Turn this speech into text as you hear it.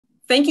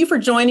Thank you for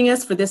joining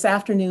us for this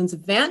afternoon's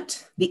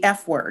event, The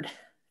F Word,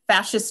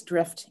 Fascist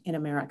Drift in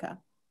America.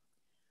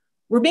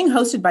 We're being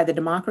hosted by the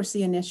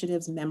Democracy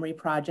Initiative's Memory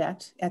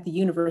Project at the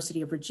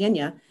University of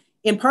Virginia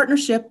in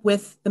partnership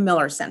with the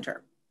Miller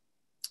Center.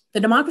 The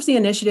Democracy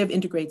Initiative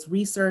integrates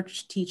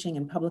research, teaching,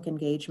 and public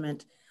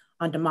engagement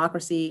on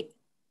democracy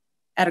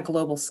at a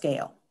global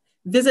scale.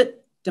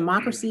 Visit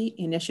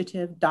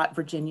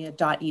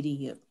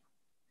democracyinitiative.virginia.edu.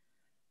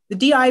 The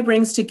DI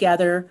brings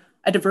together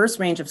a diverse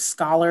range of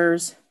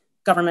scholars,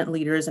 government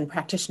leaders, and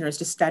practitioners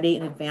to study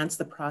and advance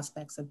the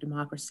prospects of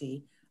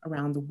democracy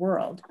around the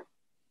world.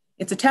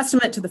 It's a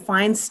testament to the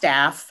fine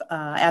staff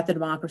at the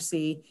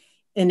Democracy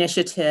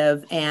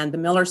Initiative and the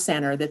Miller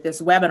Center that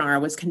this webinar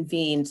was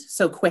convened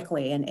so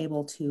quickly and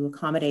able to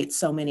accommodate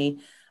so many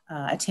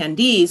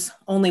attendees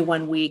only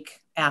 1 week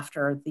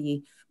after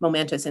the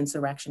momentous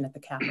insurrection at the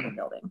Capitol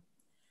building.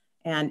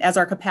 And as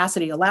our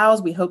capacity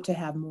allows, we hope to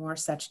have more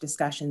such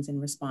discussions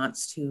in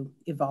response to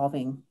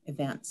evolving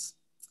events.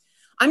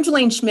 I'm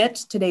Jelaine Schmidt,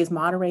 today's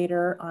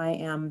moderator. I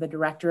am the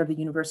director of the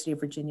University of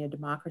Virginia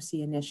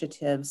Democracy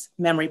Initiative's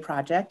Memory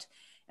Project,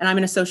 and I'm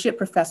an associate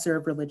professor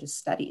of religious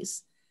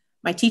studies.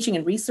 My teaching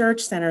and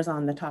research centers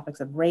on the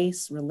topics of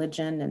race,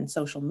 religion, and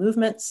social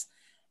movements.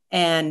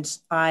 And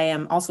I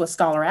am also a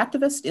scholar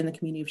activist in the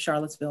community of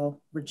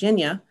Charlottesville,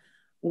 Virginia,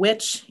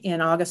 which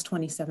in August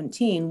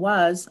 2017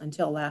 was,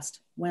 until last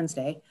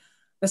Wednesday,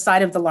 the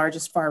site of the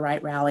largest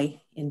far-right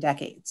rally in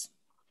decades.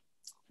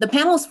 The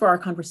panelists for our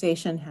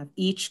conversation have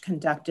each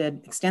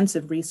conducted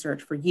extensive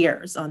research for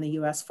years on the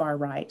US far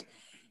right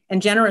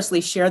and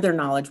generously share their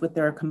knowledge with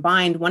their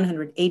combined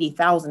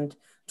 180,000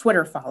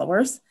 Twitter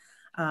followers,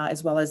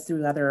 as well as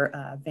through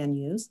other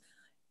venues.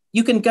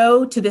 You can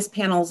go to this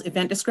panel's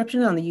event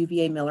description on the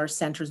UVA Miller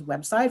Center's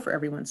website for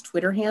everyone's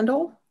Twitter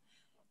handle.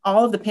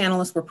 All of the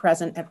panelists were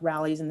present at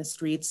rallies in the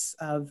streets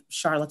of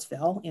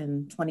Charlottesville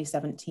in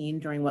 2017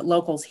 during what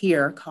locals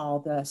here call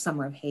the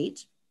Summer of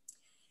Hate.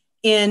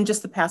 In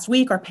just the past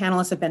week, our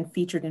panelists have been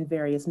featured in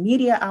various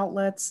media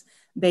outlets.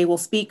 They will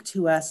speak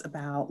to us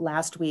about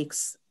last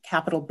week's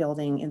Capitol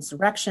building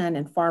insurrection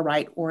and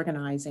far-right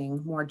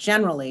organizing more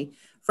generally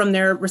from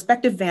their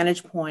respective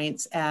vantage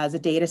points as a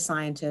data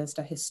scientist,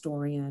 a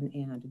historian,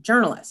 and a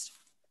journalist.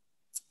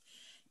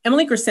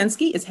 Emily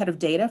Grusensky is head of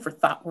data for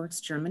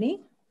ThoughtWorks Germany.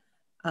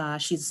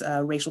 She's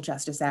a racial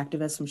justice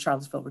activist from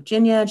Charlottesville,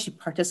 Virginia. She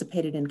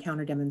participated in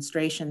counter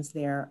demonstrations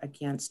there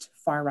against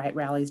far-right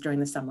rallies during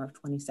the summer of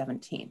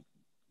 2017.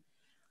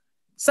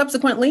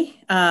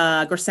 Subsequently,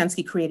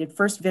 Grusensky created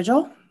First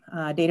Vigil,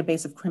 a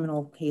database of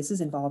criminal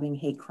cases involving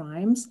hate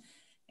crimes,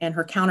 and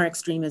her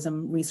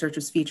counter-extremism research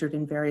was featured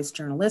in various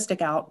journalistic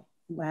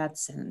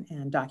outlets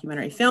and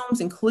documentary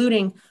films,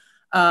 including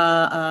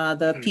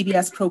the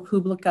PBS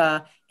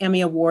ProPublica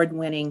Emmy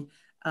Award-winning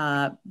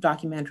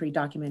documentary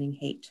documenting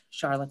hate,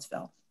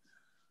 Charlottesville.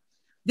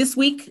 This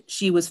week,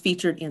 she was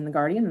featured in The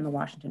Guardian and The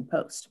Washington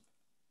Post.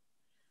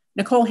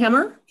 Nicole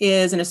Hemmer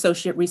is an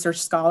associate research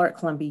scholar at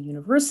Columbia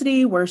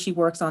University, where she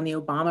works on the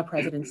Obama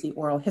Presidency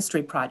Oral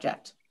History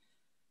Project.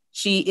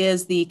 She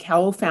is the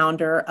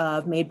co-founder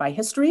of Made by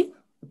History,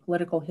 the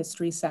political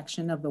history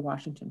section of the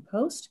Washington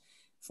Post.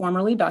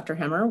 Formerly, Dr.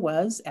 Hemmer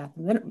was at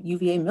the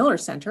UVA Miller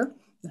Center,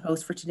 the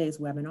host for today's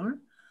webinar,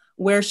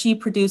 where she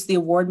produced the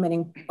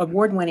award-winning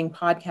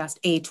podcast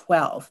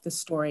A12, The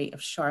Story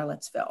of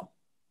Charlottesville.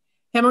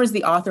 Hemmer is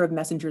the author of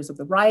Messengers of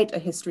the Right, A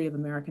History of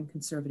American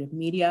Conservative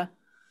Media.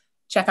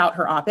 Check out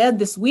her op-ed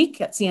this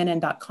week at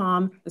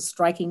CNN.com, The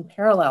Striking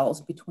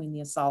Parallels Between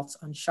the Assaults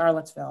on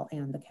Charlottesville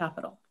and the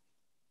Capitol.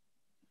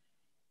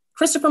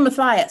 Christopher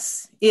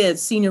Mathias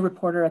is senior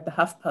reporter at the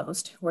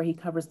HuffPost, where he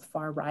covers the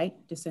far right,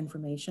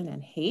 disinformation,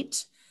 and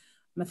hate.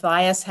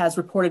 Mathias has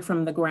reported from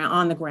on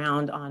the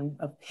ground on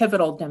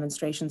pivotal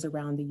demonstrations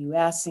around the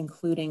US,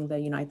 including the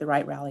Unite the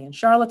Right rally in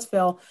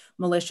Charlottesville,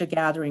 militia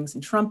gatherings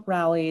and Trump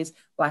rallies,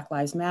 Black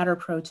Lives Matter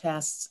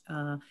protests,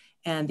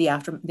 and the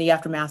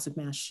aftermath of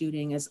mass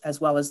shooting, as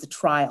well as the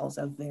trials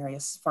of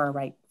various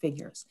far-right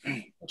figures.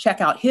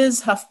 Check out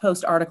his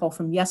HuffPost article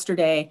from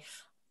yesterday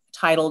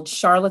titled,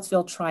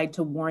 "Charlottesville Tried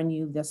to Warn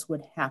You This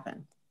Would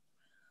Happen."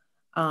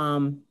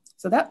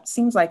 So that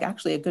seems like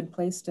actually a good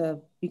place to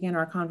begin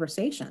our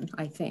conversation,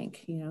 I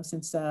think,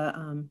 since,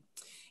 and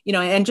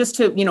just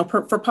to,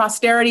 for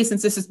posterity,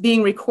 since this is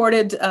being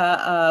recorded,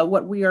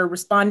 what we are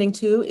responding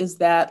to is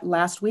that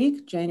last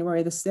week,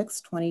 January the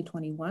 6th,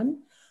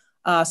 2021,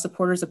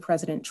 supporters of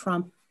President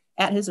Trump,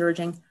 at his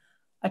urging,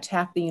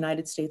 attacked the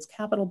United States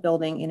Capitol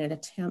building in an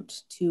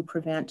attempt to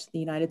prevent the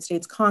United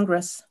States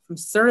Congress from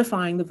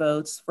certifying the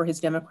votes for his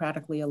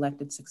democratically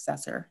elected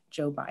successor,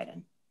 Joe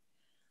Biden.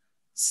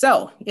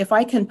 So if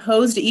I can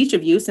pose to each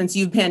of you, since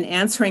you've been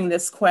answering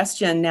this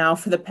question now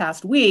for the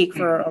past week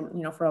for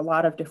a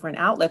lot of different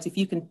outlets, if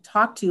you can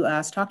talk to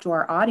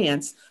our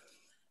audience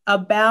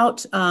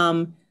about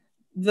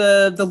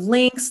the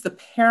links, the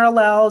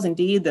parallels,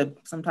 indeed the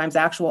sometimes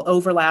actual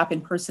overlap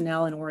in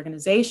personnel and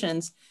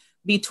organizations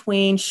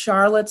between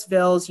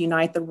Charlottesville's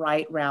Unite the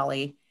Right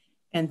rally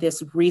and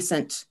this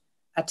recent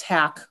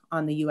attack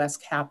on the US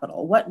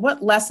Capitol?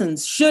 What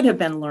lessons should have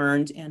been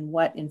learned, and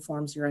what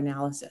informs your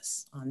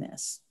analysis on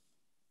this?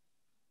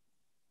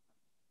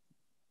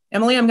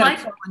 Emily, I'm going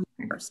to call on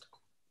you first.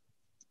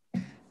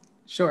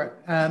 Sure.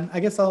 I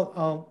guess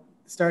I'll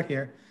start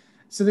here.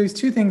 So there's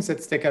two things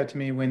that stick out to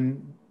me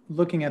when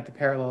looking at the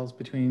parallels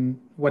between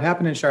what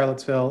happened in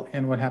Charlottesville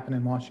and what happened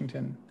in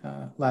Washington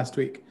last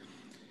week.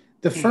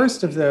 The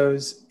first of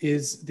those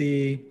is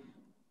the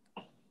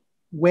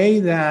way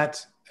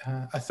that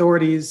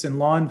authorities and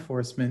law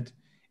enforcement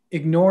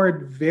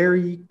ignored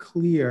very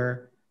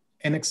clear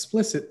and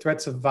explicit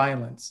threats of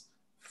violence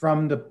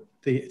from the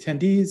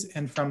attendees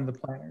and from the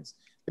planners.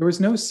 There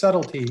was no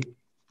subtlety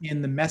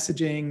in the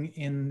messaging,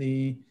 in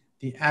the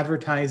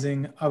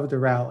advertising of the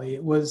rally.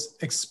 It was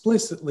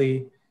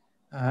explicitly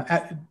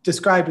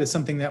described as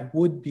something that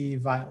would be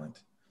violent.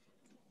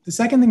 The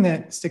second thing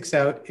that sticks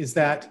out is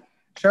that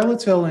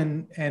Charlottesville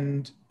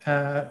and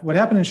what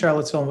happened in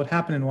Charlottesville and what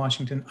happened in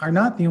Washington are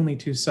not the only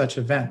two such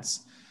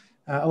events.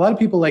 A lot of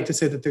people like to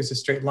say that there's a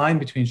straight line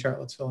between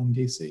Charlottesville and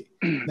DC.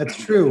 That's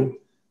true,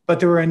 but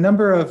there were a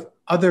number of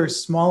other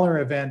smaller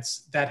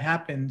events that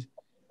happened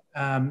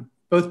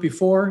both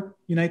before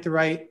Unite the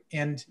Right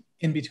and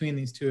in between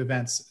these two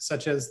events,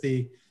 such as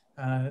the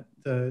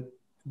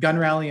gun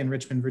rally in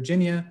Richmond,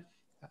 Virginia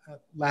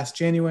last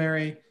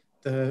January,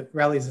 the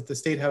rallies at the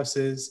state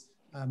houses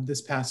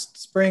this past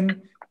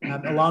spring,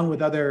 along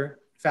with other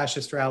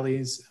fascist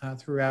rallies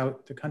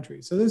throughout the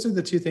country. So those are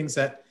the two things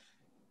that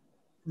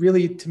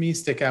really, to me,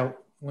 stick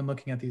out when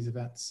looking at these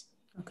events.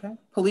 Okay.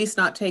 Police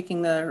not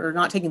taking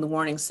the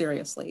warning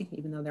seriously,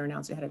 even though they're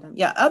announced ahead of time.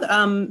 Yeah.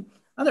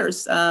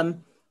 Others.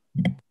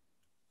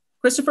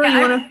 Christopher, you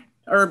want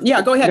to? Or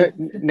yeah, go ahead.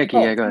 Nikki,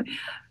 yeah, go ahead.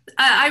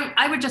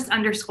 I would just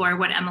underscore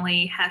what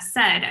Emily has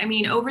said. I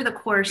mean, over the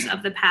course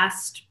of the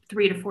past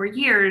 3 to 4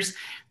 years,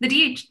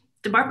 the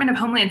Department of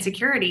Homeland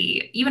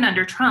Security, even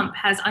under Trump,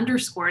 has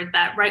underscored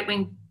that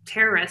right-wing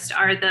terrorists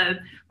are the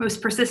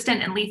most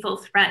persistent and lethal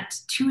threat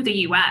to the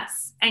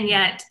US. And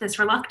yet this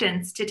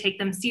reluctance to take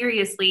them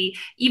seriously,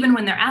 even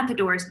when they're at the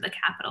doors of the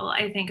Capitol,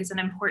 I think is an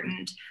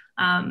important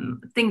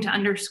thing to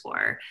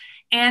underscore.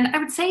 And I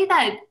would say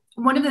that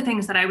one of the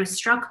things that I was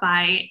struck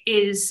by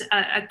is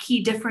a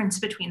key difference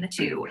between the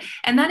two.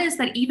 And that is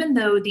that even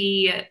though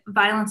the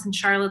violence in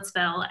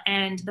Charlottesville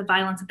and the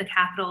violence at the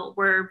Capitol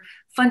were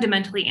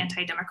fundamentally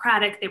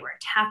anti-democratic, they were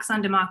attacks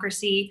on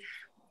democracy,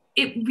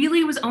 it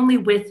really was only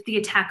with the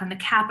attack on the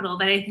Capitol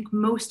that I think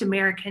most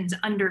Americans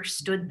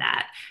understood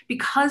that,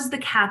 because the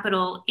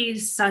Capitol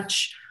is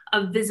such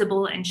a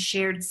visible and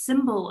shared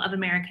symbol of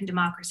American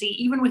democracy,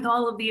 even with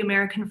all of the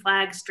American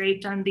flags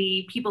draped on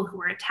the people who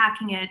were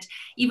attacking it,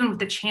 even with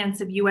the chants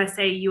of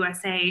USA,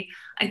 USA,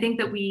 I think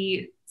that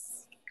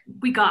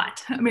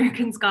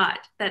Americans got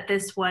that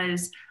this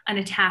was an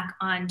attack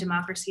on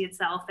democracy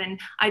itself. And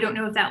I don't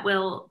know if that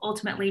will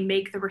ultimately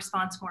make the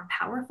response more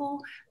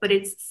powerful, but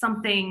it's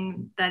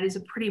something that is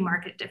a pretty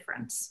marked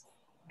difference.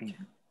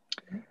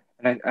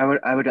 And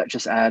I would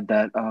just add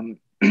that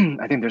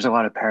I think there's a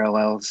lot of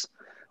parallels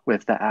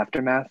with the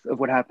aftermath of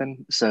what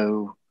happened.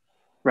 So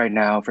right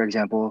now, for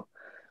example,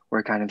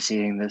 we're kind of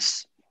seeing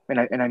this,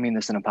 and I mean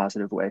this in a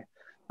positive way,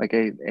 like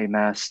a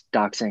mass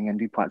doxing and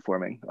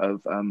deplatforming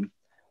of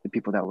the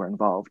people that were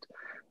involved.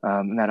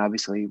 And that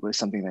obviously was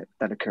something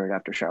that occurred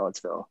after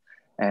Charlottesville.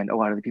 And a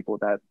lot of the people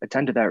that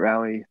attended that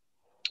rally,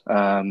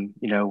 have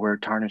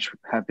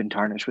been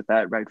tarnished with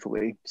that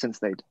rightfully since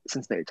they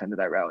attended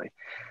that rally.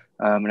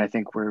 And I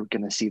think we're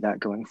going to see that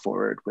going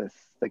forward with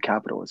the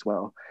Capitol as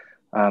well.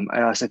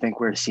 I also think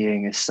we're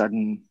seeing a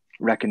sudden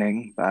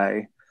reckoning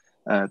by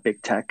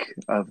big tech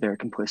of their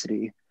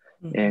complicity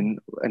in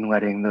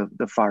letting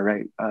the far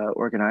right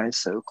organize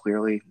so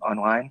clearly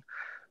online.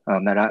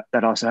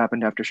 That also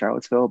happened after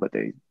Charlottesville, but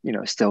they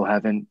still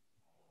haven't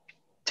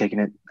taken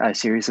it as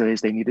seriously as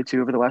they needed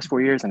to over the last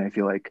 4 years. And I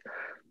feel like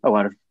a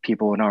lot of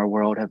people in our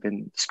world have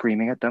been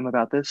screaming at them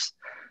about this.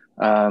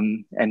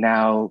 And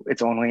now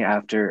it's only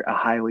after a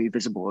highly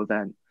visible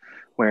event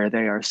where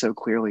they are so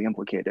clearly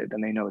implicated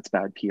and they know it's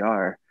bad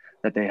PR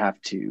that they have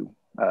to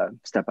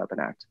step up and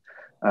act.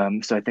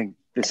 So I think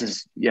this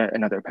is yet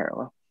another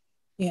parallel.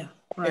 Yeah,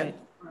 right.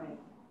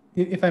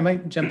 If I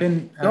might jump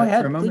in Go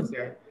ahead, for a moment please.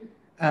 there.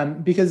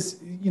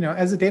 Because,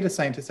 as a data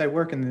scientist, I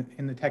work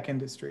in the tech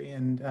industry,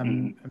 and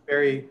I'm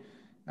very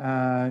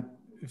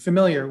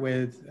familiar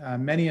with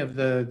many of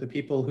the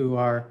people who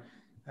are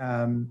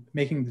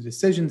making the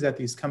decisions at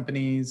these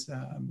companies.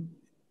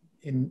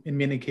 In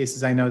many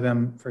cases, I know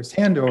them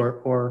firsthand,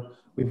 or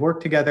we've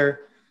worked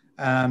together.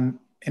 And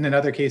in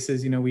other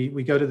cases,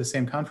 we go to the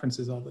same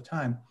conferences all the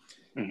time.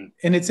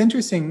 And it's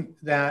interesting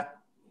that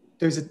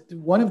there's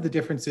one of the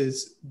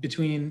differences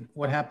between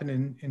what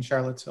happened in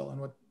Charlottesville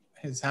and what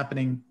is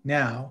happening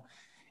now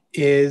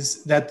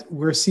is that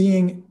we're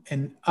seeing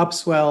an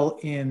upswell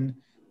in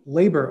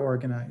labor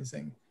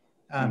organizing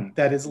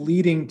that is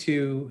leading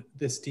to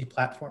this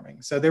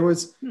deplatforming. So there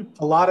was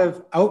a lot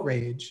of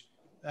outrage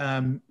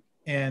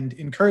and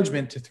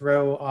encouragement to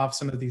throw off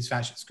some of these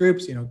fascist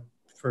groups,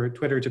 for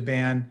Twitter to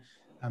ban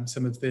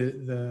some of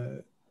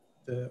the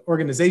the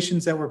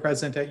organizations that were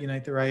present at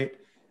Unite the Right,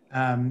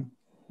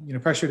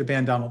 pressure to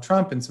ban Donald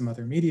Trump and some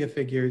other media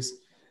figures.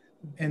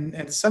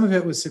 And some of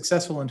it was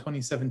successful in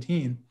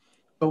 2017.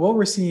 But what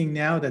we're seeing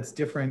now that's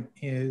different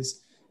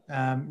is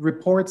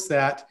reports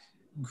that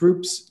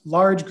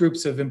large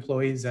groups of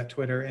employees at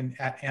Twitter and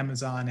at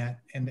Amazon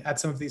and at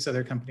some of these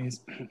other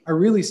companies are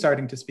really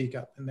starting to speak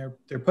up. And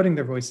they're putting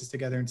their voices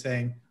together and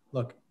saying,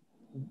 look,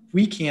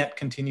 we can't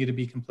continue to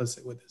be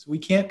complicit with this. We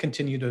can't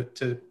continue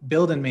to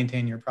build and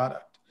maintain your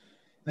product.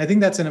 And I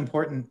think that's an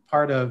important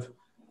part of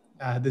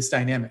this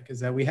dynamic, is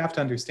that we have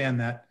to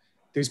understand that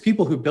there's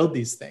people who build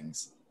these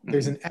things.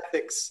 There's an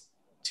ethics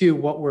to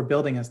what we're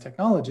building as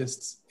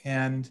technologists.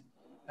 And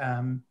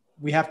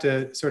we have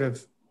to sort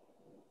of,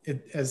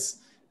 as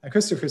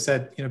Christopher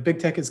said, big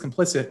tech is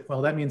complicit.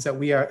 Well, that means that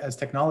we are, as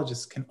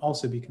technologists, can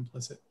also be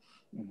complicit.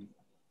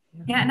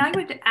 Yeah, and I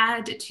would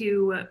add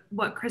to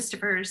what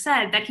Christopher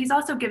said that he's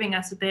also giving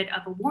us a bit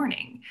of a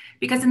warning,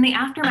 because in the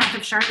aftermath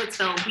of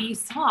Charlottesville, we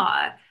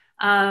saw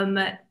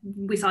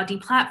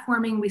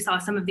deplatforming, we saw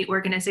some of the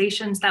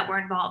organizations that were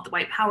involved, the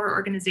white power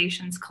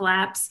organizations,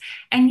 collapse,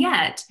 and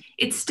yet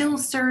it still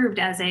served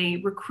as a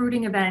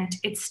recruiting event.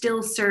 It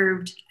still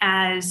served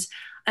as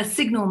a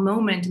signal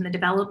moment in the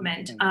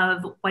development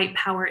of white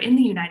power in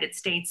the United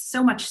States,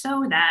 so much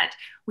so that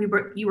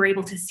you were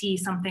able to see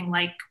something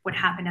like what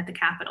happened at the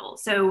Capitol.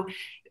 So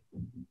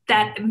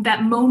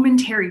that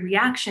momentary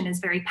reaction is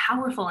very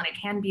powerful and it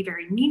can be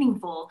very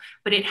meaningful,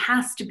 but it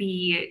has to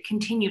be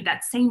continued.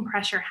 That same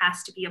pressure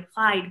has to be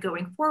applied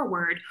going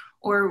forward,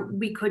 or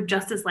we could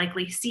just as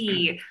likely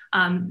see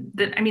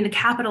the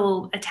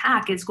Capitol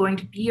attack is going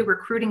to be a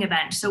recruiting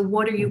event. So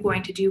what are you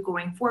going to do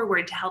going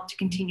forward to help to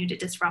continue to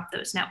disrupt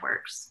those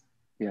networks?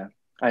 Yeah,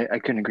 I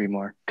couldn't agree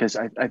more, because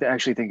I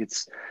actually think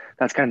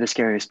that's kind of the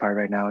scariest part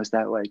right now, is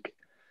that like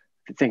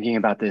thinking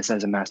about this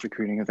as a mass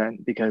recruiting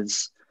event,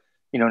 because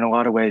in a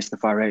lot of ways, the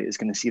far right is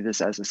going to see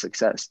this as a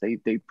success. They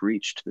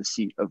breached the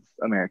seat of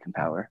American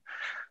power.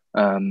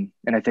 And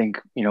I think,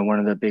 one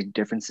of the big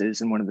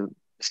differences and one of the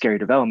scary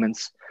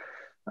developments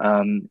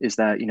is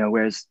that,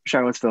 whereas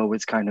Charlottesville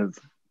was kind of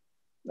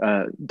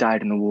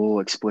dyed-in-the-wool,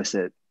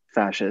 explicit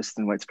fascist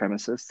and white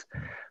supremacist,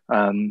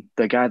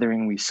 the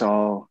gathering we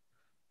saw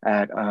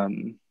at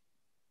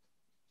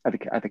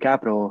the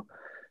Capitol,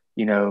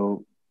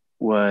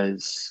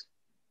 was,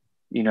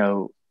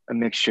 a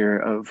mixture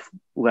of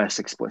less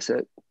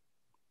explicit,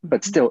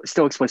 but still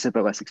explicit,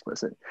 but less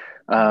explicit.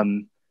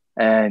 And,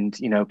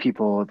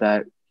 people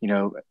that,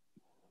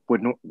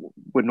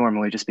 would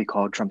normally just be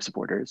called Trump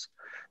supporters.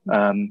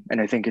 And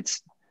I think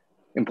it's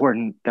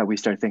important that we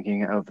start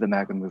thinking of the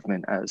MAGA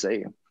movement as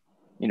a,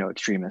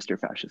 extremist or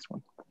fascist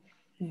one.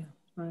 Yeah.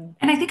 Right.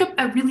 And I think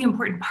a really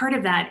important part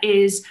of that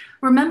is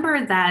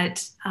remember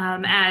that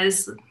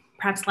as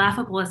perhaps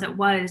laughable as it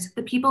was,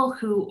 the people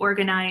who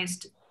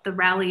organized the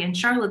rally in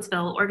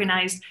Charlottesville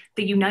organized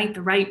the Unite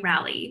the Right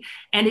rally.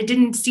 And it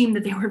didn't seem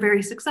that they were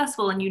very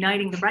successful in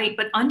uniting the right,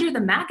 but under the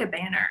MAGA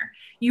banner,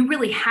 you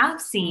really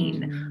have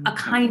seen a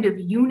kind of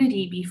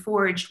unity be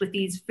forged with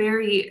these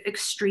very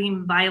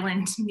extreme,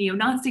 violent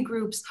neo-Nazi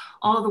groups,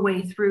 all the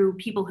way through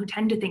people who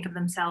tend to think of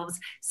themselves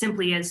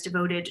simply as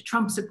devoted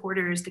Trump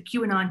supporters. The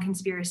QAnon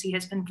conspiracy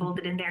has been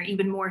folded in there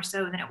even more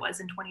so than it was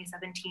in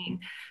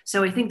 2017.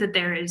 So I think that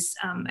there is,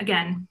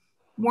 again,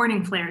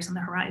 warning flares on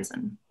the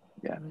horizon.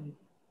 Yeah.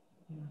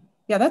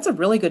 Yeah, that's a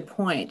really good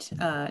point,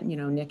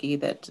 Nikki,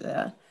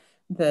 that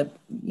the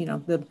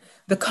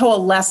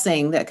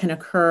coalescing that can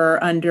occur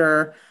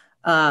under,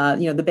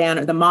 the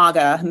banner, the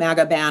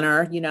MAGA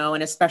banner,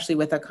 and especially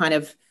with a kind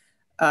of,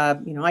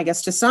 I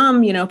guess to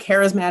some,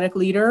 charismatic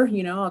leader,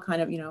 a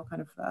kind of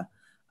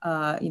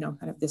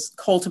this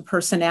cult of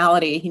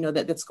personality,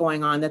 that's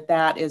going on,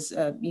 that is,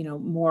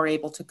 more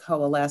able to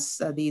coalesce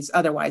these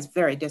otherwise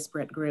very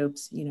disparate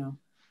groups,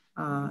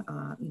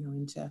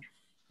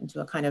 into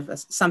a kind of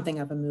something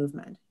of a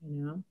movement,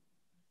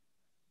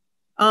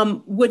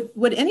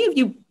 Would any of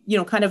you,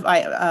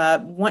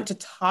 want to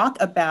talk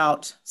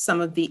about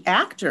some of the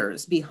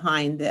actors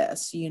behind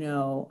this?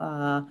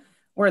 Where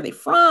are they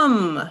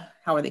from?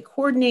 How are they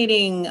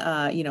coordinating?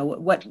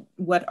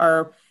 What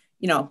are,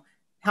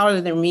 how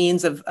are their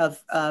means of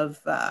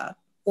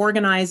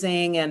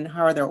organizing, and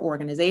how are their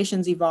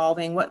organizations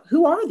evolving?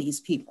 Who are these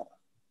people?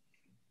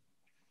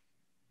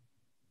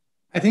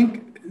 I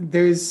think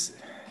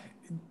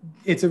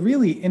it's a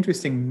really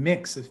interesting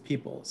mix of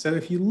people. So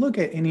if you look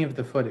at any of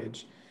the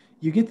footage,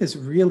 you get this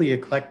really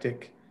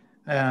eclectic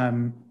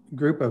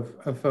group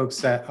of folks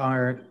that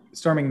are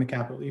storming the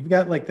Capitol. You've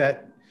got like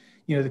that,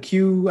 the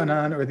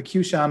QAnon or the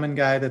Q shaman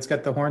guy that's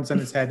got the horns on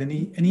his head, and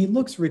he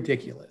looks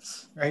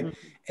ridiculous, right?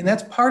 Mm-hmm. And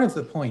that's part of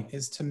the point,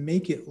 is to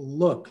make it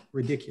look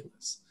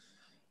ridiculous.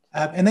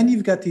 And then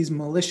you've got these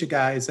militia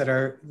guys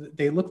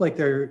they look like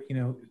they're,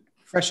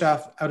 fresh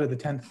out of the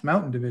 10th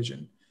Mountain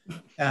Division.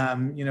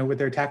 With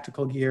their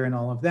tactical gear and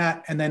all of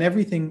that, and then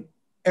everything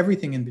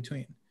in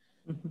between.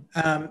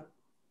 Mm-hmm.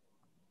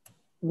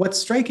 What's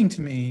striking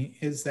to me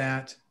is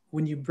that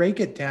when you break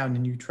it down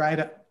and you try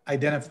to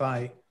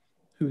identify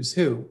who's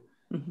who,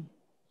 mm-hmm.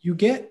 you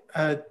get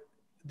a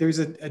there's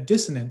a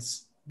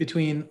dissonance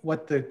between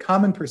what the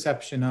common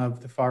perception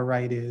of the far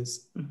right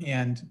is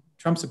and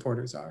Trump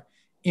supporters are,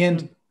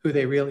 and who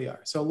they really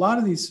are. So a lot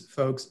of these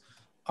folks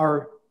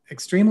are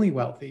extremely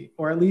wealthy,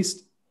 or at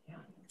least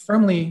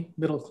firmly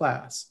middle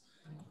class.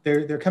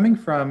 They're coming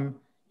from,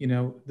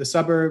 the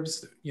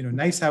suburbs,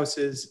 nice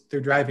houses. They're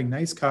driving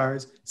nice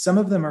cars. Some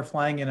of them are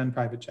flying in on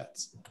private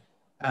jets.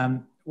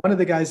 One of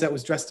the guys that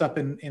was dressed up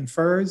in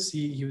furs,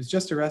 he was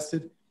just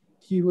arrested.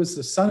 He was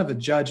the son of a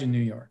judge in New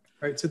York,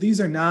 right? So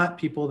these are not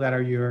people that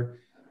are your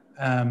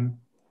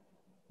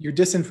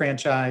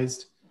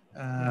disenfranchised,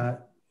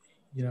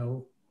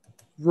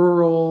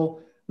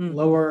 rural,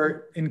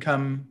 lower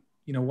income,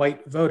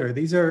 white voter.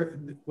 These are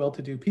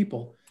well-to-do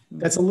people.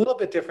 That's a little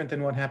bit different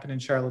than what happened in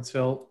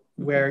Charlottesville,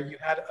 where you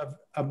had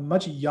a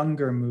much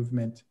younger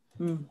movement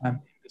in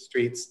the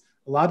streets.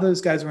 A lot of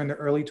those guys were in their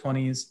early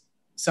 20s.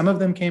 Some of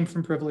them came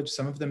from privilege,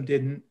 some of them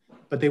didn't,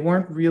 but they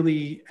weren't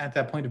really at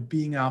that point of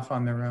being off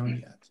on their own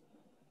yet.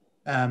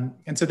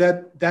 And so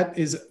that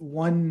is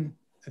one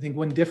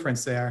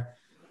difference there.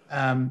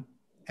 And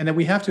then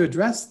we have to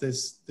address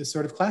this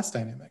sort of class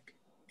dynamic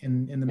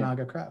in the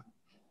MAGA crowd.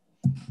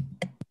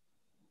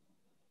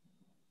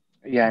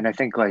 Yeah, and I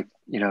think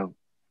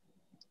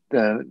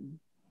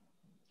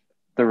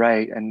the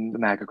right and the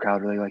MAGA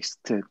crowd really likes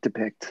to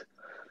depict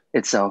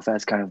itself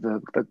as kind of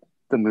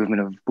the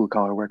movement of blue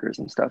collar workers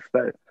and stuff.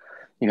 But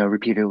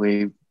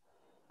repeatedly,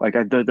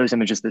 those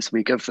images this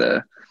week of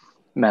the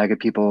MAGA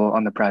people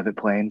on the private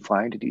plane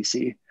flying to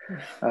DC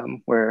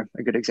were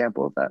a good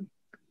example of that.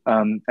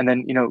 And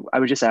then I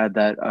would just add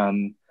that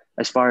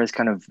as far as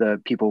kind of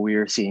the people we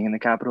are seeing in the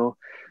Capitol,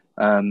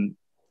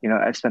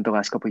 I've spent the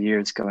last couple of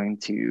years going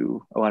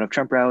to a lot of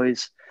Trump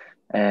rallies,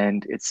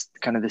 and it's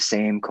kind of the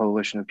same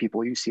coalition of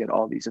people you see at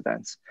all these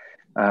events,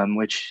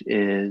 which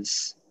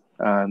is,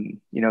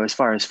 as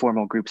far as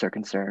formal groups are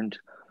concerned,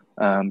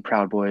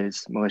 Proud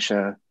Boys,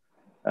 militia,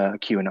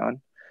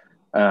 QAnon.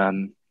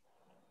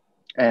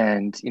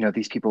 And,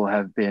 these people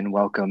have been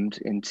welcomed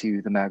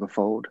into the MAGA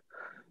fold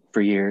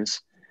for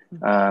years.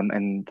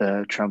 And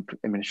the Trump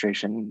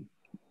administration,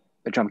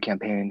 the Trump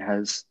campaign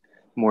has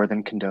more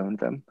than condoned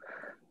them.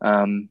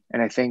 And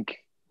I think,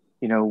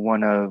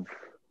 one of,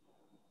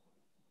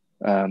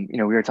 we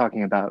were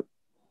talking about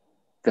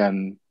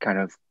them kind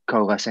of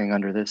coalescing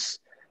under this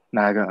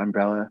MAGA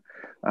umbrella.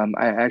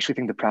 I actually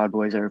think the Proud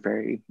Boys are a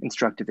very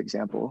instructive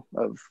example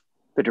of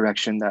the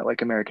direction that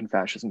American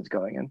fascism is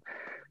going in.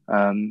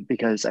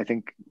 Because I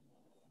think,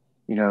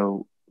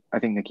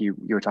 Nick, you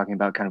were talking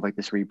about kind of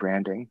this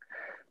rebranding.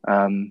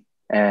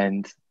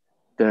 And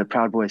the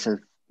Proud Boys have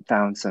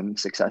found some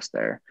success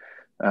there.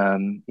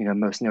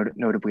 Most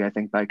notably, I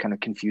think, by kind of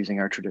confusing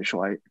our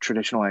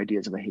traditional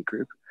ideas of a hate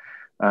group.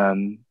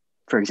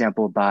 For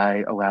example,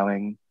 by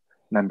allowing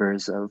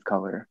members of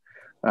color,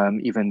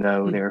 even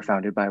though they were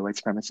founded by white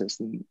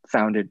supremacists and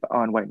founded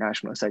on white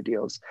nationalist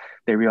ideals,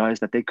 they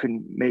realized that they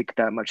couldn't make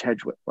that much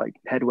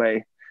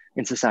headway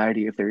in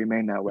society if they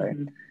remained that way.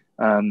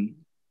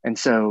 And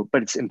so,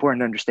 but it's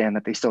important to understand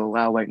that they still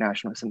allow white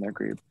nationalists in their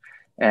group,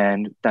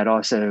 and that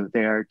also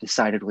they are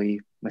decidedly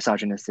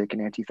misogynistic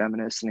and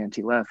anti-feminist and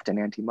anti-left and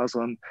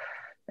anti-Muslim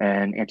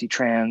and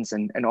anti-trans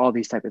and all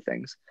these type of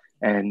things.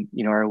 And,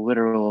 are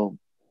literal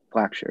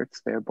black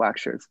shirts. They're black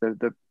shirts.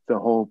 The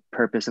whole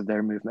purpose of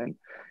their movement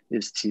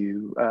is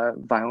to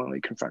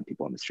violently confront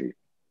people on the street.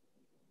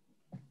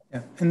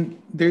 Yeah,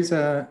 and there's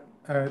a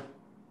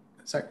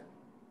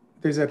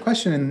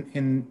question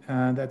in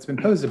that's been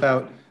posed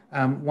about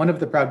one of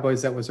the Proud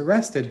Boys that was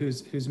arrested,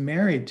 who's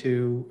married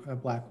to a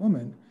Black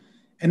woman,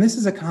 and this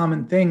is a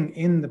common thing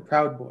in the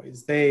Proud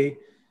Boys. They,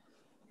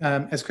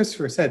 as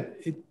Christopher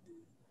said,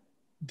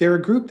 they're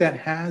a group that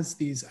has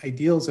these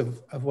ideals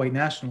of white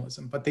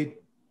nationalism, but they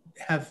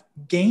have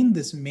gained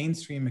this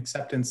mainstream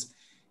acceptance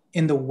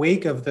in the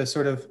wake of the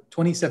sort of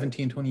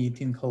 2017,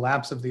 2018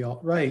 collapse of the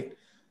alt-right.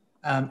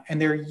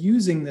 And they're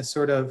using this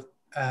sort of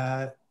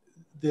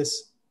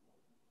this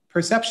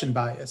perception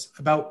bias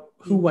about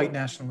who white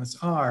nationalists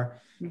are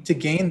to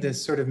gain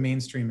this sort of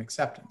mainstream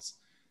acceptance.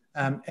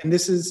 And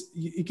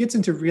it gets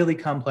into really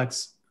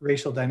complex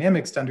racial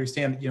dynamics to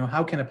understand,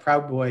 how can a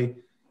Proud Boy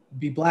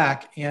be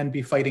Black and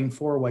be fighting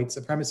for white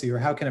supremacy? Or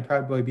how can a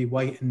Proud Boy be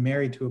white and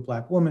married to a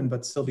Black woman,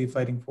 but still be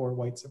fighting for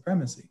white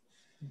supremacy?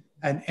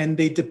 And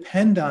they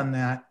depend on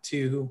that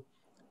to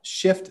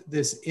shift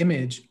this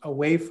image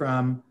away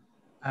from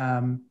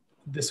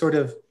the sort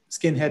of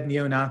skinhead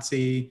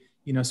neo-Nazi,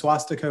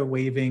 swastika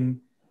waving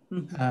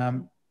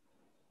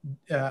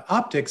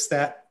optics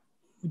that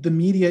the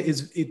media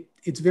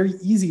it's very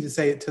easy to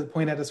say it, to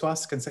point at a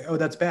swastika and say, oh,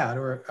 that's bad,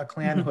 or a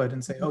Klan hood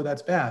and say, oh,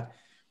 that's bad.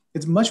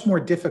 It's much more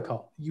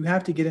difficult. You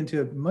have to get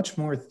into much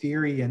more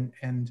theory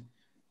and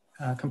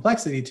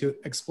complexity to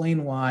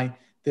explain why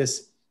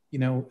this,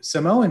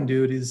 Samoan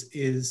dude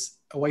is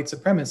a white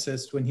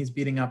supremacist when he's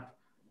beating up,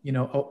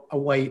 a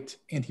white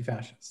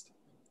anti-fascist.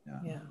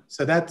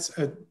 So that's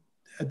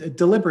a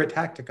deliberate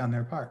tactic on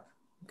their part.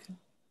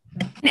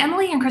 And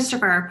Emily and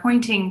Christopher are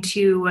pointing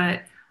to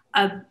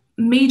a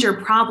major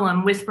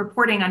problem with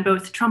reporting on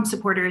both Trump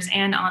supporters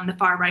and on the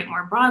far right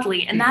more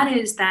broadly. And that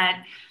is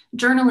that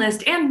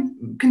journalists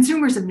and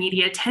consumers of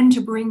media tend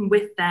to bring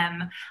with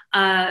them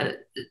a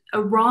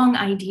wrong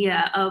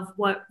idea of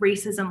what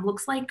racism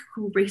looks like,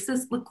 who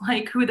racists look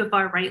like, who the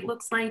far right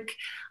looks like.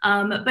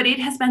 But it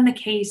has been the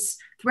case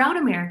throughout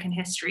American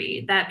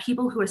history that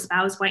people who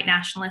espouse white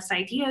nationalist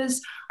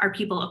ideas are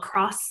people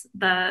across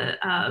the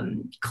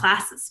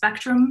class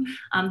spectrum.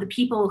 The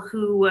people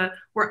who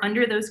were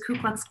under those Ku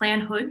Klux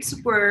Klan hoods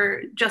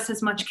were just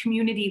as much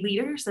community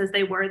leaders as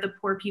they were the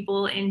poor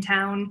people in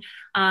town,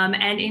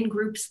 and in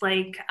groups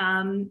like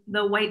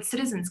the White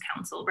Citizens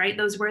Council, right?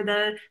 Those were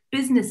the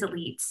business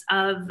elites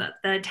of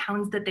the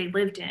towns that they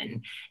lived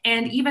in.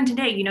 And even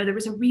today, you know, there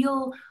was a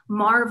real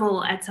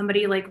marvel at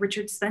somebody like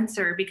Richard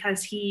Spencer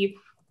because he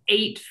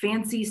ate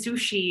fancy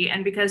sushi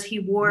and because he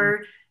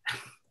wore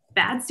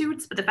bad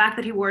suits, but the fact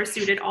that he wore a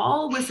suit at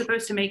all was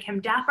supposed to make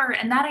him dapper.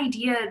 And that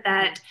idea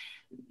that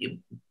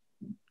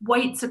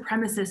white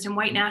supremacists and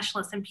white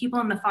nationalists and people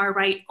on the far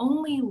right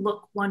only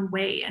look one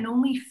way and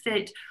only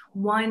fit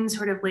one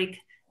sort of like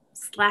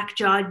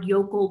slack-jawed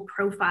yokel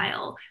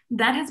profile,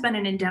 that has been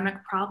an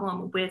endemic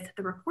problem with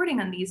the reporting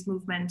on these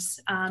movements,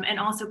 and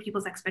also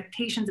people's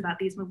expectations about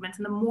these movements.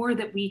 And the more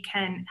that we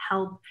can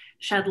help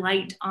shed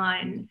light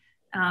on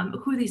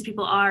who these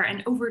people are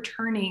and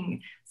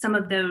overturning some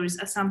of those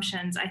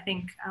assumptions, I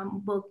think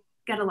we'll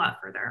get a lot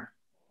further.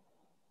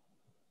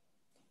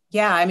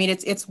 Yeah, I mean,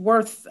 it's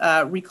worth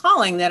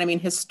recalling that, I mean,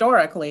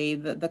 historically,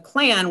 the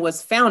Klan was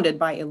founded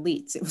by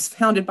elites. It was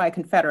founded by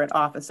Confederate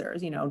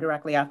officers, you know,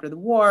 directly after the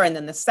war. And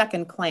then the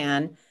second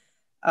Klan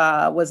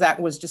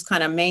was just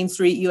kind of Main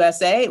Street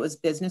USA. It was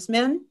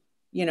businessmen,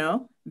 you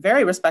know,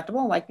 very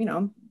respectable, like, you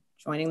know,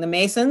 joining the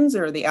Masons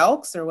or the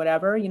Elks or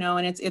whatever, you know,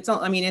 and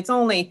it's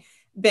only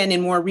been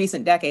in more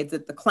recent decades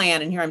that the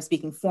Klan, and here I'm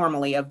speaking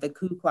formally of the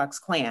Ku Klux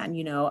Klan,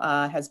 you know,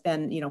 has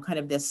been, you know, kind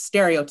of this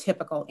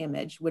stereotypical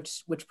image,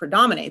 which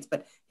predominates,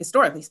 but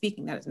historically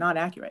speaking, that is not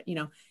accurate, you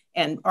know,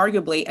 and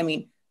arguably, I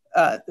mean,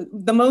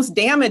 the most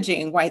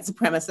damaging white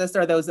supremacists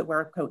are those that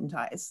wear coat and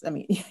ties. I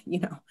mean, you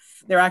know,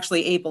 they're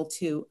actually able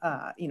to,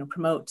 you know,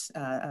 promote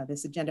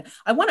this agenda.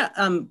 I want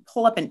to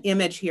pull up an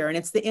image here, and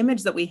it's the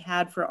image that we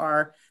had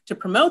to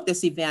promote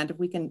this event. If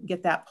we can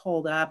get that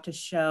pulled up to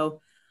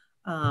show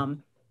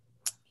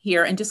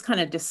here and just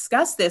kind of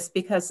discuss this,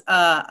 because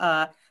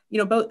you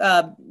know, both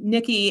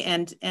Nikki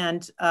and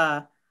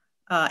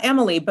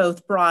Emily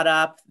both brought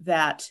up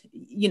that,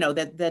 you know,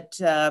 I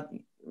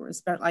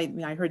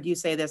heard you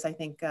say this, I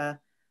think,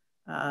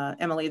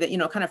 Emily, that, you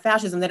know, kind of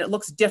fascism, that it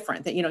looks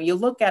different, that, you know, you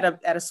look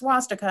at a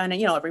swastika and,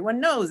 you know, everyone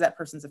knows that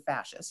person's a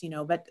fascist, you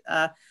know, but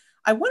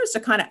I want us to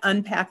kind of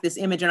unpack this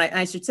image. And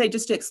I should say,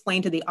 just to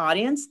explain to the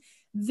audience,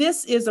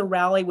 this is a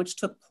rally which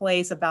took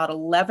place about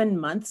 11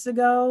 months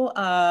ago.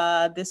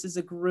 This is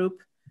a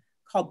group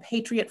called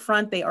Patriot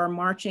Front. They are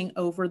marching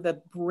over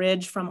the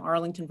bridge from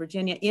Arlington,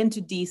 Virginia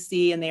into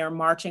DC, and they are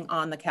marching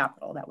on the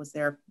Capitol. That was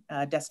their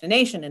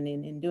destination. And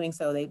in doing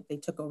so, they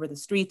took over the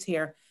streets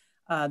here.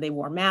 They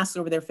wore masks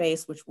over their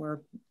face,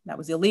 that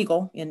was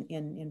illegal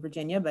in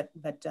Virginia, but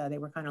they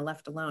were kind of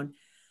left alone.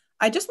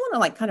 I just want to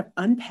like kind of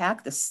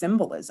unpack the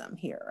symbolism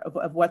here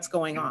of what's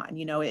going on.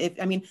 You know,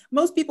 I mean,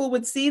 most people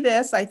would see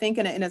this, I think,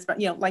 and it's,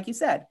 you know, like you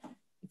said,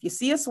 if you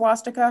see a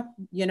swastika,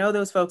 you know,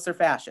 those folks are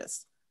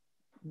fascists.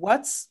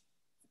 This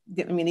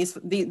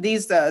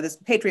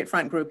Patriot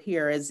Front group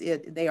here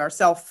they are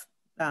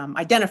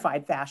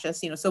self-identified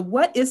fascists, you know, so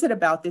what is it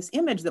about this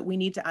image that we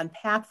need to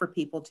unpack for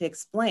people to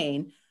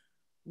explain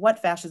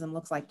what fascism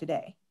looks like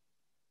today?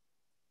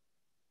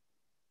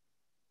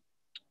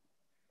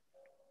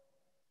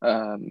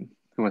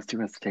 Who wants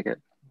to take it?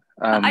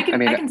 I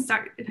can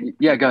start.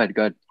 Yeah, go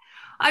ahead.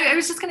 I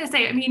was just going to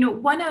say, I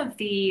mean, one of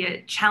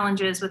the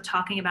challenges with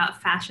talking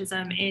about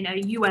fascism in a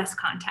US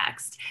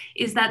context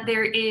is that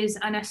there is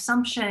an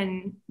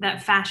assumption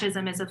that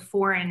fascism is a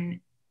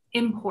foreign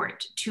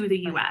import to the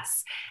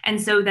US.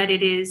 And so that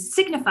it is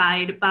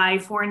signified by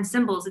foreign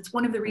symbols. It's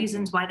one of the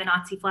reasons why the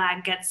Nazi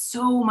flag gets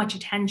so much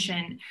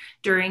attention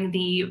during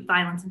the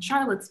violence in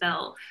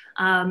Charlottesville.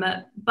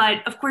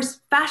 But of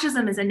course,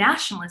 fascism is a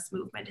nationalist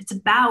movement. It's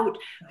about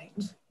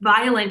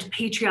violent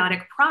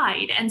patriotic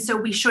pride. And so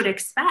we should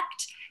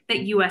expect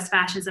that US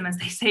fascism, as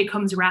they say,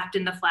 comes wrapped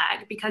in the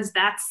flag, because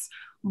that's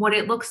what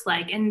it looks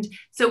like. And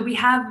so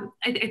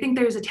I think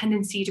there's a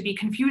tendency to be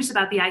confused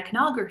about the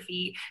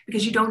iconography,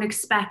 because you don't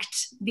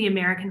expect the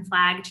American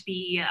flag to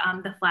be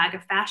the flag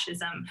of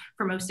fascism.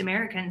 For most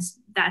Americans,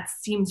 that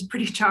seems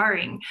pretty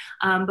jarring.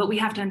 But we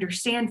have to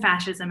understand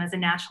fascism as a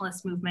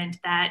nationalist movement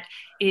that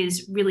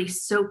is really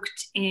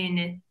soaked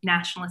in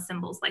nationalist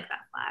symbols like that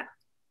flag.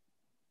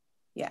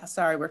 Yeah,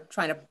 sorry, we're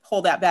trying to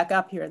pull that back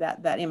up here,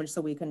 that image,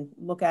 so we can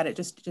look at it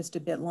just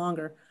a bit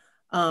longer.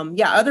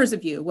 Yeah, others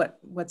of you,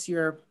 what's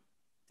your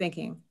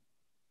thinking?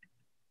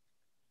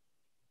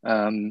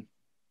 I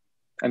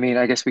mean,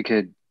 I guess we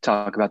could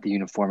talk about the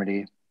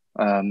uniformity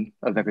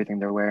of everything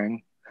they're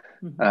wearing.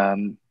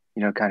 Mm-hmm.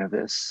 You know, kind of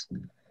this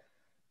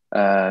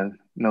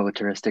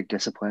militaristic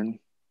discipline.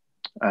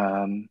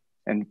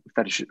 and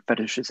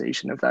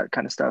fetishization of that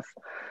kind of stuff.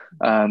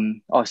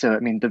 Also, I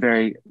mean, the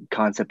very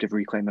concept of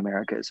Reclaim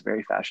America is a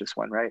very fascist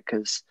one, right?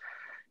 Because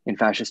in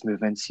fascist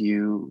movements,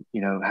 you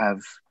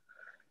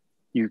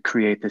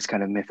create this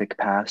kind of mythic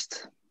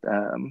past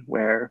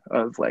where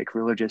of like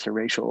religious or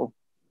racial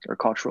or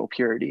cultural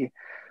purity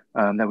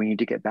that we need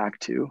to get back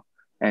to.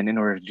 And in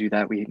order to do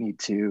that, we need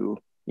to,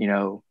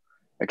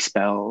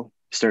 expel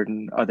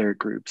certain other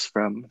groups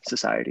from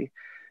society.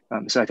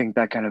 So I think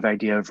that kind of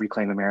idea of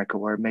Reclaim America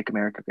or Make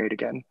America Great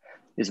Again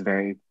is a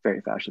very,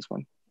 very fascist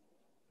one.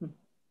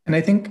 And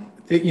I think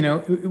that,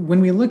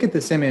 when we look at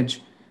this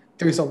image,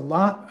 there's a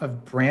lot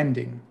of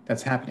branding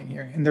that's happening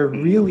here, and they're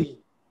really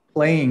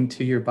playing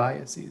to your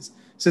biases.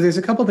 So there's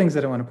a couple things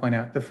that I want to point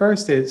out. The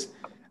first is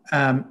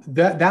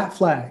that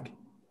flag.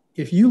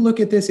 If you look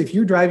at this, if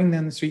you're driving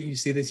down the street, you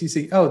see this, you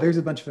see, oh, there's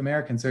a bunch of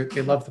Americans.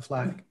 They love the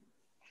flag.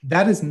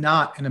 That is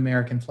not an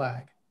American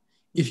flag.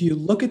 If you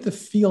look at the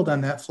field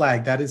on that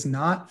flag, that is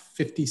not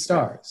 50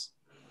 stars.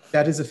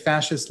 That is a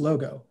fascist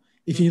logo.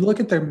 If you look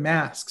at their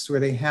masks where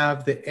they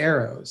have the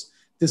arrows,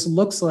 this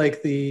looks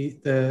like the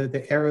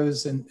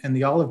arrows and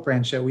the olive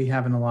branch that we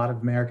have in a lot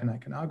of American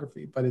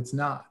iconography, but it's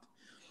not.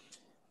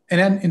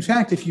 And in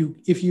fact, if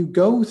you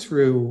go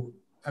through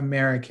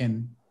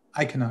American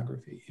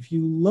iconography, if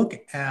you look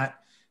at,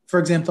 for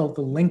example,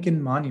 the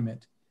Lincoln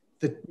Monument,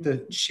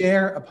 the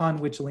chair upon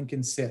which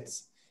Lincoln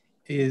sits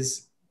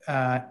is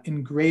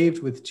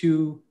engraved with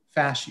two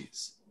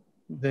fasces,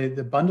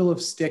 the bundle of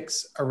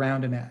sticks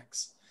around an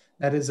axe.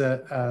 That is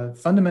a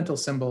fundamental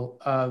symbol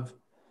of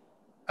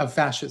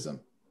fascism.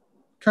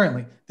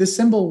 Currently, this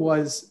symbol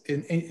is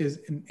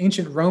an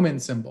ancient Roman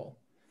symbol,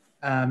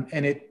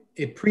 and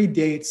it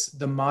predates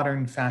the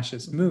modern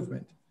fascist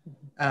movement.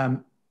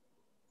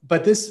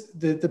 But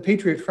the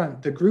Patriot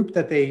Front, the group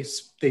that they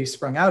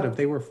sprung out of,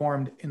 they were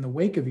formed in the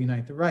wake of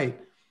Unite the Right,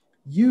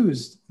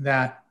 used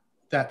that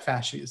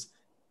fasces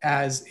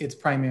as its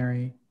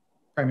primary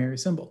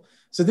symbol.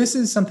 So this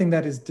is something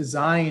that is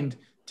designed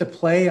to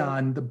play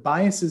on the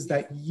biases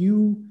that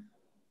you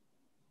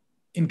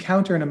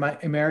encounter in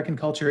American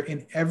culture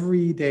in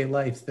everyday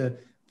life,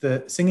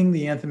 the singing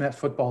the anthem at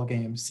football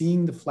games,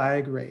 seeing the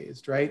flag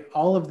raised, right?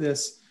 All of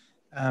this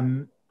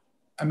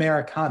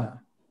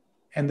Americana.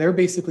 And they're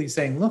basically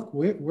saying, look,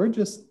 we're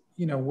just,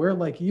 we're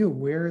like you,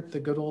 we're the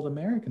good old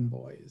American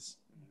boys.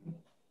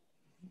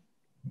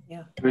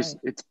 Yeah.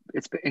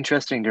 It's been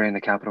interesting during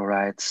the Capitol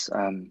riots.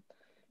 I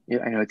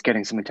know it's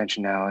getting some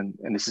attention now, and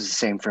this is the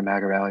same for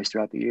MAGA rallies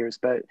throughout the years,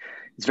 but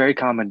it's very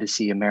common to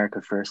see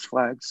America First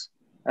flags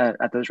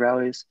at those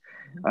rallies,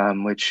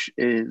 which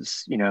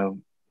is, the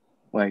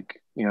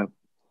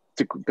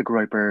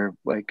Groyper,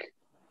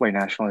 white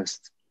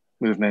nationalist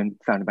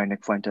movement founded by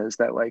Nick Fuentes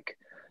that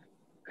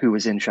who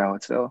was in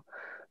Charlottesville.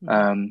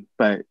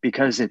 But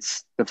because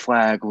the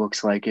flag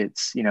looks like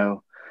it's,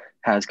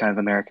 has kind of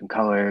American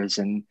colors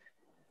and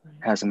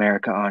has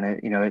America on it,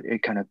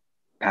 it kind of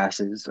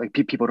passes.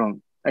 People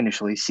don't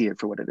initially see it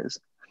for what it is.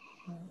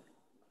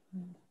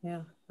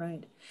 Yeah,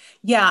 right.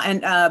 Yeah,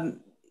 and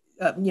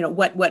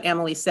what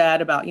Emily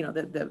said about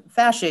the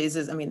fasces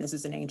is, this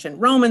is an ancient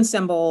Roman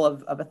symbol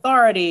of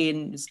authority,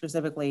 and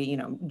specifically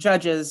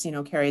judges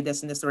carried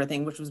this and this sort of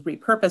thing, which was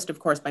repurposed, of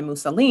course, by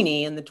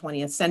Mussolini in the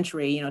 20th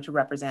century, to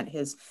represent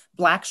his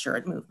black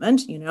shirt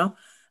movement,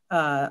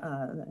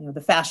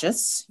 the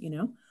fascists,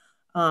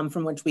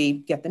 from which we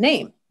get the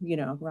name,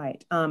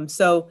 right.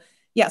 So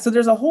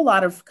there's a whole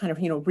lot of kind of,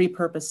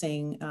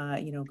 repurposing,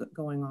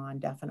 going on,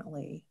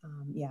 definitely.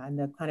 And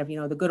the kind of,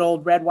 the good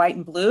old red, white,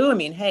 and blue.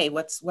 Hey,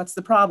 what's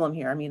the problem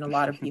here? A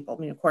lot of people,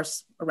 of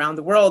course, around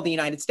the world, the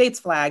United States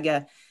flag,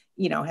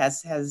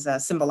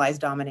 has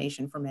symbolized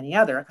domination for many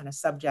other kind of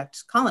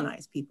subject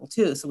colonized people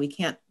too. So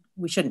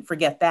we shouldn't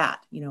forget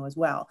that, as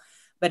well.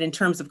 But in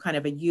terms of kind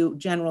of a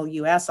general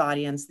U.S.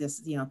 audience,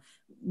 this,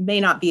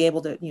 may not be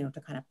able to,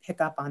 to kind of pick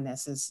up on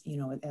this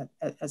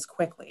as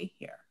quickly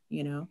here,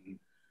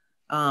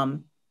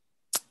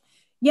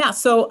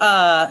 So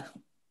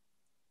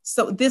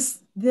this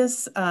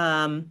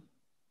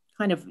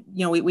kind of,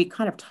 we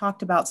kind of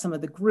talked about some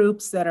of the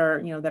groups that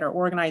are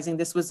organizing.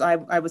 This was,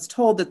 I was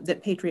told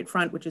that Patriot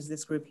Front, which is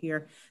this group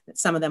here, that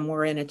some of them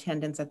were in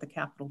attendance at the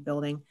Capitol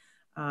building,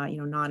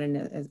 not in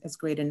as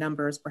great a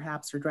numbers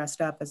perhaps, or dressed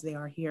up as they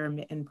are here,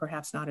 and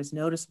perhaps not as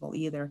noticeable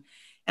either.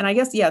 And I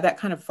guess, that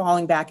kind of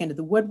falling back into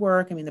the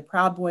woodwork. The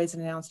Proud Boys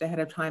announced ahead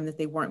of time that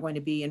they weren't going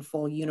to be in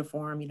full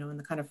uniform, in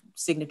the kind of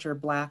signature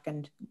black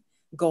and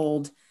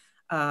gold,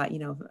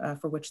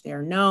 for which they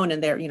are known,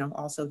 and they're,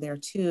 also there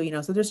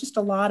too, so there's just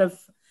a lot of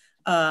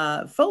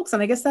folks,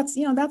 and I guess that's,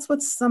 that's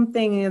what's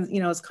something,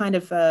 is kind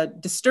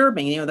of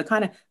disturbing, the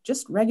kind of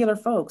just regular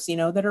folks,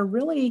 that are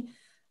really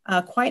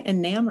quite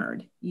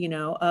enamored,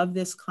 of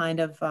this kind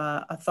of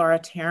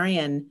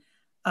authoritarian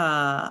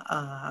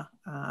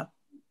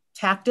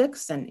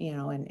tactics and,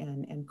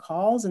 and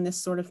calls and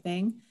this sort of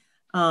thing.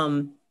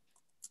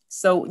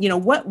 So,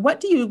 what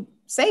do you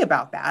say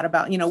about that?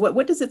 About,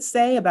 what does it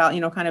say about,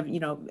 kind of,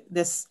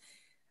 this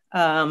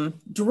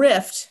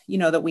drift,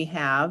 that we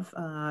have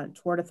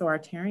toward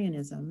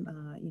authoritarianism,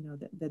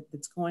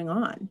 that's going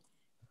on.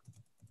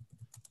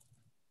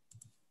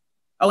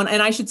 Oh,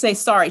 and I should say,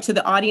 sorry, to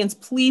the audience,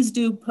 please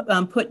do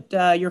put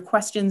your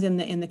questions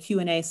in the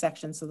Q&A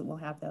section so that we'll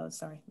have those.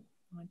 Sorry.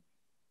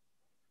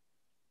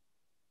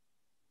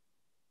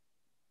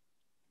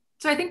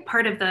 So I think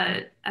part of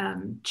the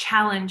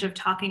challenge of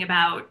talking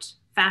about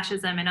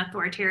fascism and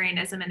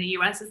authoritarianism in the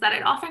US is that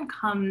it often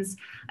comes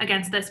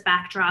against this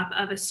backdrop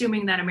of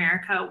assuming that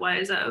America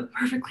was a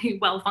perfectly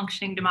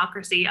well-functioning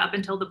democracy up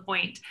until the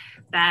point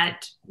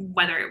that,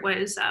 whether it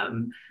was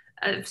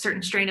a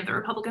certain strain of the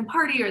Republican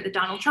Party or that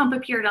Donald Trump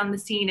appeared on the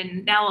scene,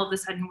 and now all of a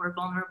sudden we're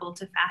vulnerable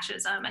to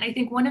fascism. And I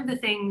think one of the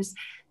things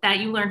that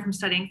you learn from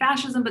studying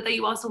fascism, but that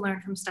you also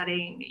learn from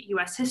studying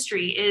US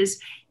history,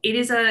 is it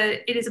is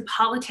a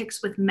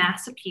politics with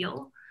mass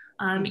appeal.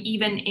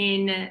 Even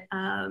in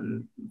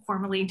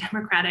formerly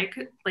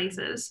democratic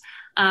places.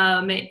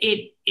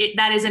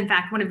 That is in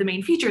fact one of the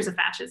main features of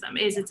fascism,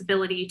 is its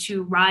ability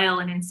to rile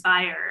and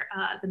inspire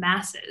the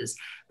masses,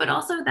 but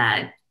also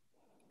that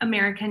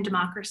American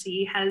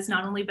democracy has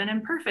not only been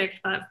imperfect,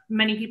 but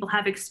many people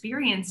have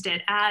experienced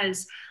it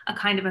as a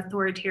kind of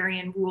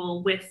authoritarian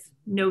rule with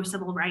no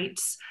civil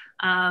rights,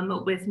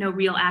 with no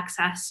real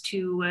access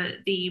to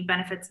the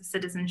benefits of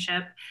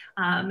citizenship.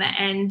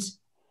 And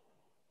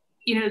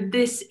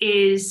this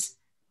is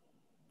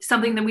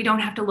something that we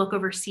don't have to look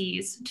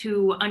overseas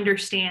to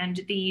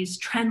understand these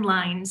trend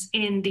lines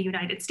in the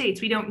United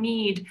States. We don't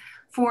need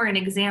foreign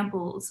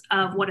examples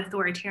of what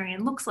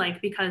authoritarian looks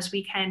like, because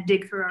we can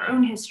dig through our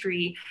own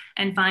history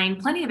and find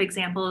plenty of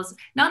examples,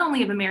 not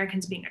only of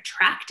Americans being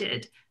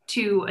attracted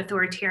to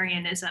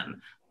authoritarianism,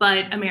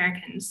 but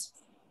Americans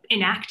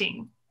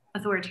enacting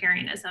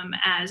authoritarianism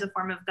as a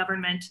form of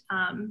government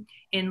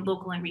in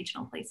local and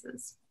regional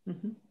places.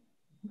 Mm-hmm.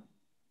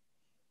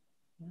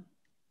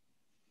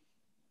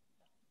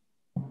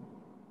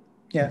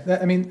 Yeah,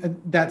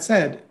 that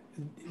said,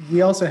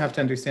 we also have to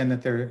understand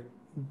that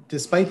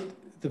despite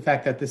the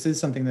fact that this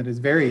is something that is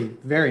very,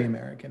 very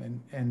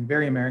American and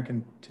very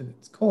American to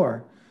its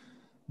core,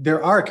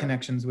 there are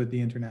connections with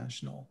the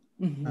international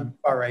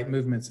far-right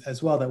movements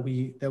as well that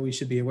we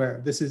should be aware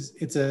of.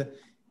 It's a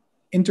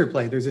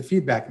interplay. There's a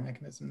feedback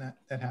mechanism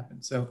that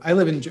happens. So I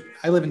live in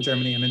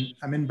Germany.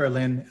 I'm in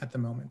Berlin at the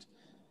moment,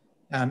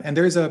 and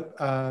there's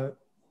a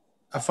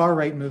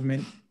far-right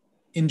movement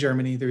in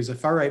Germany. There's a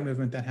far-right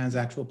movement that has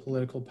actual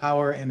political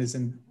power and is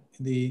in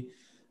the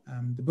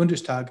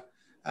Bundestag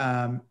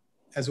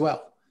as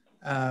well.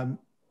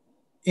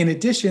 In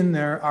addition,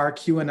 there are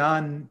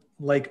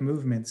QAnon-like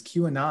movements.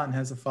 QAnon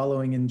has a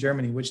following in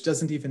Germany, which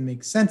doesn't even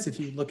make sense if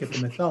you look at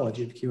the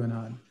mythology of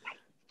QAnon.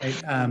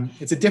 Right?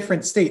 It's a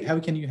different state. How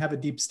can you have a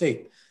deep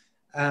state?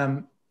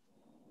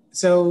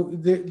 So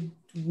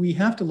we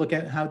have to look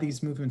at how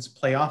these movements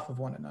play off of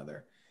one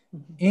another.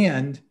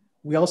 And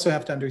we also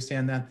have to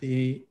understand that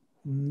the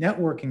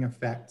networking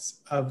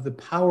effects of the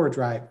power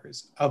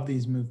drivers of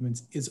these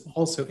movements is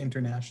also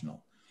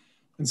international.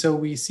 And so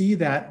we see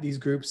that these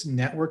groups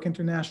network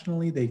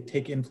internationally, they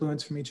take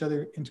influence from each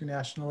other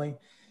internationally,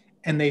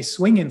 and they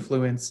swing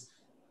influence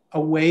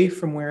away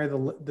from where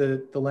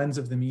the lens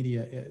of the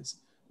media is.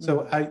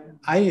 So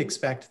I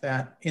expect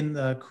that in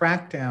the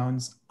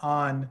crackdowns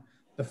on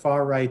the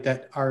far right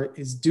that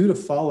is due to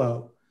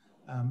follow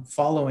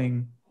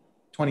following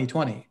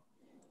 2020,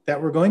 that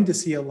we're going to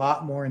see a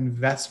lot more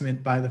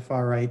investment by the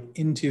far right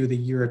into the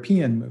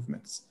European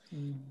movements.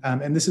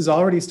 And this is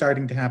already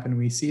starting to happen.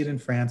 We see it in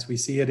France. We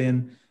see it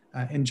in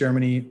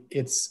Germany.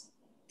 It's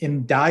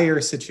in dire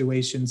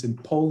situations in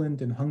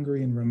Poland and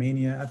Hungary and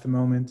Romania at the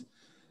moment.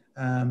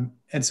 And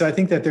so I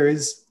think that there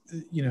is,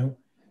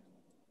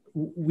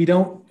 we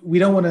don't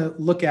want to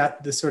look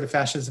at this sort of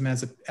fascism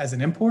as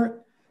an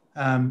import,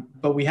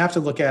 but we have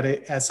to look at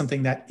it as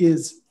something that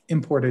is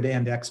imported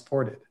and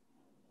exported.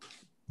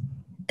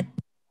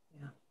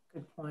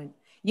 Good point.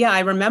 Yeah,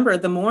 I remember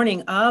the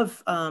morning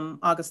of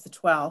August the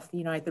 12th,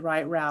 Unite the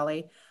Right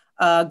rally,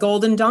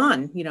 Golden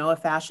Dawn, a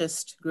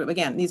fascist group.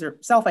 Again, these are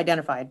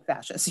self-identified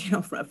fascists,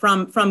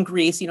 from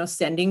Greece,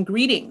 sending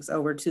greetings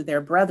over to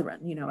their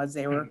brethren, as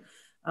they were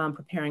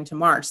preparing to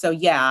march. So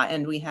yeah,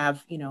 and we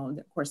have,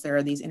 of course, there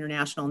are these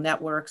international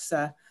networks,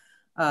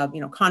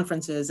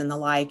 conferences and the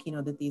like,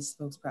 that these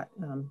folks,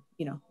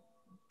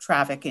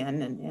 traffic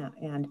in,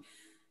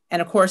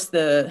 and of course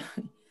the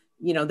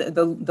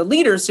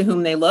leaders to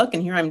whom they look,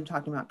 and here I'm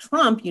talking about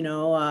Trump,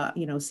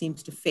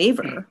 seems to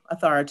favor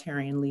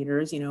authoritarian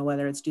leaders,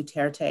 whether it's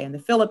Duterte in the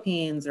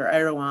Philippines or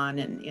Erdogan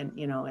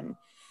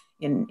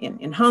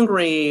in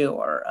Hungary,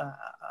 or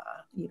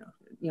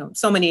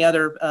so many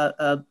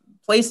other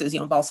places,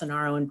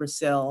 Bolsonaro in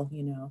Brazil,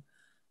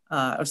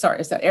 or sorry,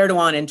 is that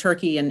Erdogan in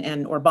Turkey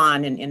and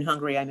Orban in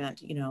Hungary? I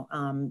meant,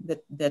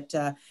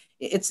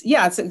 it's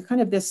a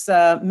kind of this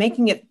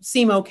making it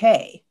seem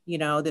okay,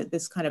 that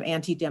this kind of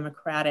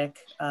anti-democratic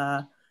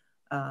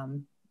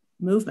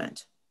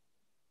movement.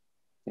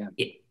 Yeah.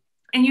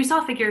 And you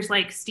saw figures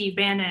like Steve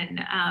Bannon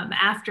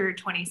after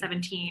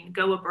 2017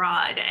 go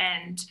abroad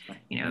and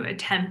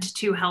attempt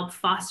to help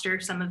foster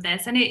some of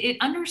this. And it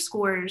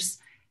underscores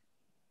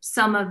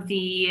some of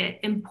the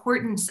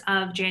importance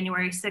of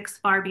January 6th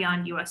far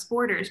beyond US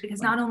borders,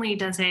 because not only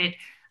does it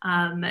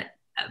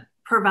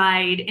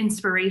provide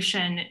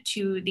inspiration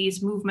to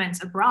these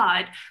movements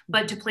abroad,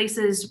 but to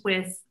places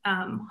with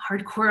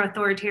hardcore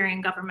authoritarian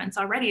governments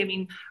already. I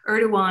mean,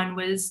 Erdogan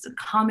was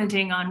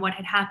commenting on what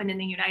had happened in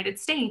the United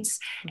States,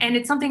 and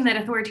it's something that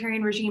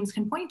authoritarian regimes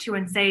can point to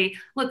and say,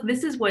 look,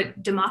 this is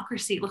what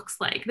democracy looks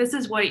like. This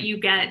is what you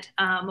get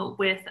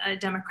with a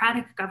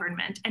democratic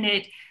government. And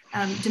it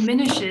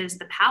diminishes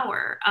the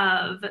power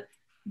of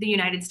the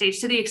United States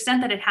to the extent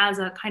that it has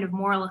a kind of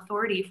moral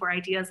authority for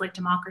ideas like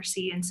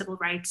democracy and civil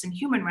rights and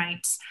human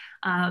rights.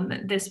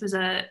 This was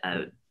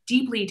a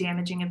deeply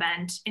damaging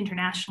event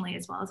internationally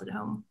as well as at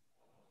home.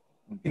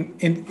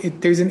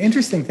 There's an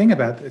interesting thing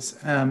about this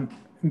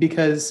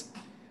because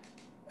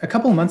a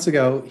couple of months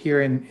ago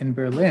here in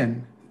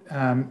Berlin,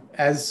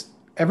 as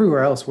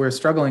everywhere else, we're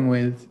struggling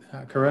with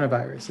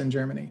coronavirus in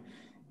Germany.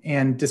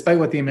 And despite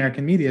what the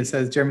American media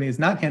says, Germany is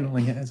not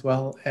handling it as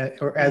well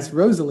or as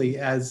rosily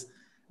as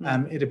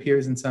it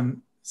appears in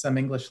some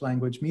English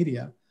language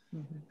media.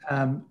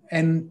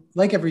 And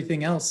like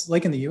everything else,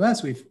 like in the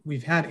US,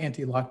 we've had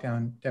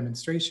anti-lockdown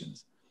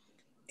demonstrations.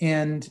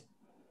 And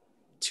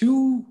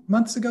 2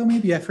 months ago,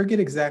 maybe, I forget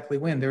exactly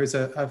when, there was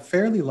a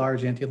fairly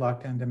large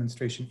anti-lockdown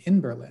demonstration in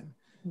Berlin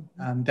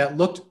that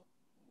looked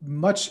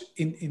much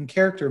in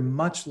character,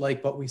 much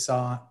like what we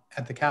saw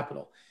at the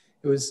Capitol.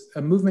 It was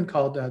a movement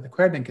called the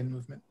Querdenken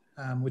movement,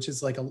 which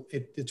is like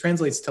it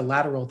translates to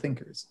lateral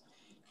thinkers.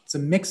 It's a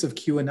mix of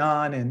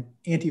QAnon and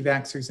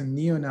anti-vaxxers and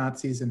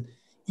neo-Nazis and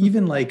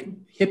even like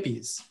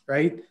hippies,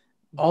 right?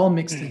 All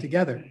mixed in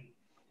together.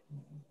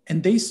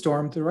 And they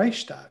stormed the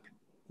Reichstag.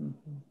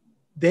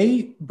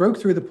 They broke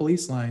through the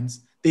police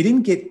lines. They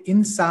didn't get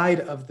inside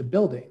of the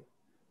building,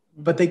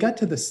 but they got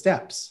to the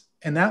steps.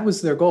 And that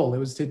was their goal. It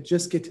was to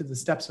just get to the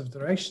steps of the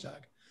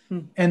Reichstag.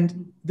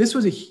 And this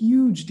was a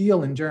huge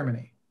deal in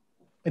Germany.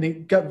 And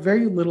it got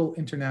very little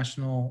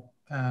international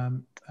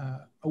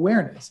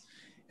awareness.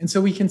 And so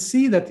we can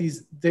see that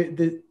these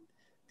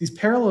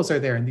parallels are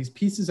there and these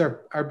pieces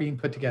are being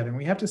put together. And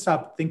we have to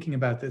stop thinking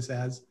about this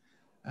as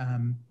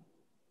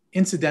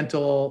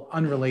incidental,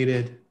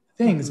 unrelated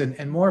things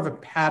and more of a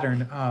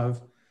pattern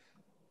of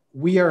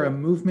we are a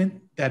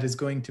movement that is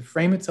going to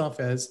frame itself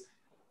as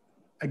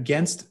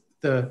against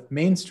the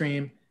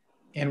mainstream,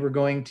 and we're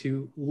going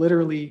to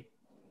literally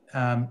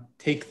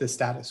take the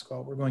status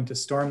quo. We're going to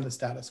storm the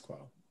status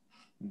quo.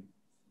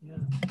 Yeah.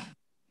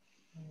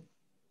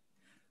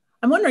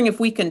 I'm wondering if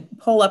we can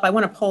I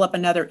want to pull up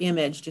another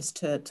image just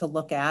to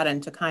look at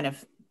and to kind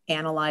of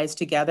analyze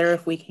together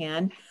if we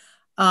can.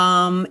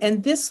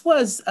 And this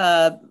was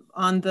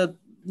on the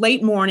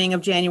late morning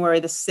of January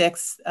the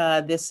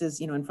 6th. This is,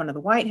 in front of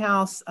the White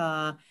House.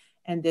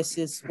 And this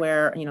is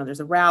where, there's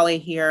a rally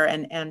here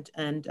and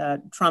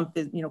Trump,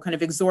 kind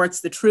of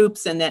exhorts the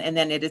troops. And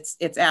then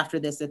it's after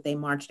this that they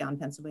march down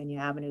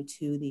Pennsylvania Avenue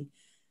to the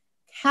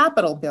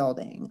Capitol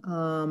building.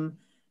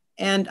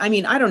 And I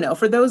mean, I don't know,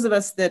 for those of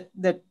us that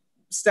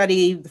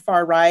study the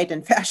far right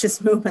and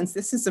fascist movements,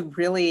 this is a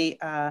really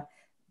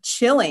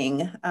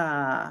chilling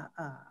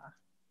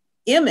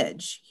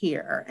image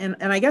here. And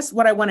I guess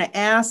what I want to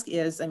ask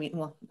is,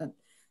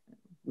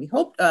 we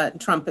hope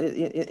Trump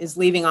is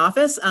leaving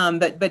office,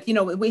 but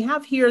we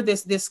have here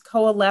this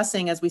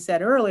coalescing, as we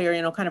said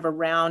earlier, kind of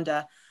around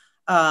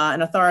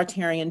an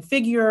authoritarian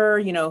figure,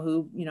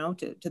 who,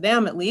 to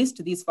them at least,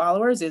 to these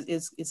followers,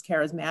 is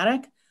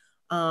charismatic.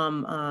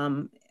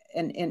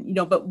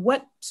 But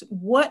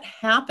what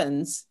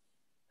happens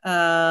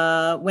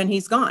when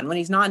he's gone, when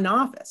he's not in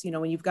office?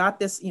 When you've got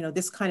this,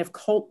 this kind of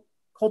cult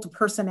of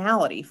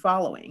personality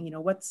following,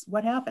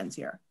 what happens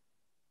here?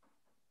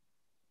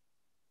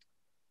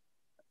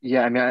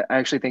 Yeah, I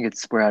actually think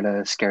we're at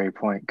a scary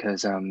point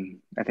because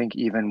I think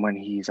even when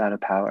he's out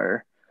of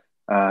power,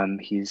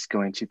 he's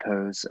going to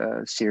pose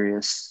a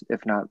serious,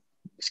 if not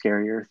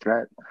scarier,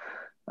 threat.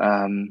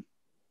 And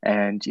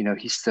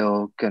he's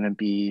still going to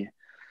be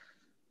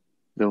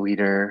the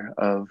leader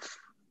of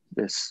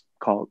this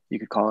cult, you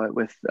could call it,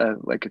 with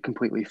like a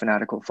completely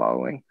fanatical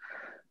following.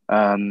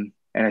 And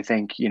I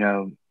think,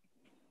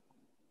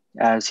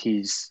 as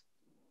he's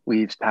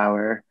leaves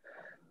power,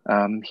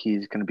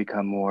 he's going to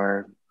become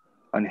more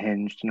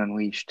unhinged and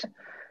unleashed.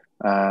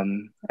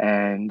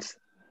 And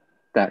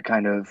that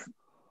kind of,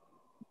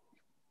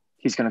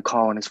 he's going to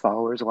call on his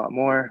followers a lot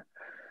more.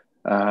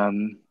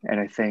 And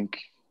I think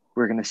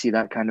we're going to see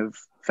that kind of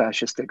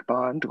fascistic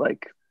bond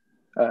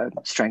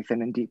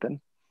strengthen and deepen.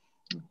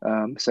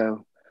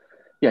 So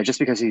yeah, just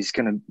because he's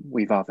going to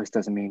leave office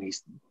doesn't mean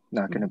he's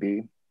not going to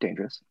be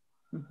dangerous.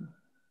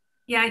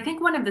 Yeah, I think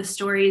one of the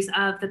stories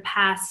of the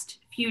past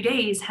few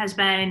days has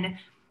been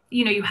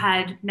you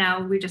had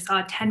we just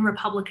saw 10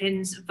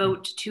 Republicans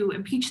vote to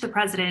impeach the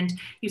president.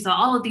 You saw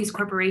all of these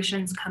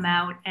corporations come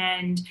out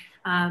and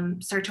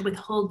start to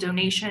withhold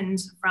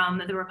donations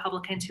from the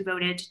Republicans who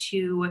voted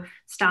to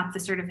stop the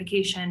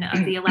certification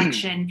of the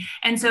election.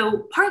 And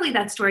so partly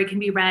that story can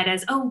be read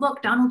as, oh,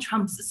 look, Donald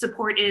Trump's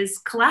support is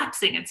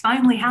collapsing. It's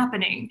finally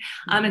happening.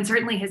 And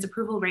certainly his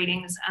approval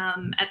ratings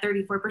at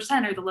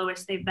 34% are the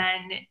lowest they've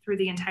been through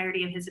the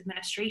entirety of his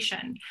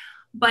administration.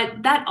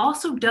 But that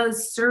also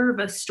does serve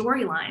a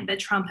storyline that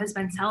Trump has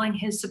been selling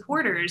his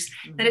supporters,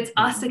 that it's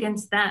us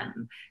against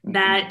them,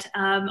 that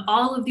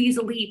all of these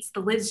elites, the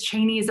Liz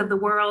Cheneys of the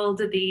world,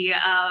 the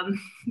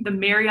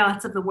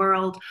Marriotts of the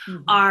world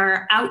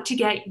are out to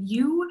get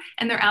you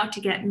and they're out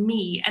to get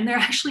me. And there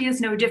actually is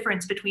no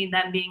difference between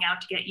them being out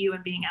to get you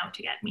and being out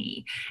to get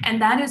me.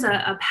 And that is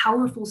a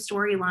powerful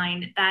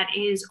storyline that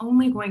is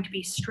only going to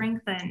be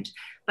strengthened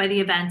by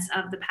the events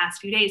of the past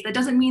few days. That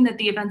doesn't mean that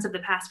the events of the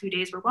past few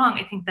days were wrong.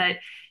 I think that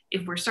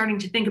if we're starting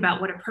to think about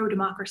what a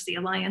pro-democracy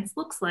alliance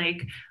looks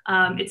like,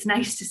 it's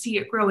nice to see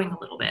it growing a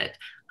little bit.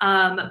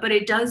 But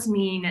it does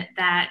mean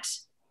that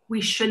we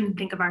shouldn't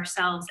think of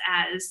ourselves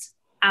as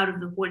out of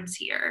the woods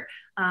here,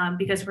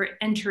 because we're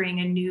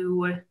entering a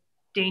new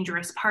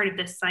dangerous part of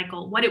this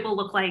cycle. What it will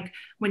look like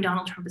when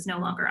Donald Trump is no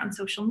longer on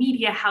social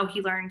media, how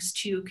he learns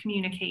to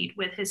communicate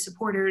with his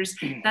supporters,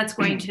 that's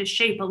going to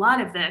shape a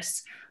lot of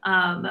this.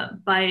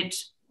 But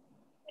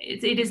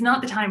it is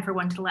not the time for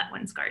one to let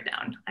one's guard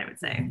down, I would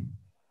say.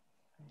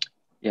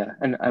 Yeah,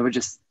 and I would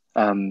just,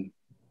 when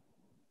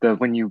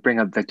you bring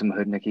up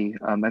victimhood, Nikki,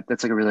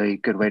 that's like a really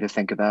good way to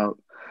think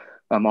about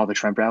all the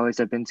Trump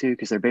rallies I've been to,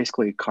 because they're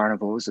basically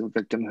carnivals of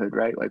victimhood,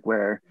 right? Like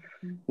where,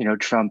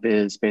 Trump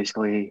is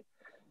basically,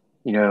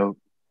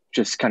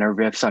 just kind of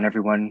riffs on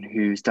everyone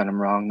who's done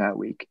him wrong that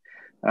week.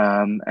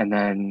 And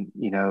then,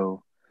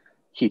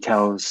 he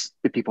tells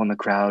the people in the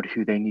crowd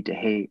who they need to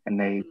hate, and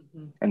then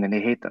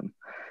they hate them.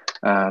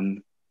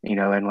 And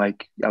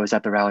like I was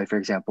at the rally, for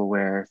example,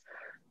 where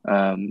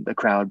the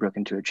crowd broke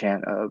into a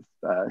chant of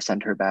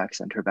send her back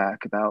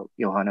about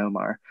Ilhan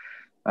Omar.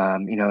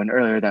 And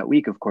earlier that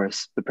week, of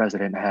course, the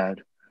president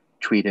had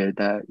tweeted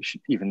that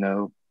even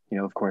though,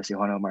 of course,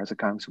 Ilhan Omar is a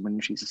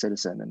congresswoman, she's a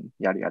citizen and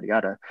yada, yada,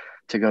 yada,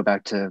 to go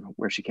back to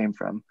where she came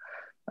from.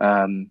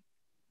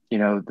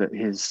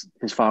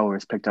 His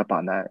followers picked up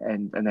on that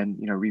and then,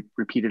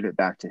 repeated it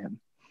back to him.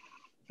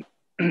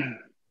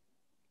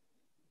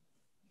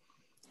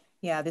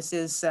 Yeah, this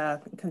is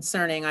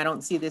concerning. I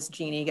don't see this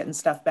genie getting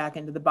stuff back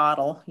into the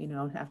bottle,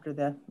 after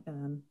the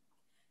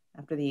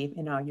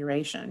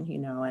inauguration,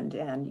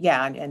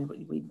 and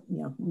we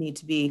need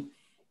to be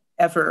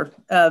ever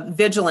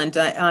vigilant.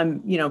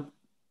 I'm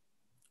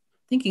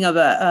thinking of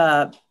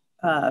a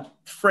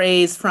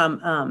phrase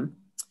from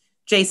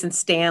Jason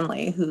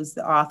Stanley, who's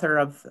the author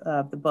of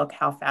the book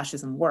How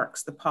Fascism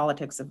Works: The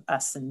Politics of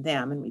Us and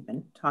Them, and we've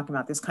been talking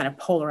about this kind of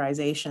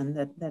polarization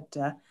that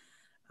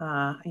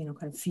kind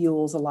of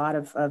fuels a lot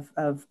of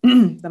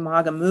the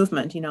MAGA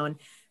movement,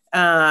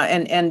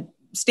 and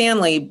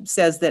Stanley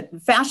says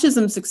that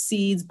fascism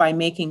succeeds by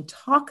making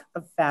talk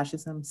of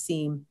fascism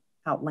seem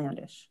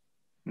outlandish,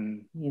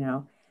 and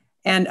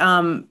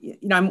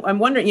I'm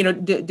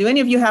wondering, do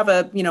any of you have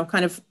a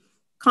kind of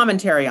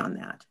commentary on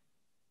that?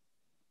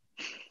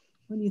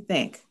 What do you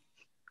think?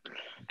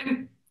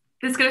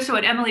 This goes to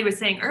what Emily was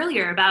saying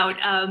earlier about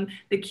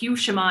the Q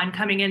shaman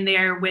coming in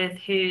there with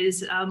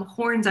his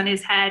horns on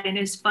his head and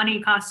his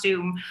funny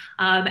costume.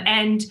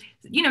 And,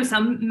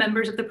 some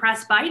members of the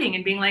press biting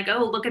and being like,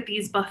 oh, look at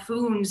these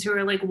buffoons who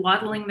are like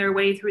waddling their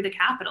way through the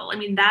Capitol. I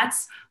mean,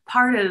 that's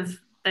part of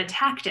the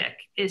tactic,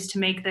 is to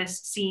make this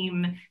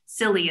seem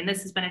silly. And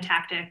this has been a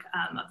tactic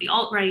of the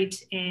alt-right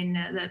in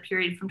the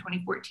period from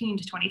 2014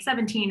 to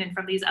 2017 and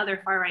from these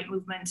other far-right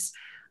movements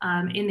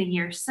in the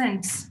years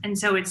since. And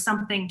so it's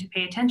something to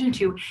pay attention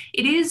to.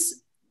 It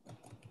is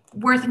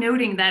worth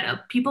noting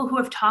that people who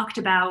have talked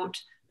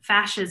about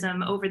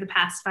fascism over the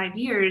past 5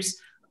 years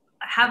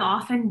have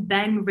often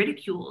been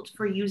ridiculed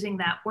for using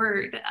that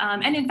word.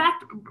 And in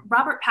fact,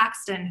 Robert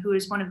Paxton, who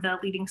is one of the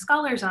leading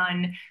scholars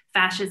on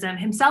fascism,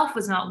 himself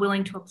was not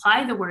willing to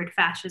apply the word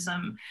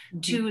fascism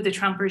to the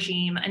Trump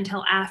regime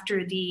until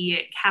after the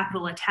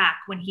Capitol attack,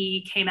 when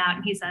he came out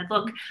and he said,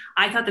 look,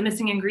 I thought the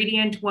missing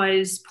ingredient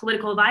was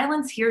political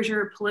violence. Here's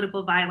your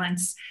political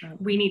violence.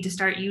 We need to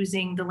start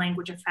using the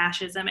language of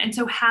fascism. And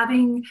so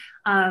having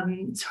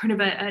sort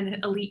of an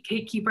elite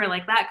gatekeeper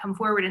like that come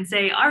forward and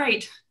say, all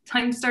right,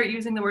 time to start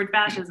using the word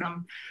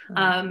fascism,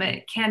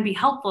 can be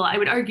helpful. I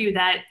would argue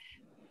that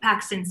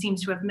Paxton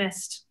seems to have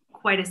missed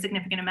quite a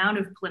significant amount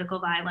of political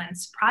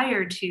violence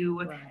prior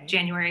to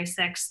January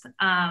 6th.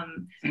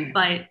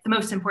 But the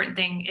most important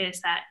thing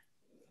is that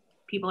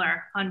people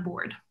are on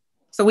board.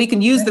 So we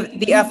can use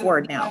the F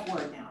word now.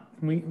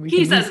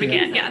 He says we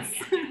can, yes.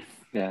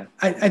 Yeah.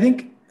 I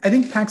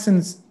think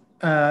Paxton's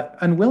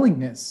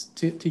unwillingness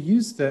to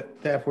use the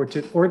F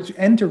word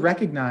and to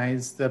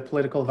recognize the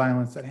political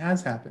violence that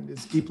has happened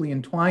is deeply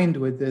entwined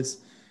with this,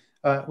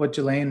 what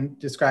Jelaine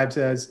describes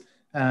as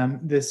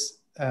this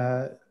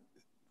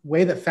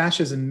way that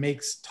fascism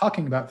makes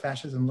talking about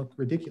fascism look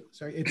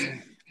ridiculous, right? It's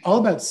all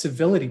about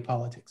civility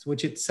politics,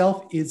 which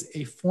itself is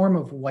a form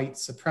of white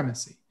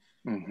supremacy,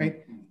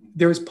 right?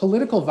 There was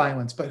political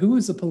violence, but who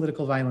was the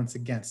political violence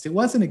against? It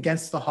wasn't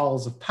against the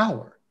halls of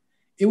power.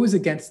 It was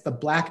against the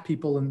Black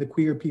people and the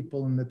queer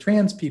people and the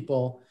trans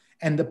people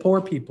and the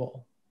poor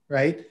people,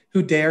 right?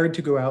 Who dared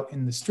to go out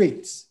in the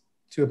streets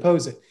to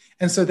oppose it.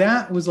 And so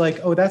that was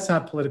like, oh, that's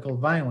not political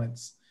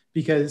violence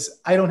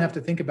because I don't have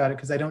to think about it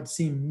because I don't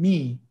see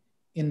me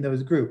in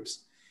those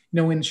groups.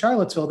 You know, in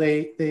Charlottesville,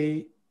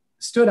 they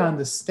stood on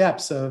the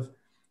steps of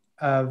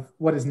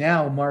what is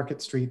now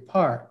Market Street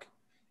Park,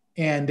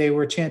 and they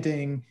were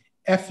chanting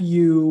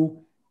 "F-U,"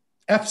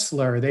 F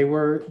slur. They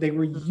were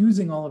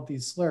using all of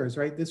these slurs,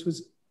 right? This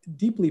was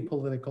deeply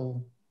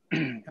political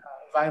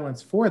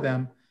violence for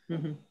them.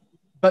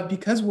 But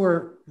because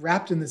we're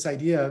wrapped in this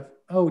idea of,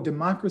 oh,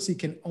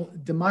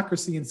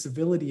 democracy and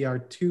civility are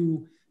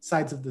two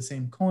sides of the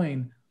same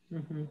coin,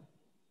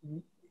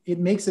 it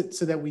makes it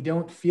so that we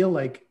don't feel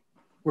like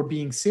we're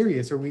being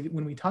serious, or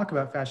when we talk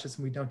about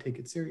fascism, we don't take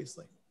it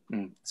seriously.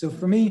 So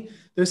for me,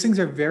 those things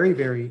are very,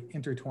 very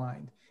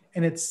intertwined.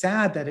 And it's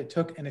sad that it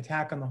took an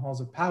attack on the halls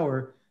of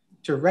power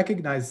to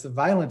recognize the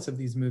violence of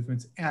these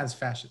movements as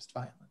fascist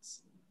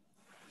violence.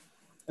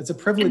 It's a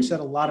privilege that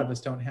a lot of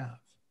us don't have.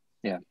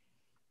 Yeah.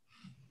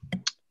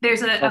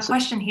 There's a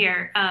question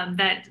here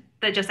that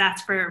just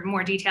asks for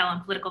more detail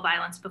on political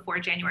violence before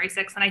January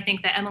 6th. And I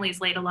think that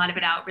Emily's laid a lot of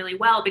it out really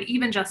well, but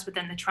even just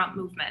within the Trump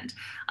movement,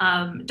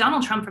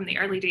 Donald Trump from the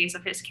early days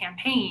of his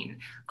campaign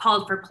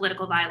called for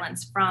political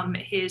violence from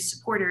his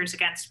supporters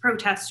against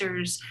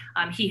protesters.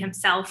 He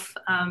himself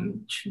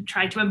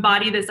tried to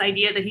embody this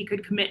idea that he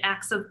could commit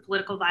acts of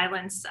political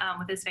violence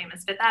with his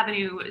famous Fifth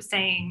Avenue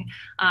saying,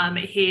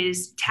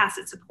 his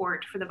tacit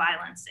support for the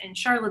violence in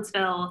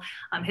Charlottesville,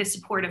 his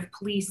support of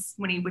police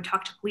when he would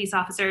talk to police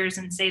officers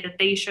and say that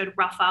they should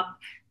rough up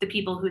the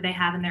people who they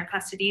have in their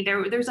custody.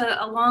 There's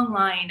a long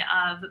line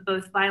of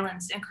both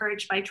violence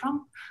encouraged by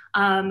Trump,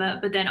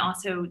 but then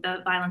also the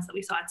violence that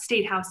we saw at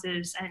state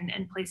houses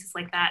and places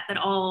like that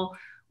all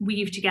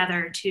weave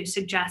together to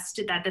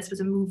suggest that this was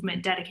a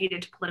movement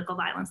dedicated to political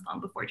violence long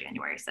before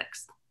January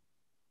 6th.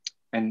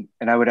 And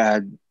I would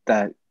add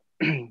that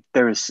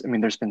there's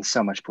been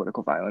so much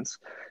political violence,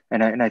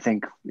 and I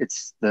think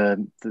it's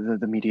the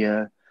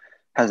media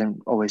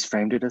hasn't always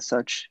framed it as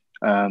such,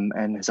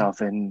 and has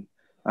often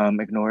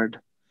ignored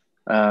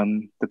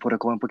the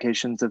political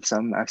implications of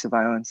some acts of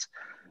violence.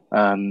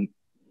 One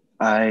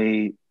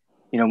of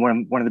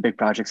the big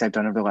projects I've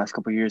done over the last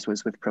couple of years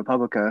was with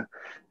ProPublica,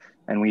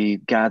 and we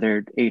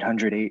gathered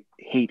 808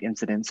 hate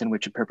incidents in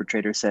which a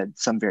perpetrator said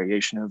some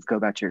variation of "go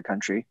back to your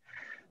country,"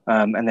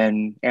 and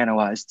then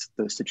analyzed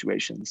those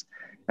situations.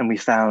 And we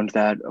found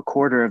that a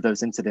quarter of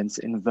those incidents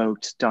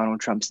invoked Donald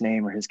Trump's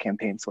name or his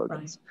campaign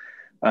slogans.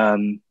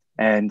 Right.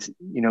 And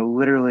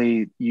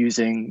literally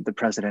using the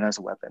president as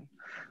a weapon.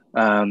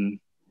 I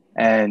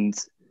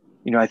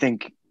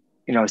think,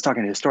 I was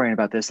talking to a historian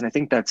about this, and I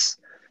think that's,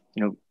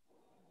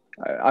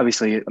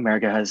 obviously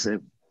America has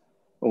a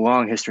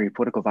long history of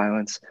political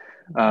violence,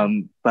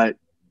 but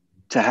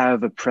to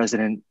have a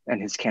president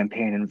and his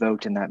campaign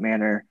invoked in that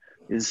manner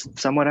is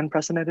somewhat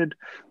unprecedented.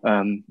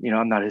 I'm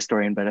not a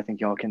historian, but I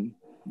think you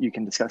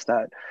can discuss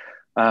that.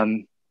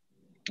 And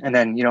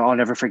then, I'll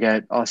never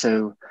forget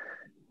also,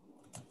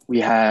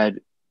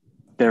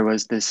 there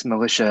was this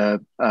militia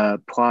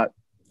plot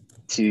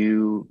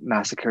to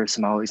massacre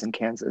Somalis in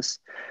Kansas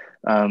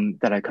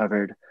that I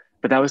covered,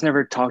 but that was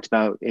never talked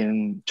about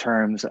in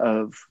terms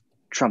of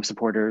Trump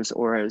supporters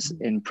or as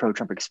in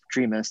pro-Trump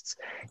extremists,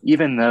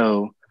 even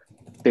though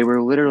they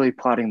were literally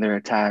plotting their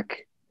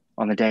attack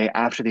on the day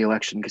after the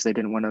election because they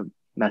didn't want to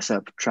mess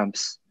up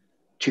Trump's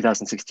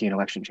 2016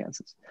 election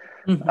chances.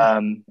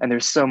 And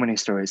there's so many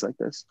stories like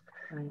this.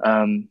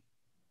 Right.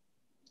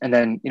 And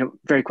then,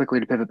 very quickly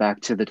to pivot back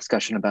to the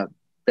discussion about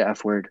the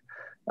F word,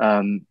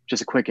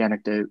 just a quick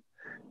anecdote.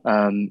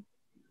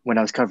 When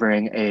I was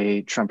covering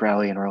a Trump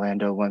rally in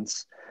Orlando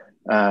once,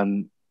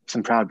 some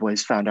Proud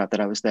Boys found out that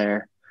I was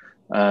there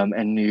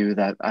and knew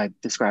that I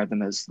described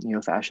them as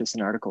neo-fascists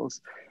in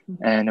articles.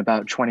 And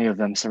about 20 of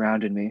them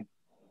surrounded me.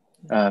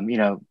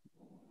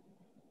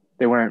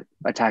 They weren't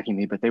attacking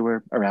me, but they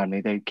were around me.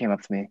 They came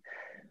up to me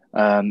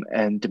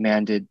and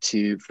demanded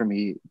for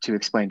me to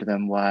explain to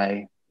them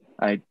why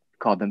I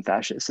called them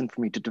fascists and for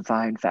me to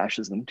define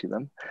fascism to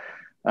them.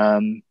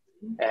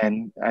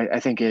 And I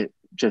think it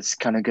just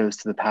kind of goes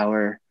to the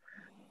power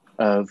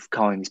of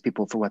calling these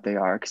people for what they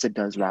are, because it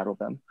does rattle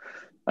them.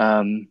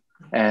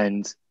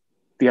 And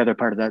the other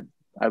part of that,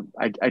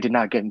 I did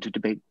not get into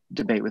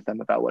debate with them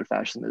about what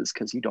fascism is,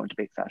 because you don't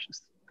debate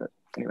fascists. But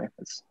anyway,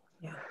 that's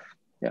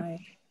yeah. Right.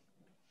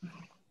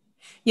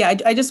 Yeah,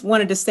 I just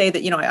wanted to say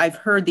that, I've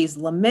heard these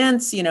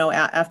laments,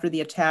 after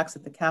the attacks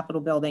at the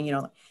Capitol building,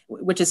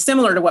 which is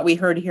similar to what we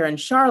heard here in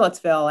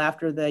Charlottesville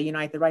after the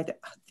Unite the Right.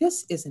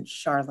 This isn't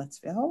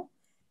Charlottesville.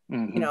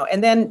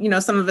 And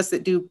then, some of us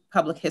that do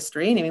public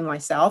history, namely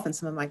myself and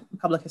some of my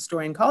public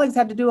historian colleagues,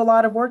 had to do a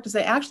lot of work to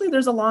say, actually,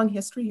 there's a long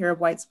history here of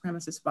white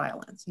supremacist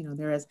violence.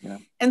 There is. Yeah.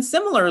 And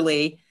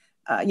similarly,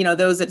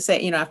 those that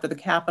say, after the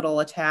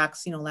Capitol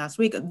attacks, last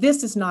week,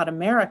 this is not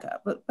America,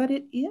 but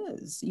it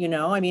is,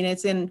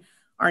 it's in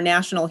our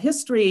national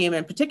history,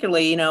 and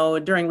particularly,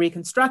 during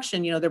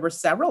Reconstruction, there were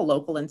several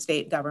local and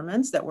state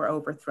governments that were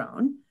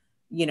overthrown,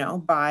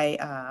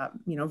 by,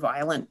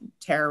 violent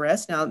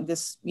terrorists. Now,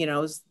 this,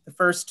 is the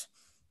first,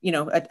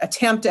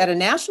 attempt at a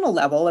national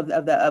level of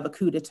a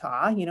coup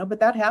d'etat, but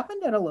that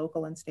happened at a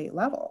local and state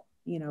level,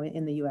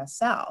 in the U.S.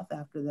 South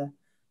after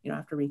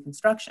after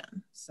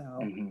Reconstruction. So,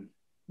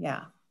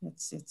 yeah,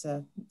 it's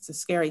a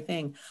scary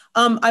thing.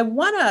 I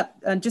want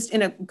to just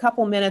in a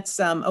couple minutes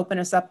open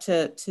us up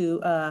to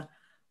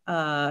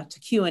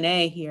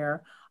Q&A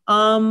here,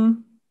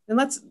 and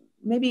let's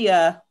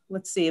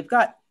see. I've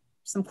got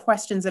some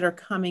questions that are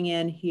coming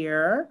in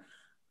here.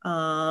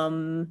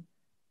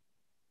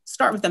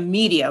 Start with a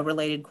media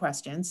related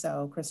question.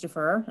 So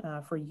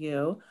Christopher, for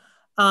you,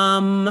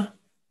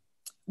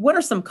 what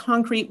are some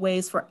concrete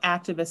ways for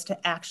activists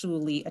to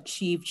actually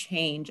achieve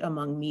change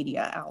among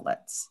media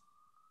outlets?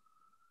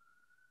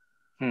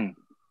 Great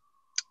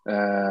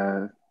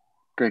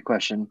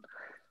question.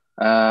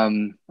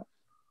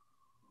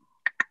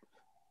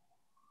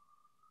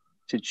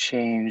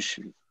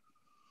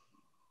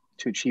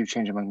 To achieve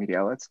change among media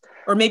outlets,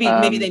 or maybe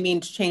they mean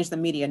to change the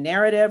media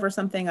narrative or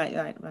something.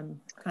 I'm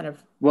kind of.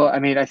 Well, I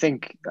mean, I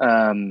think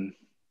one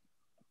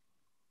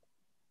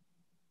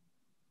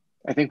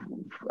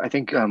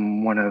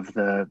of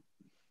the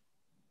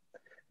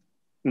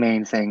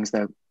main things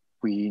that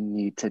we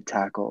need to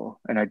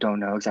tackle, and I don't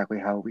know exactly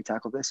how we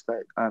tackle this,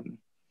 but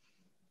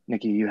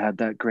Nikki, you had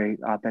that great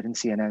op-ed in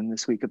CNN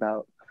this week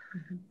about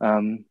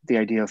the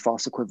idea of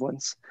false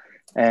equivalence,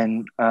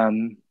 and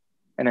I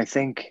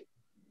think,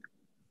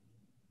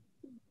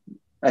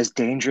 as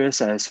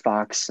dangerous as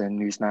Fox and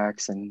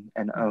Newsmax and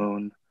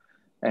OWN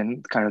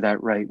and kind of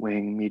that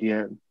right-wing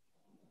media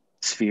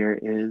sphere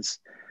is,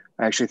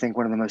 I actually think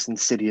one of the most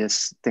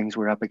insidious things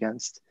we're up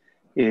against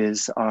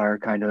is our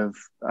kind of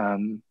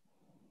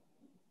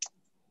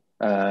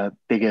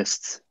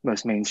biggest,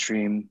 most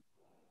mainstream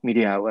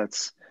media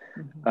outlets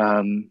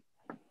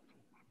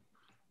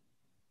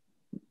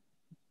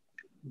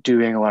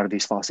doing a lot of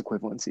these false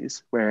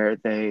equivalencies where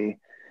they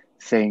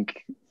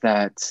think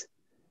that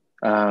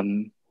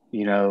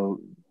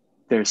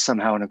there's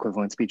somehow an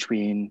equivalence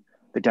between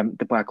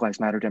the Black Lives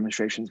Matter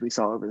demonstrations we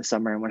saw over the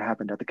summer and what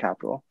happened at the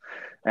Capitol.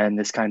 And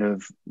this kind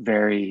of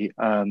very,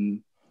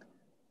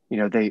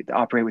 they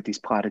operate with these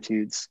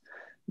platitudes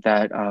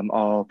that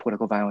all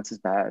political violence is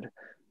bad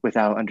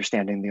without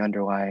understanding the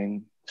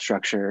underlying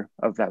structure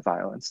of that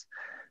violence.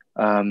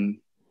 And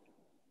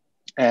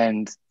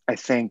I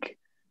think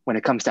when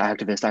it comes to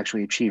activists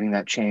actually achieving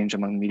that change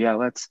among media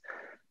outlets,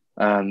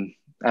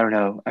 I don't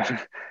know,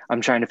 I'm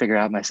trying to figure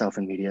out myself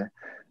in media.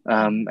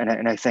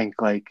 And I think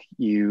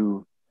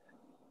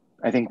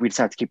I think we just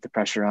have to keep the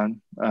pressure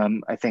on.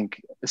 I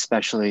think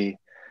especially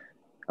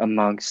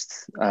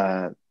amongst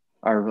our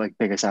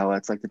biggest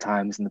outlets like the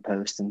Times and the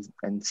Post and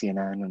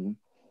CNN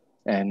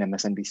and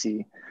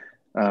MSNBC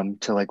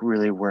to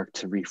really work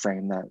to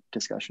reframe that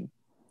discussion.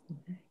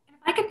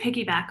 I could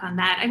piggyback on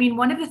that. I mean,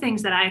 one of the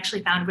things that I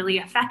actually found really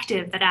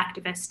effective that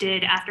activists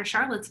did after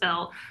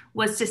Charlottesville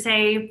was to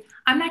say,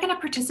 I'm not going to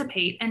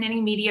participate in any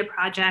media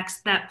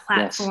projects that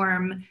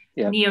platform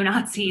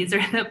neo-Nazis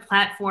or that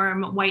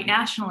platform white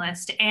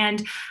nationalists,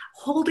 and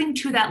holding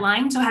to that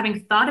line. So having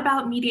thought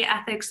about media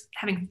ethics,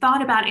 having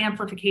thought about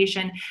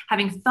amplification,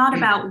 having thought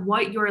about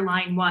what your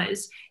line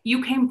was,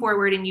 you came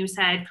forward and you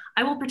said,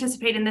 I will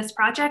participate in this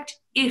project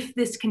if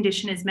this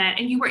condition is met.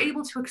 And you were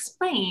able to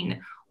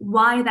explain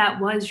why that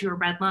was your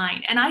red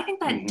line. And I think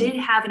that did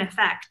have an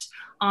effect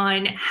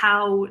on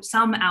how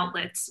some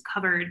outlets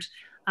covered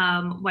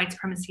white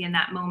supremacy in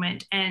that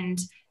moment. And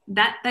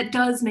that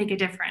does make a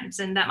difference.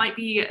 And that might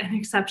be an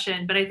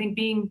exception, but I think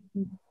being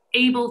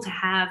able to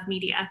have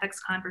media ethics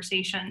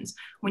conversations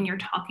when you're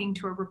talking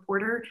to a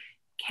reporter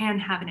can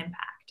have an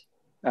impact.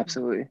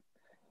 Absolutely.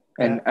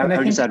 And I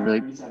would just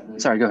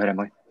add sorry, go ahead,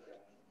 Emily.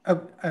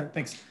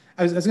 Thanks.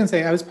 I was going to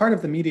say, I was part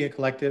of the media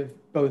collective,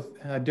 both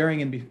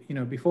during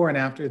and before and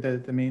after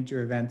the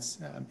major events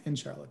in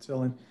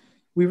Charlottesville. And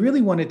we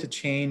really wanted to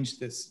change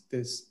this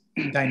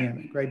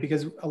dynamic, right?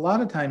 Because a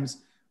lot of times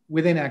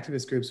within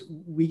activist groups,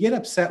 we get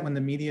upset when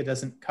the media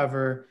doesn't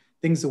cover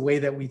things the way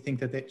that we think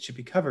that they should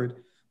be covered,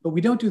 but we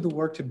don't do the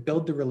work to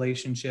build the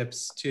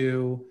relationships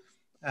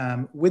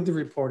with the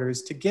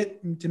reporters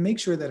to make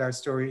sure that our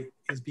story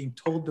is being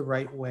told the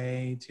right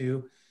way,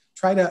 to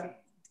try to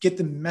get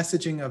the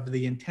messaging of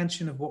the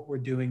intention of what we're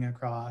doing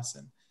across,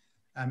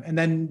 and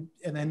then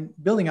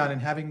building on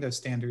and having those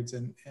standards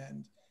and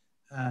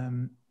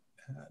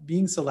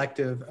being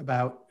selective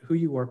about who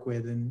you work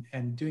with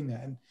and doing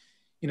that. And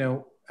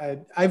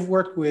I've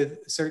worked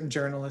with certain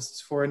journalists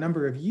for a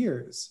number of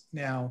years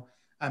now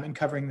in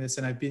covering this,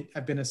 and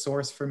I've been a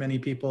source for many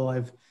people.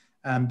 I've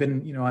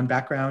been on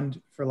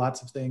background for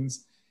lots of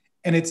things,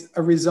 And it's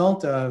a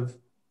result of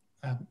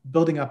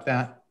building up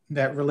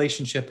that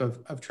relationship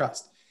of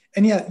trust.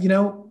 And yeah,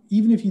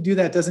 even if you do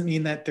that, doesn't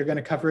mean that they're going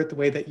to cover it the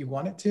way that you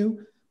want it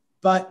to,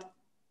 but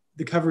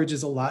the coverage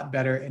is a lot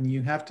better, and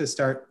you have to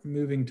start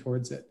moving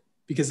towards it,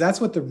 because that's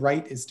what the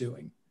right is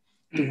doing.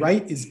 The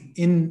right is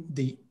in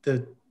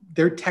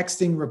they're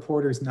texting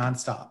reporters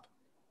nonstop,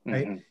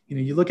 right? Mm-hmm.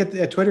 You look at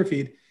the Twitter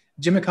feed,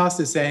 Jim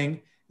Acosta is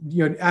saying,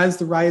 as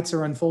the riots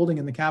are unfolding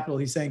in the Capitol,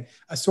 he's saying,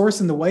 a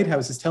source in the White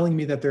House is telling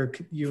me that they're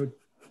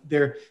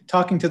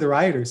talking to the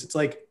rioters. It's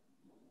like,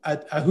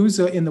 a who's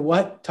in the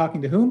what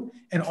talking to whom?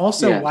 And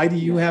also, why do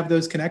you have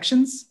those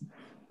connections?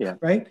 Yeah.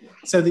 Right.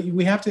 So that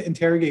we have to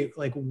interrogate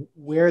like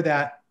where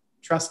that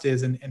trust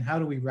is, and how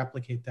do we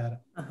replicate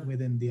that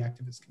within the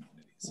activist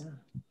communities. Yeah.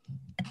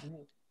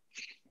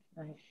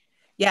 Right.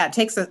 Yeah, it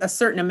takes a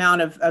certain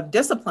amount of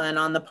discipline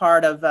on the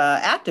part of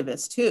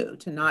activists too,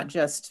 to not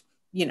just,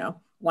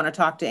 want to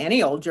talk to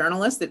any old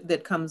journalist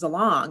that comes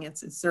along.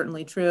 It's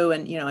certainly true.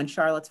 And, in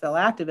Charlottesville,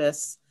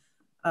 activists,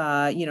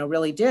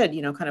 really did,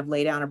 kind of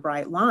lay down a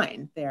bright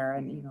line there.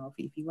 And,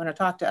 if you want to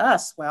talk to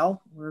us,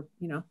 well, we're,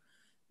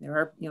 there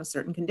are,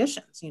 certain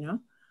conditions,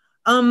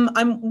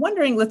 I'm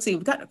wondering, let's see,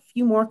 we've got a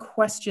few more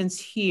questions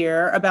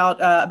here about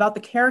the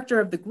character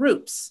of the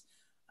groups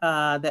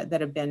that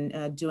have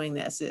been doing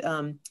this.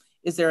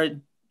 Is there a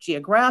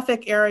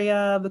geographic area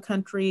of the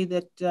country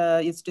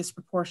that is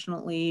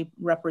disproportionately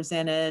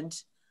represented?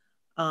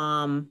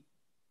 And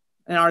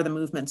are the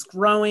movements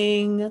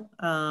growing?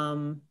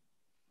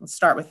 Let's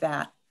start with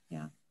that.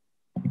 Yeah.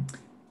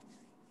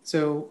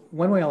 So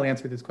one way I'll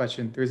answer this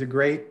question, there's a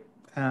great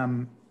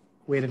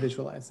way to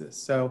visualize this.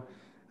 So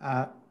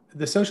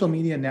the social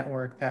media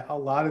network that a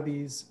lot of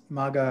these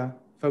MAGA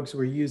folks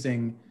were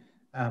using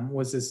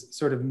was this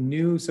sort of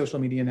new social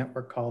media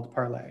network called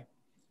Parler.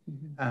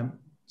 Mm-hmm.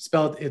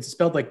 It's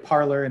spelled like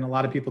parlor, and a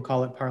lot of people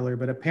call it parlor,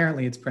 but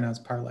apparently it's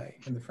pronounced parlay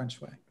in the French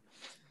way.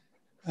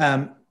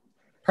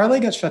 Parler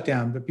got shut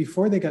down, but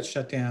before they got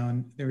shut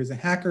down, there was a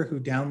hacker who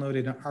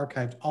downloaded and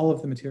archived all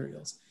of the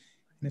materials.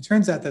 And it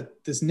turns out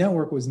that this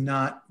network was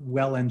not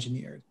well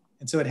engineered.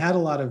 And so it had a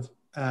lot of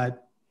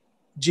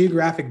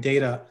geographic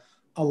data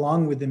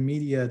along with the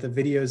media, the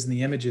videos and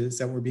the images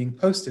that were being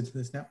posted to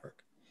this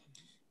network.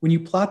 When you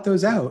plot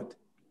those out,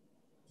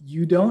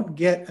 you don't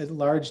get a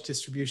large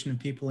distribution of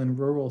people in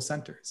rural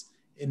centers.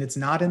 And it's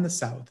not in the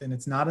South, and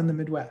it's not in the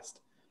Midwest.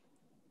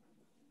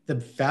 The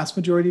vast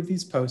majority of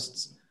these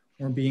posts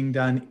were being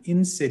done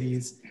in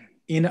cities,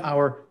 in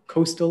our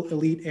coastal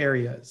elite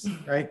areas,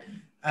 right?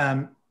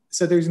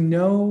 So there's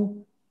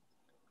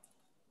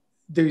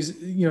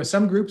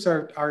some groups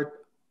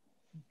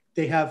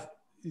they have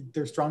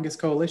their strongest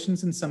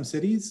coalitions in some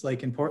cities,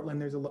 like in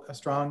Portland, there's a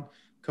strong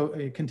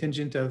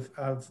contingent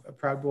of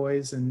Proud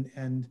Boys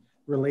and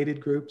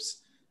related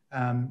groups.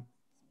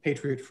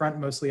 Patriot Front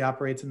mostly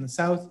operates in the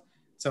South,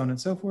 so on and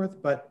so forth,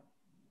 but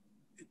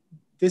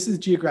this is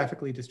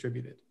geographically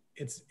distributed.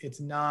 It's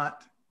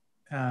not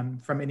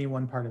from any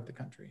one part of the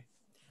country.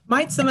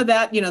 Might some of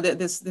that,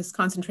 this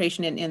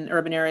concentration in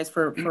urban areas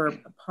for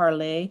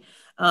Parler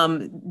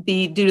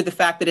be due to the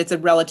fact that it's a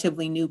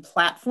relatively new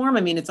platform?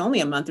 I mean, it's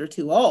only a month or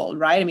two old,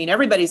 right? I mean,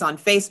 everybody's on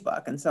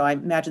Facebook, and so I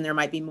imagine there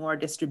might be more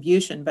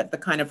distribution, but the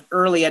kind of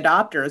early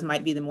adopters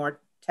might be the more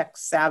tech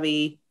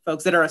savvy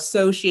folks that are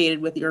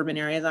associated with the urban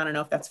areas. I don't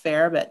know if that's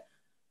fair, but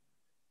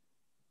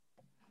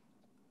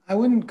I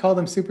wouldn't call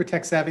them super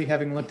tech savvy,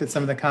 having looked at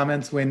some of the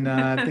comments when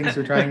things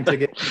were trying to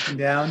get taken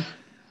down.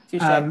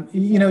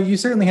 You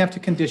certainly have to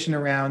condition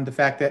around the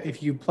fact that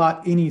if you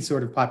plot any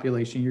sort of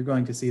population, you're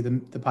going to see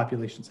the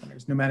population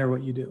centers, no matter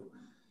what you do.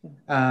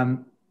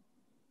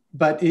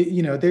 But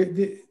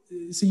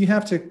so you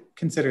have to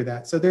consider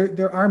that. So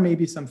there are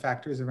maybe some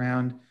factors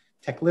around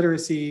tech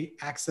literacy,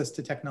 access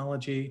to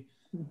technology,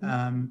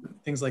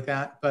 things like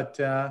that. But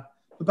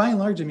by and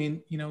large, I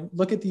mean,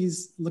 look at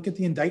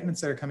the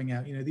indictments that are coming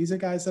out. These are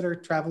guys that are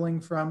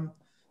traveling from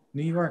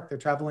New York. They're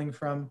traveling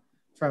from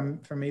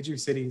major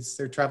cities.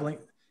 They're traveling,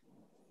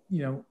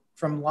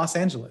 from Los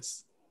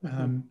Angeles,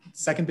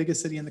 second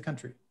biggest city in the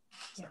country.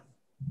 So.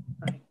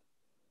 Right.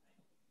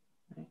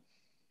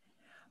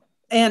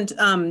 And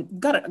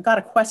got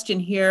a question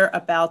here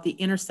about the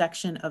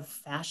intersection of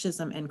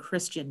fascism and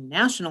Christian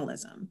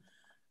nationalism.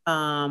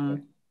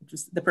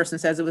 The person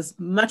says it was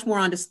much more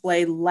on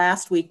display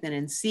last week than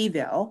in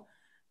Seville.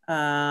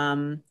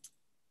 Let's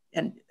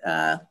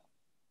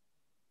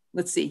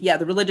see. Yeah,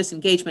 the religious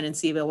engagement in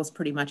Seville was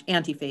pretty much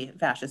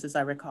anti-fascist, as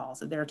I recall.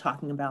 So they're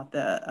talking about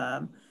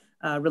the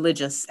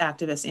religious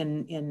activists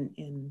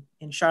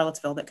in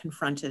Charlottesville that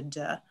confronted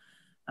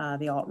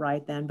the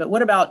alt-right then. But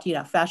what about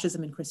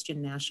fascism and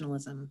Christian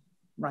nationalism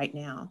right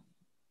now?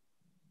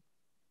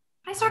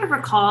 I sort of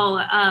recall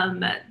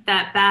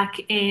that back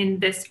in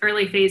this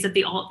early phase of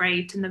the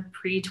alt-right in the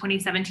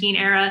pre-2017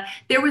 era,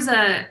 there was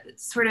a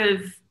sort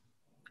of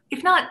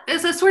if not,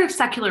 there's a sort of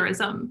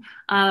secularism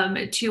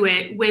to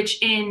it,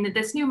 which in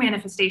this new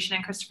manifestation,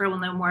 and Christopher will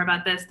know more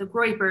about this, the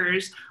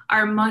Groypers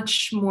are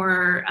much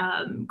more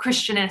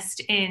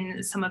Christianist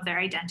in some of their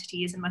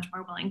identities and much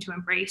more willing to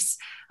embrace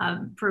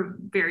for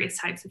various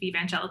types of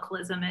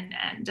evangelicalism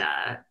and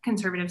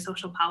conservative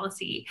social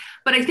policy.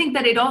 But I think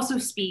that it also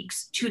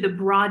speaks to the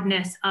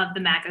broadness of the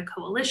MAGA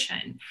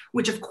coalition,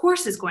 which of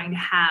course is going to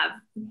have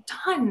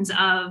tons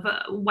of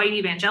white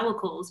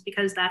evangelicals,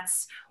 because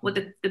that's what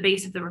the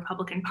base of the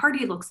Republican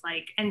Party looks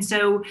like. And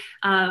so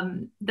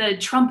the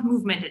Trump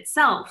movement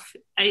itself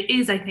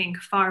is, I think,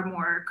 far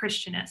more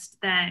Christianist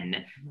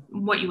than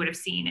what you would have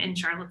seen in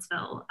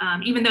Charlottesville.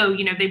 Even though,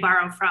 you know, they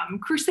borrow from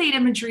crusade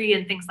imagery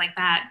and things like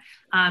that,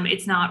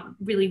 it's not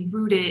really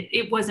rooted,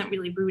 it wasn't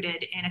really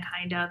rooted in a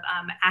kind of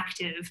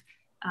active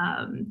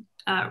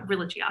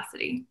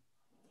religiosity.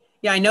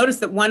 Yeah, I noticed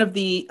that one of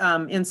the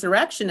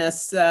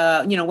insurrectionists,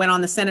 went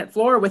on the Senate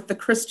floor with the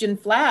Christian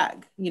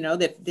flag,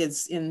 that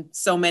is in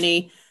so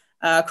many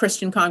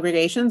Christian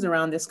congregations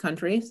around this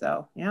country.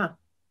 So, yeah.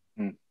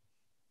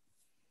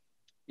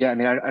 Yeah, I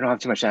mean, I don't have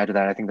too much to add to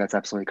that. I think that's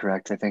absolutely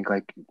correct. I think,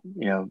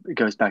 it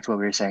goes back to what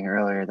we were saying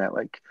earlier, that,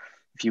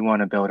 if you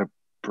want to build a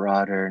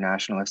broader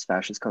nationalist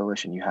fascist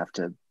coalition, you have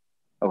to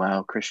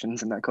allow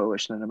Christians in that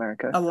coalition in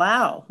America.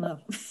 Allow? No.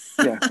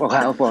 Yeah,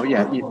 allow. Well,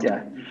 yeah,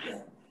 yeah.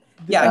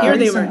 Yeah, here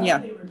they were,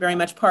 very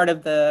much part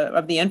of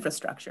the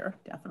infrastructure,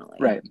 definitely.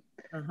 Right.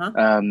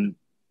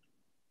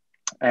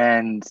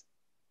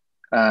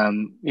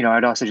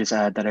 I'd also just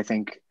add that I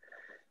think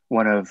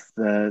one of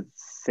the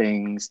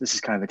things, this is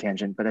kind of a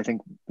tangent, but I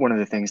think one of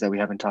the things that we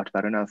haven't talked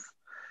about enough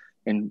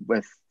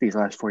with these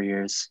last 4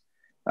 years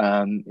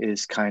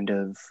is kind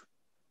of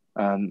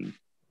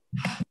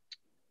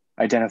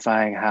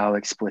identifying how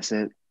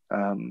explicit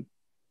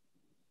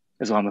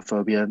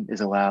Islamophobia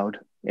is allowed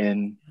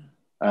in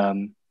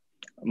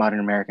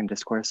modern American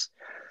discourse,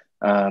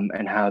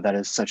 and how that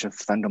is such a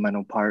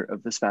fundamental part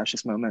of this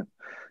fascist moment.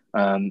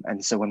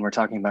 And so when we're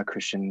talking about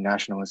Christian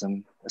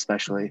nationalism,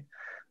 especially,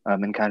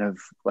 and kind of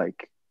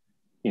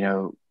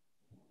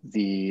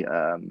the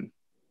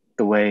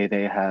way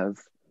they have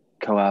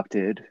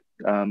co-opted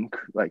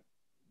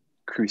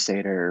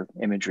crusader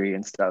imagery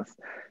and stuff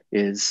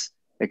is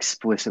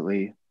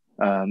explicitly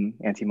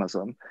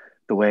anti-Muslim.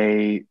 The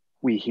way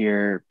we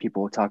hear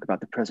people talk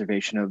about the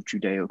preservation of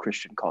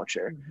Judeo-Christian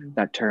culture,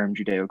 that term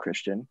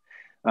Judeo-Christian,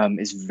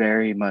 is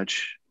very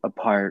much a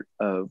part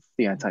of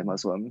the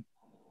anti-Muslim,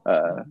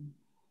 part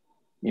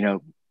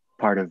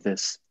of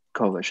this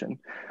coalition.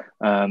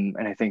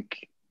 And I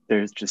think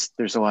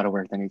there's a lot of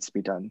work that needs to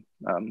be done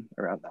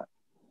around that.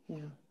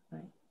 Yeah,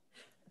 right.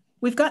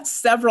 We've got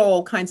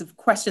several kinds of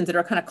questions that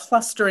are kind of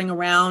clustering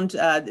around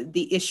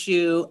the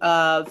issue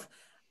of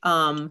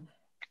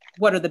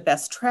what are the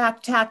best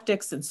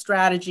tactics and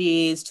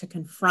strategies to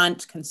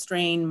confront,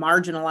 constrain,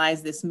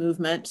 marginalize this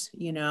movement?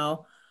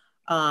 What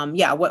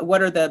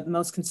are the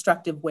most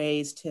constructive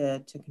ways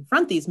to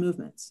confront these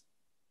movements?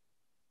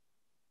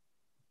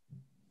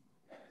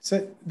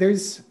 So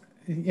there's,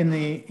 in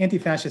the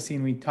anti-fascist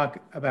scene, we talk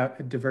about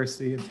a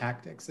diversity of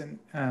tactics, and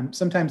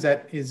sometimes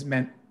that is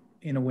meant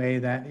in a way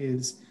that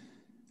is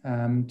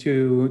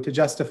to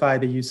justify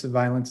the use of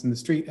violence in the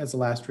street as a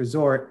last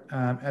resort,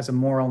 as a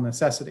moral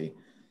necessity.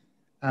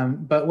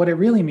 But what it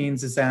really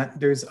means is that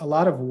there's a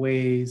lot of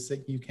ways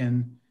that you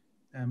can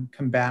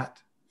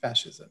combat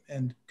fascism,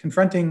 and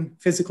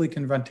physically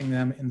confronting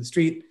them in the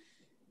street,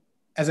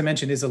 as I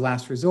mentioned, is a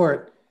last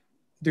resort.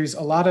 There's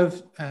a lot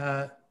of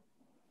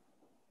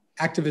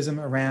activism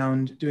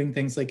around doing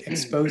things like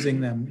exposing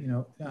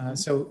them,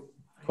 so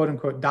quote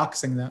unquote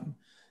doxing them,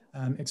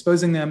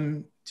 exposing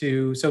them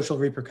to social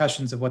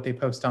repercussions of what they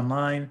post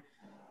online,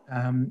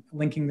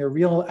 linking their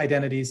real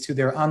identities to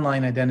their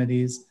online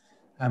identities,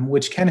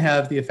 which can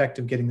have the effect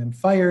of getting them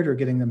fired or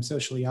getting them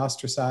socially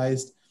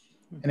ostracized,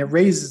 and it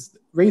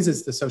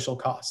raises the social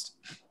cost.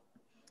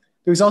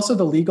 There's also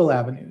the legal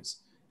avenues.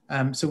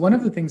 So one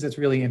of the things that's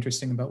really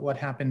interesting about what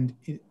happened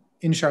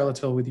in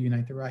Charlottesville with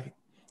Unite the Right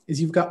is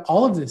you've got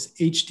all of this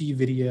HD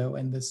video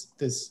and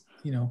this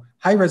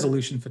high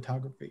resolution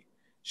photography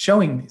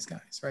showing these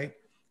guys, right,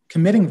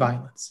 committing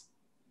violence.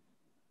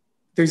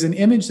 There's an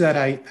image that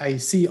I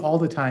see all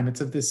the time.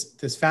 It's of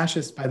this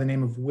fascist by the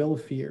name of Will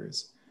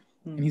Fears.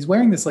 And he's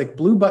wearing this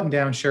blue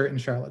button-down shirt in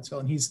Charlottesville,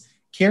 and he's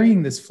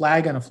carrying this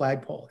flag on a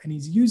flagpole, and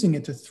he's using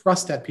it to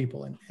thrust at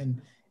people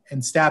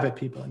and stab at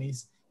people. And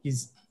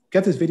he's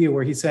got this video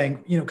where he's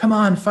saying, come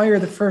on, fire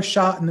the first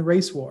shot in the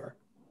race war.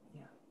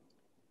 Yeah.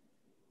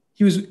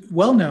 He was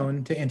well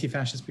known to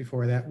anti-fascists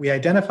before that. We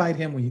identified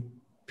him, we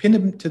pinned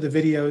him to the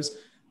videos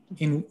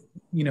in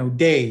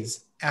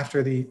days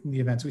after the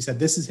events. We said,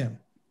 this is him.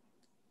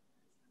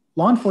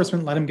 Law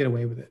enforcement let him get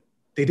away with it.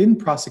 They didn't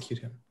prosecute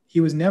him.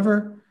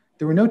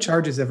 There were no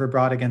charges ever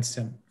brought against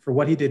him for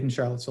what he did in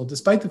Charlottesville,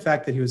 despite the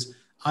fact that he was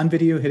on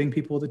video hitting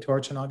people with a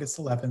torch on August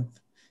 11th,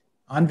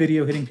 on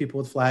video hitting people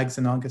with flags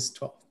on August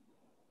 12th.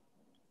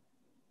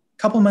 A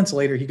couple months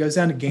later, he goes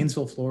down to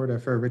Gainesville, Florida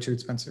for a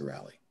Richard Spencer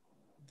rally.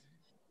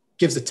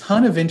 Gives a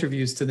ton of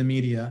interviews to the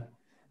media,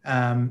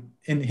 in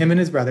him and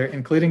his brother,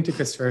 including to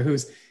Christopher,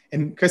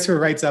 and Christopher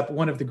writes up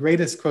one of the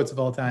greatest quotes of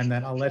all time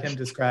that I'll let him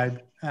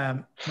describe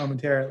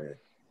momentarily.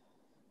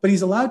 But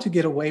he's allowed to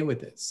get away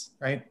with this,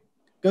 right?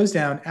 Goes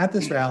down at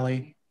this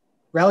rally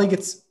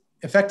gets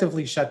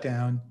effectively shut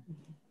down.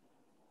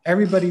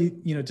 Everybody,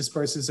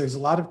 disperses. There's a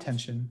lot of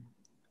tension.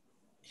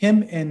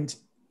 Him and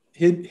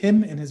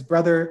his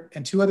brother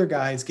and two other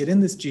guys get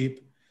in this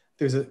Jeep.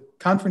 There's a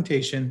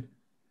confrontation.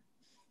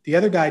 The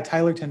other guy,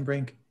 Tyler Ten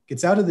Brink,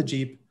 gets out of the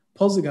Jeep,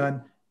 pulls a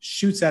gun,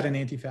 shoots at an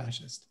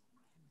anti-fascist.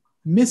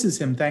 Misses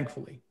him,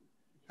 thankfully.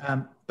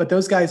 But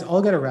those guys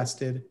all got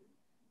arrested.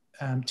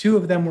 Two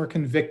of them were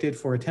convicted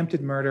for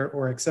attempted murder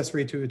or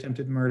accessory to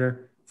attempted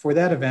murder for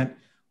that event.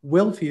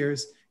 Will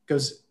Fears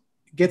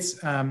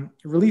gets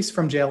released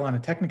from jail on a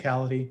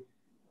technicality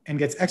and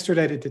gets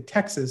extradited to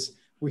Texas,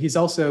 where he's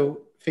also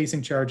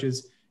facing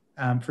charges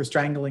for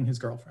strangling his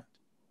girlfriend.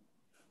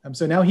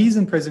 So now he's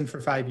in prison for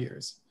 5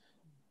 years.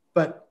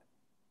 But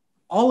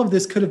all of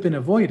this could have been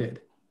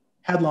avoided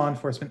had law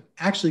enforcement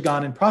actually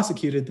gone and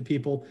prosecuted the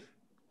people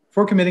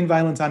for committing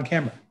violence on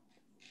camera.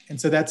 And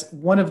so that's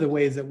one of the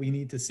ways that we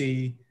need to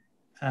see,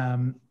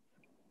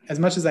 as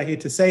much as I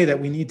hate to say that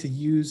we need to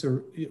use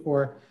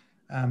or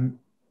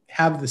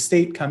have the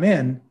state come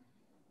in,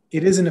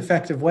 it is an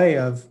effective way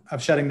of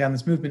shutting down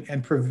this movement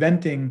and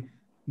preventing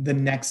the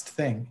next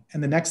thing.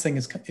 And the next thing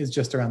is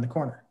just around the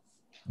corner.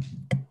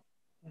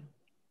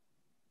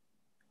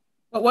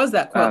 What was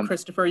that quote,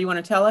 Christopher? You want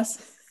to tell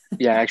us?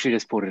 Yeah, I actually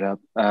just pulled it up.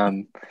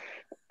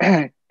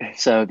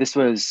 So this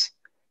was,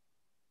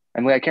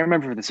 I can't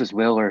remember if this was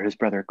Will or his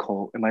brother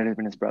Colt. It might have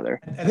been his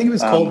brother. I think it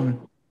was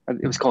Colton.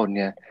 It was Colton,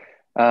 yeah.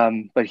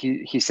 But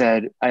he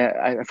said,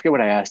 I forget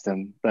what I asked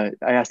him, but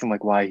I asked him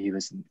like why he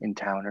was in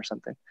town or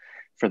something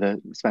for the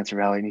Spencer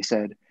rally. And he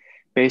said,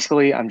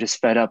 basically, I'm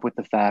just fed up with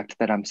the fact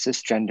that I'm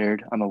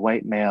cisgendered, I'm a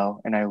white male,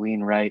 and I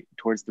lean right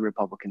towards the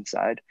Republican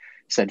side,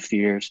 said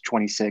Fears,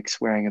 26,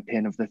 wearing a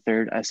pin of the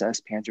 3rd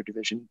SS Panzer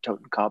Division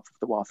Totenkopf of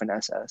the Waffen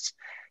SS.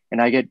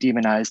 And I get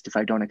demonized if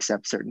I don't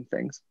accept certain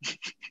things.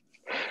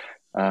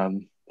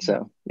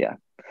 So, yeah.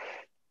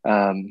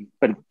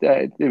 But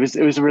it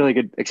was a really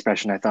good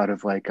expression, I thought,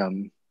 of like,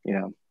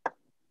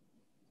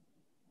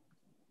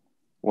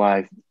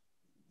 why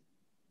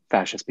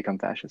fascists become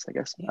fascists, I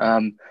guess.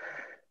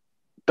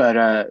 But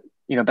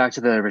back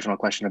to the original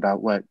question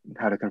about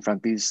how to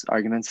confront these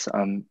arguments.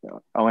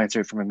 I'll answer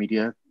it from a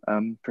media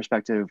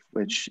perspective,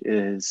 which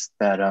is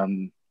that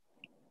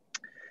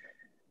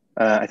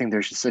I think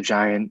there's just a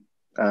giant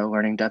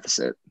learning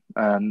deficit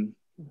to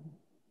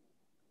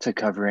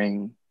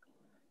covering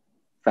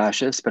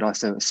fascists, but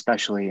also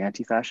especially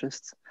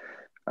anti-fascists.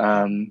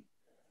 And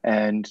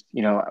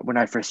when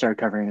I first started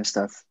covering this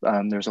stuff,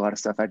 there was a lot of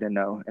stuff I didn't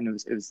know, and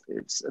it was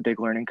a big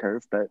learning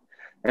curve. But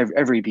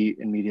every beat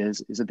in media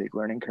is a big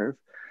learning curve.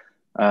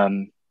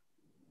 And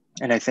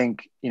I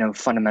think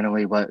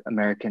fundamentally what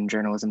American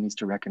journalism needs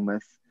to reckon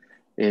with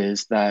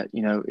is that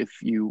in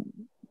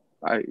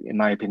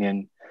my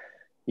opinion,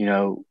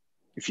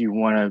 if you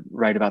want to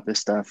write about this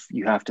stuff,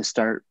 you have to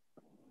start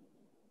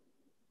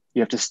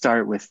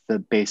with the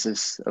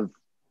basis of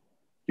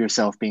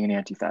yourself being an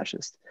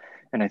anti-fascist.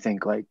 And I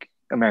think like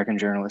American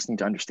journalists need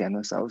to understand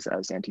themselves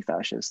as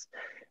anti-fascists,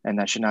 and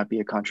that should not be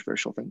a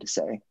controversial thing to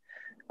say.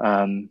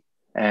 And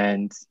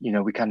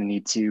we kind of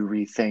need to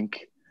rethink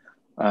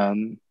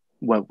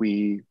what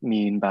we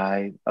mean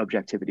by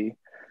objectivity.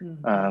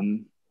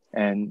 And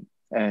I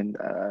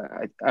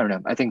don't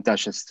know. I think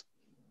that's just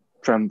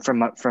from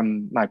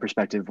my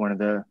perspective, one of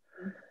the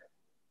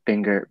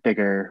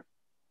bigger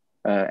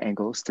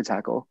angles to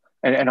tackle.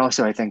 And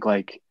also I think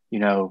like,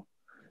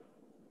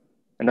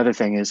 another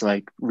thing is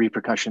like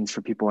repercussions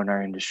for people in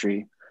our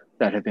industry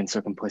that have been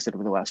so complicit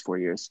over the last 4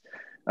 years.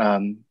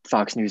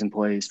 Fox News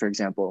employees, for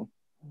example,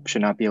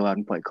 should not be allowed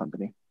in polite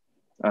company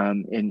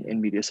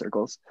in media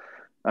circles.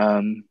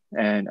 And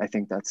I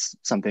think that's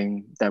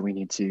something that we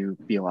need to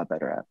be a lot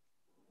better at.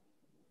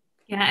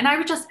 Yeah, and I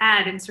would just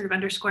add, and sort of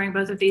underscoring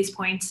both of these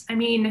points, I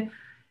mean,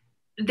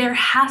 there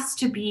has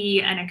to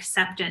be an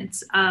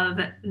acceptance of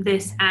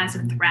this as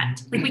a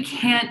threat. Like, we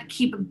can't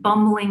keep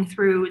bumbling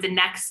through the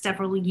next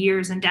several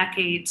years and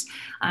decades,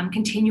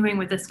 continuing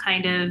with this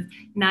kind of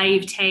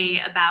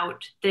naivete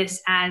about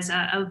this as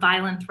a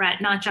violent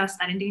threat, not just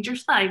that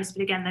endangers lives,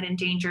 but again, that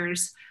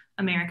endangers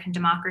American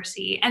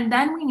democracy. And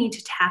then we need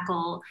to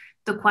tackle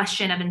the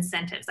question of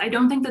incentives. I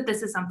don't think that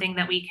this is something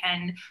that we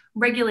can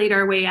regulate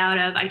our way out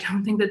of. I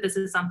don't think that this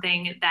is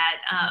something that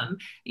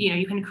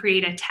you can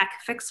create a tech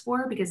fix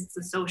for, because it's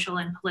a social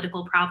and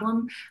political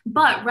problem.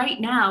 But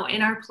right now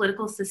in our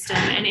political system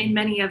and in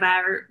many of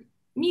our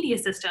media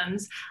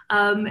systems,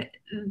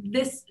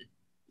 this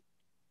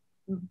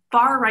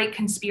far-right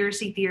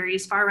conspiracy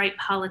theories, far-right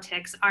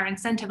politics are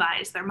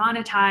incentivized, they're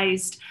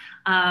monetized.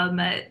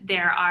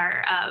 There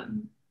are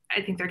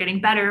I think they're getting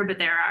better, but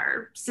there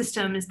are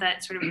systems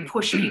that sort of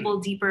push people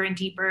deeper and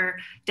deeper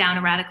down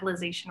a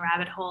radicalization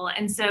rabbit hole.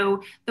 And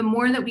so the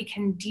more that we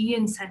can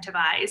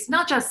de-incentivize,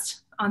 not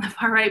just on the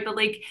far right, but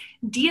like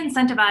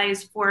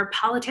de-incentivize for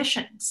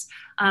politicians.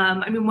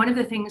 I mean, one of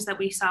the things that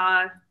we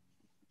saw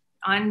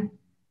on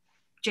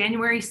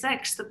January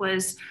 6th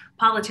was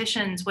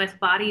politicians with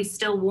bodies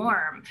still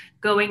warm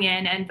going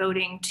in and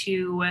voting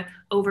to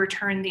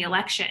overturn the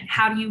election.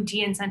 How do you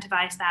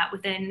de-incentivize that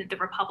within the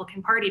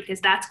Republican Party?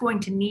 Because that's going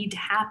to need to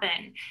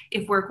happen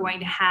if we're going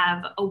to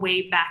have a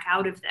way back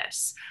out of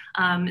this.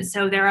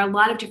 So there are a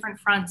lot of different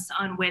fronts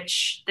on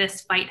which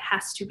this fight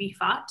has to be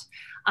fought.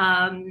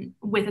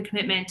 With a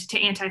commitment to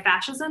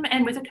anti-fascism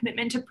and with a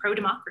commitment to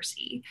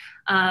pro-democracy.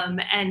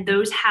 And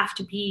those have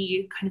to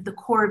be kind of the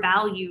core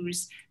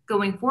values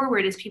going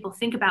forward as people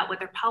think about what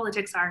their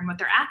politics are and what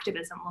their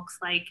activism looks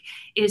like,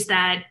 is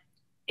that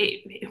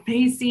it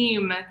may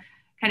seem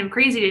kind of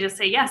crazy to just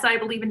say, yes, I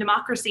believe in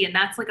democracy, and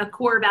that's like a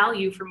core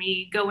value for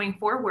me going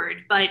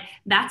forward, but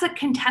that's a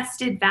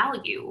contested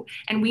value,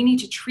 and we need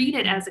to treat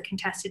it as a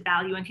contested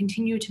value and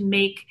continue to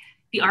make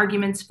the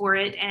arguments for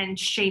it and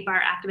shape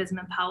our activism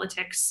and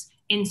politics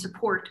in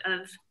support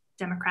of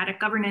democratic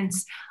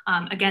governance,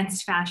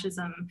 against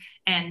fascism,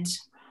 and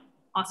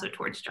also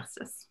towards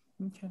justice.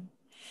 Okay.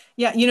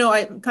 Yeah,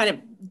 I kind of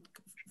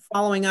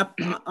following up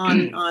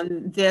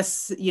on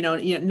this,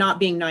 not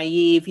being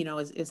naive,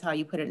 is how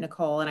you put it,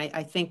 Nicole. And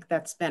I think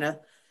that's been a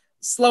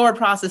slower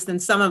process than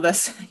some of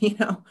us,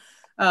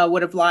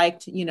 would have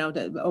liked,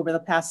 over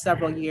the past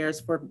several years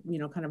for,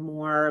 kind of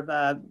more of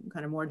a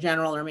kind of more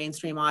general or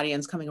mainstream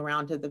audience coming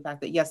around to the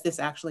fact that, yes, this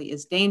actually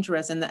is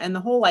dangerous. And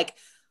the whole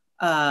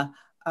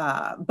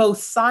both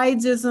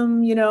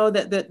sidesism,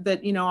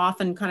 that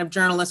often kind of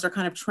journalists are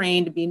kind of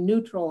trained to be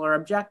neutral or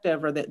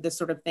objective or this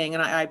sort of thing.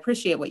 And I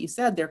appreciate what you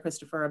said there,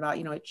 Christopher, about,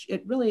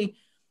 it really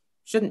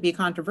shouldn't be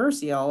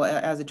controversial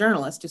as a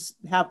journalist to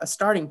have a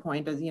starting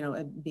point as,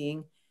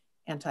 being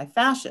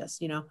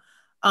anti-fascist,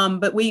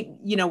 but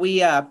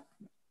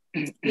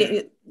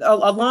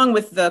along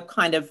with the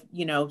kind of,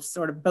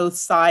 sort of both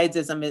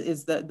sidesism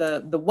is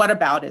the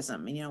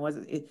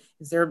whataboutism,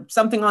 is there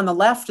something on the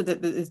left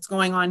that's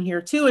going on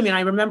here too? I mean,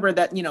 I remember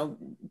that,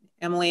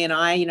 Emily and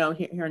I,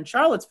 here in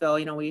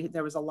Charlottesville,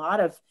 there was a lot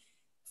of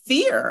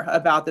fear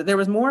about that. There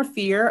was more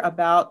fear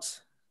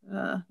about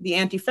the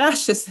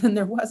anti-fascists than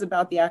there was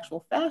about the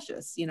actual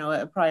fascists,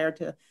 prior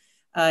to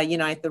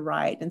Unite the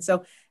Right. And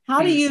so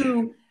how do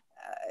you,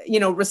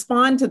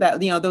 respond to that,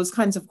 those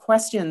kinds of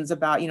questions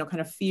about,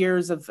 kind of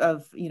fears of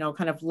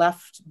kind of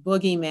left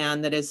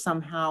boogeyman that is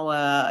somehow,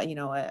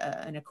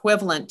 an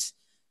equivalent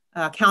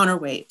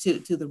counterweight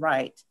to the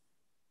right?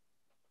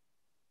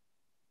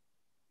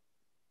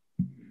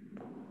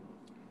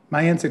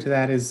 My answer to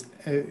that is,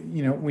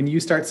 when you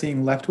start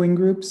seeing left-wing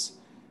groups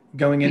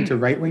going into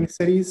right-wing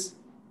cities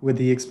with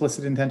the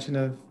explicit intention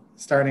of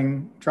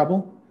starting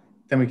trouble,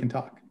 then we can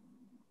talk.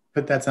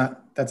 But that's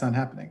not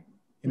happening.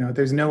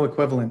 There's no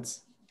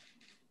equivalence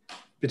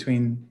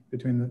between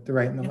the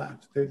right and the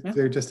left.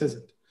 There just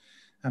isn't.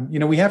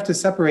 We have to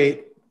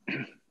separate.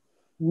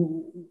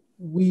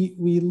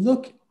 We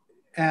look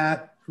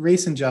at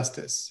race and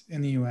justice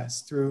in the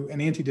US through an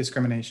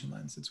anti-discrimination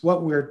lens. It's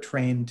what we're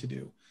trained to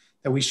do,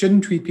 that we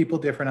shouldn't treat people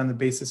different on the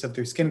basis of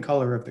their skin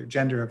color, of their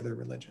gender, of their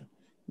religion.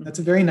 That's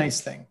a very nice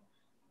thing,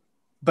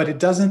 but it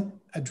doesn't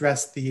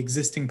address the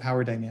existing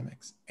power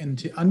dynamics. And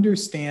to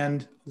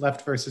understand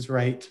left versus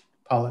right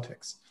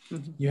politics,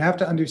 you have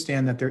to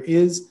understand that there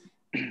is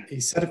a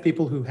set of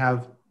people who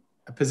have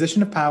a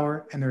position of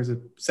power, and there's a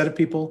set of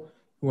people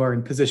who are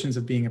in positions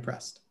of being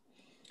oppressed.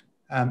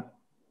 And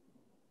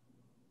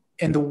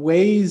the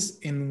ways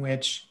in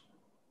which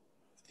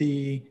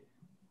the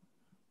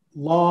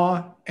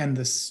law and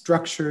the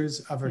structures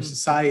of our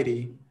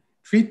society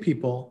treat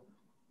people,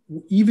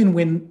 even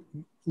when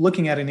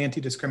looking at an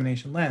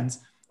anti-discrimination lens,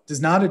 does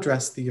not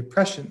address the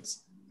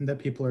oppressions that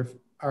people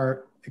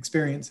are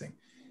experiencing.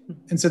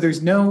 And so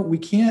we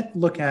can't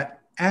look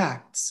at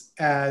acts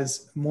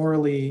as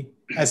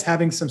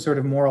having some sort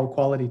of moral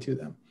quality to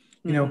them.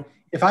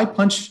 If I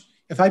punch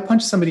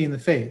somebody in the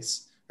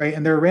face, right,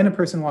 and they're a random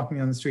person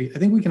walking on the street, I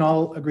think we can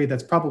all agree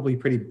that's probably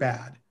pretty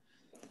bad.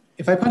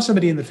 If I punch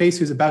somebody in the face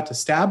who's about to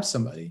stab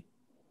somebody,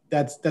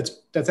 that's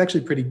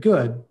actually pretty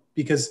good,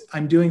 because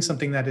I'm doing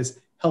something that is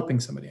helping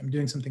somebody. I'm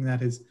doing something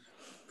that is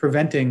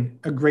preventing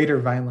a greater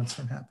violence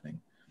from happening.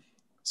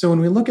 So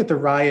when we look at the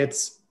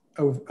riots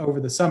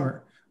over the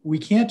summer, we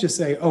can't just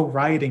say, oh,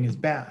 rioting is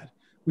bad.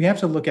 We have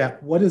to look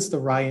at what is the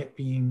riot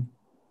being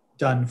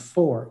done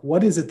for?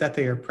 What is it that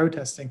they are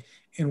protesting?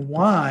 And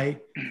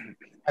why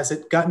has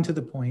it gotten to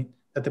the point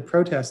that the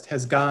protest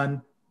has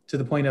gone to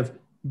the point of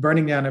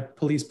burning down a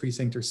police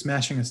precinct or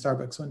smashing a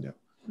Starbucks window?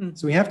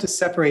 So we have to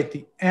separate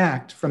the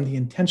act from the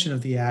intention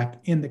of the act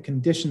and the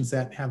conditions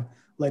that have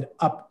led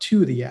up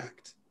to the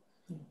act.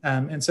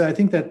 And so I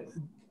think that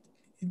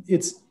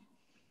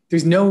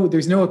there's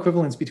no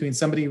equivalence between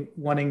somebody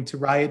wanting to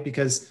riot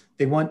because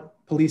they want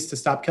police to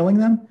stop killing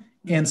them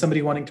and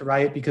somebody wanting to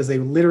riot because they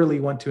literally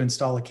want to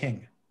install a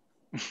king.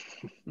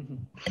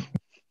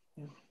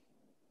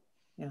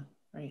 Yeah,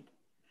 right.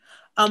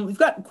 We've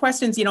got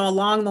questions,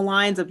 along the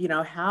lines of,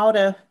 how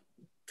to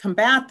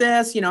combat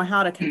this,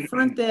 how to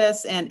confront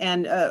this.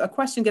 And a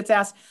question gets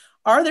asked,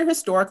 are there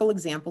historical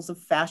examples of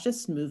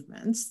fascist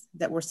movements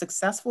that were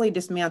successfully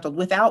dismantled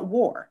without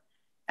war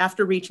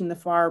after reaching the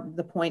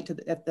point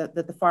that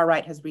the far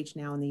right has reached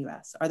now in the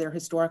U.S.? Are there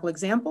historical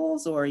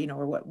examples, or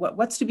or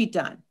what's to be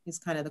done? Is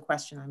kind of the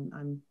question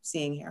I'm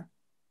seeing here.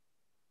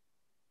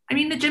 I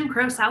mean, the Jim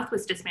Crow South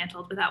was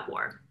dismantled without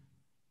war.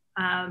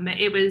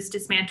 It was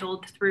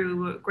dismantled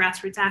through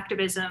grassroots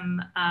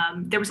activism.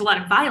 There was a lot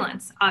of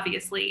violence,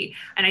 obviously,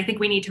 and I think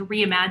we need to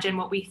reimagine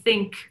what we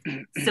think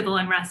civil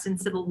unrest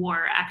and civil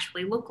war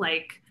actually look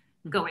like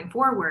going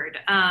forward.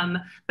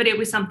 But it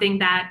was something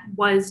that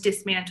was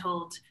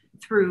dismantled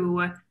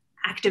through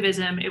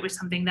activism. It was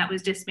something that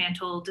was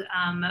dismantled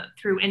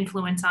through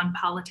influence on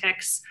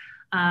politics.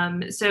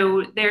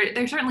 So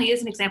there certainly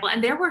is an example.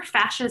 And there were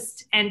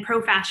fascist and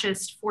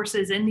pro-fascist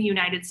forces in the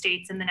United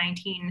States in the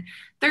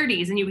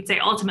 1930s. And you would say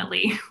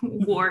ultimately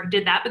war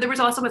did that. But there was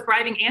also a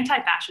thriving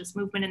anti-fascist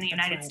movement in the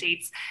United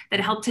States that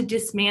helped to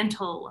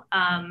dismantle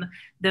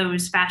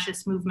those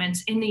fascist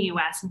movements in the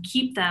US and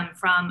keep them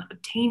from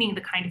obtaining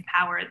the kind of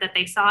power that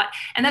they sought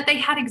and that they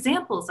had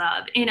examples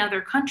of in other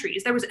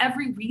countries. There was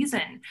every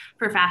reason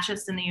for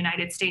fascists in the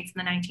United States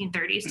in the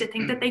 1930s to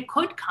think that they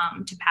could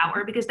come to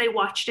power because they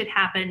watched it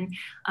happen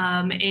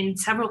in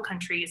several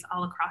countries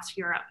all across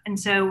Europe. And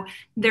so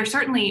there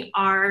certainly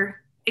are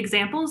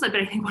examples, but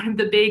I think one of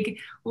the big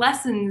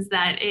lessons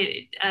that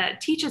it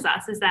teaches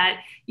us is that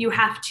you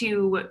have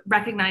to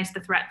recognize the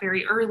threat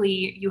very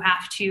early. You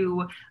have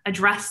to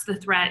address the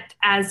threat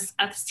as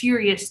a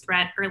serious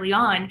threat early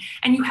on,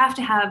 and you have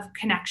to have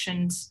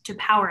connections to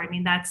power. I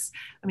mean,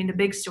 the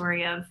big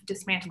story of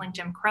dismantling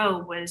Jim Crow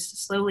was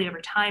slowly over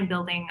time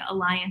building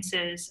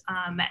alliances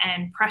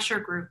and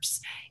pressure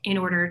groups in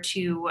order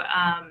to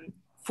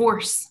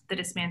force the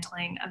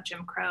dismantling of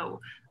Jim Crow.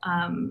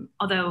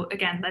 Although,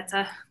 again,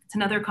 it's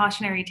another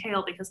cautionary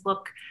tale because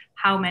look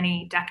how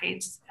many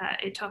decades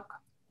it took.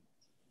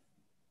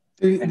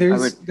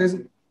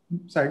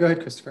 Sorry, go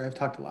ahead, Christopher. I've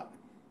talked a lot.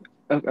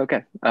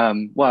 Okay.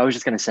 Well, I was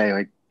just going to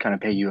say, kind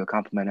of pay you a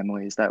compliment,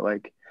 Emily, is that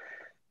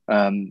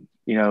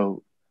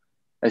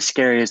as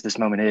scary as this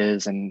moment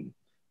is and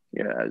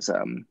as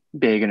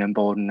big and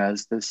emboldened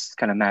as this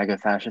kind of MAGA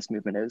fascist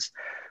movement is,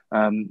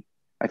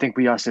 I think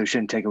we also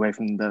shouldn't take away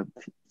from the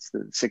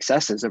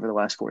successes over the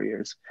last 4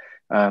 years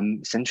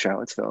since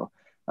Charlottesville.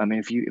 I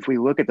mean, if we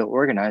look at the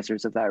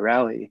organizers of that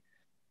rally,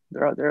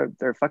 they're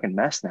a fucking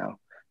mess now.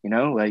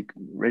 They're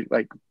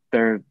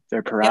pariahs.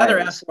 The other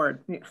F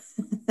word.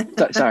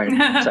 sorry,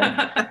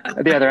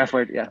 the other F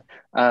word. Yeah,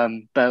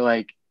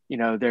 but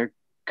they're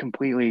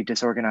completely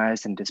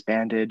disorganized and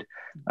disbanded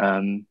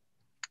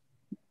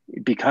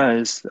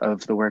because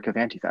of the work of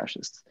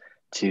anti-fascists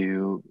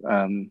to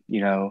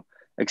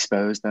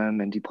expose them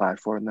and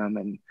deplatform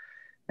them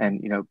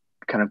and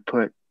kind of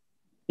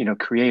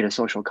create a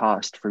social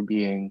cost for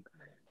being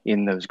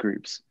in those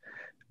groups.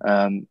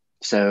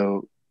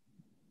 So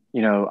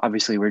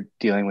obviously we're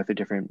dealing with a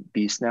different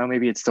beast now.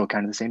 Maybe it's still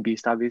kind of the same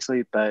beast,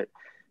 obviously, but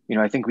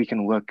I think we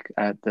can look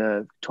at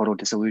the total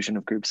dissolution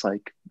of groups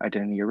like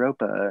Identity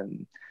Europa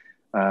and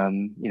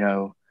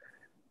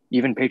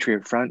even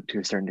Patriot Front to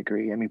a certain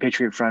degree. I mean,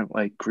 Patriot Front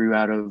grew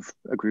out of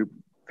a group,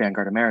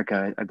 Vanguard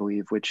America, I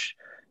believe, which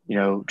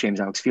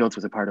James Alex Fields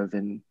was a part of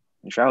in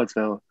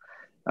Charlottesville,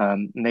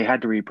 and they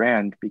had to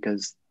rebrand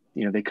because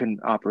they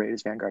couldn't operate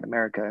as Vanguard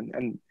America,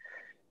 and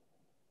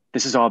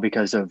this is all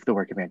because of the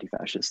work of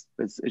anti-fascists.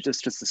 It's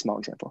just a small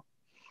example.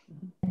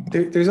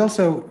 There's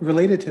also,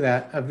 related to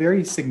that, a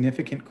very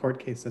significant court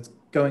case that's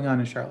going on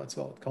in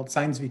Charlottesville called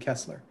Sines v.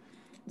 Kessler.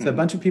 So a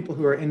bunch of people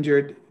who are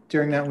injured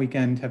during that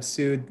weekend have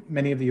sued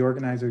many of the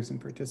organizers and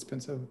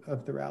participants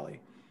of the rally.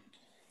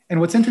 And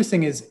what's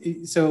interesting is,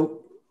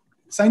 so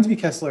Sines v.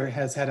 Kessler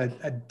has had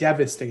a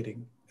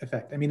devastating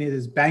effect. I mean, it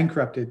has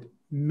bankrupted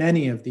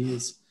many of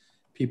these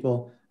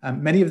people.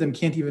 Many of them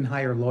can't even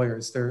hire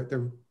lawyers.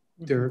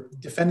 They're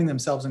defending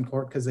themselves in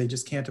court because they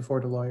just can't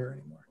afford a lawyer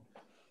anymore,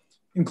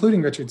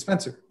 including Richard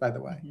Spencer, by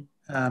the way.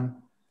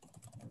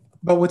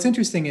 But what's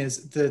interesting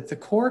is the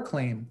core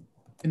claim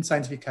in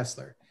Sines v.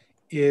 Kessler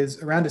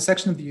is around a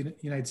section of the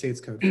United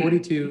States Code,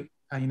 42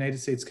 United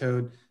States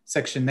Code,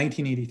 section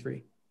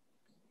 1983.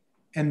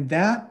 And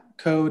that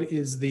code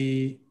is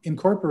the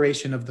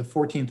incorporation of the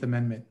 14th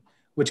Amendment,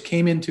 which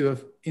came into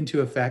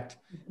effect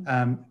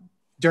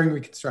during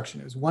Reconstruction.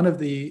 It was one of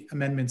the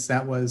amendments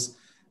that was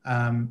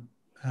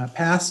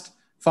passed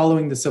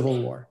following the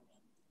Civil War.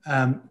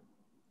 And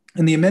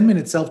the amendment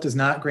itself does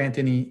not grant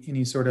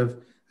any sort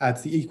of,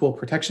 it's the Equal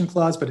Protection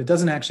Clause, but it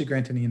doesn't actually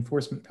grant any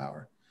enforcement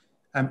power.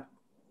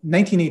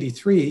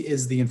 1983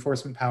 is the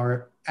enforcement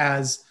power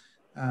as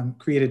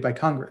created by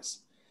Congress.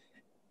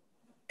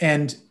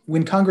 And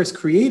when Congress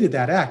created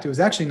that act, it was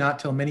actually not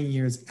till many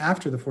years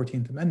after the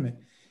 14th Amendment.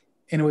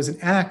 And it was an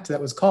act that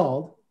was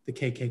called the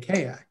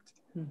KKK Act.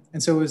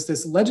 And so it was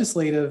this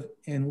legislative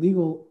and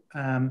legal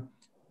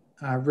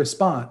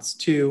response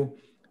to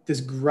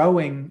this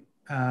growing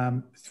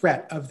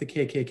threat of the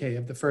KKK,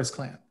 of the first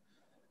Klan.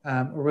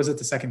 Or was it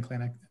the second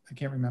Klan? I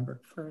can't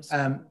remember.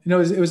 No,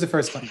 it was the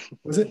first Klan.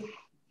 Was it?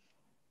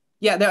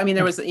 Yeah,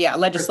 there was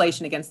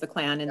legislation against the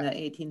Klan in the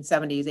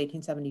 1870s,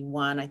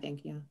 1871, I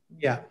think.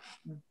 Yeah.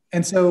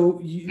 And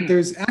so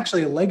there's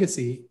actually a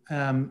legacy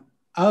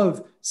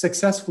of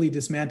successfully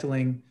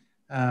dismantling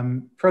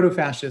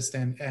proto-fascist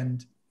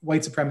and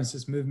white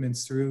supremacist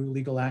movements through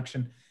legal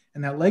action,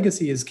 and that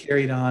legacy is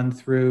carried on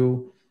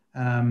through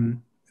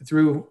the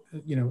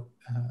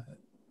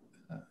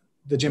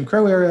Jim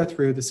Crow era,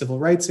 through the Civil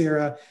Rights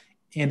era,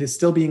 and is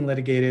still being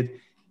litigated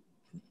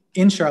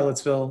in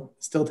Charlottesville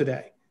still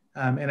today.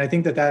 And I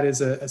think that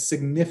is a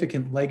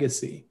significant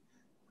legacy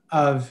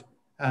of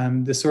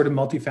this sort of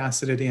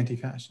multifaceted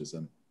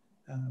anti-fascism.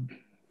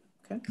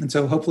 Okay. And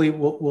so hopefully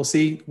we'll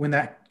see when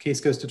that case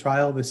goes to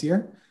trial this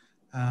year,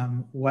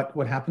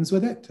 what happens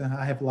with it.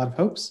 I have a lot of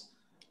hopes,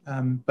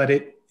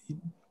 but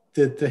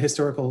the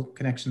historical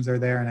connections are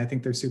there, and I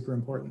think they're super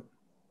important.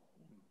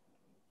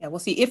 Yeah, we'll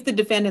see if the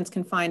defendants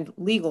can find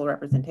legal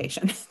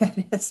representation.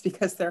 That is,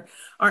 because there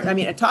aren't. I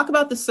mean, talk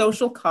about the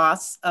social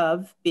costs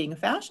of being a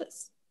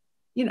fascist.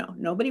 You know,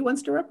 nobody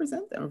wants to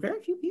represent them. Very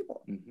few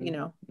people. Mm-hmm. You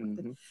know,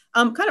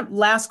 mm-hmm. Kind of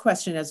last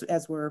question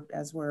as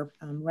we're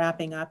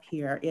wrapping up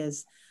here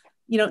is,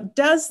 you know,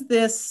 does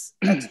this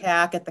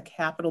attack at the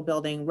Capitol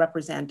building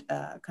represent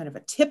kind of a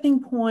tipping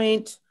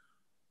point,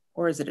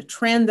 or is it a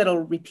trend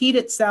that'll repeat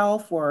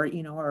itself, or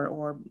you know,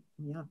 or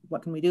yeah,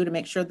 what can we do to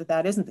make sure that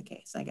that isn't the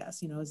case? I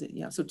guess, you know, is it,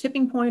 you know, so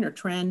tipping point or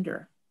trend,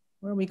 or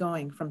where are we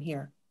going from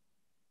here?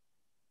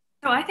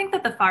 So I think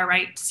that the far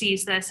right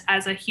sees this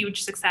as a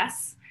huge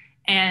success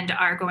and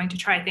are going to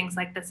try things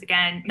like this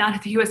again, not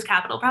at the US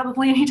Capitol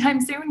probably anytime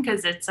soon,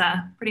 because it's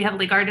pretty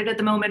heavily guarded at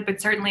the moment,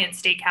 but certainly at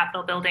state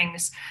Capitol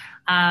buildings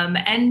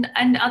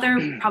and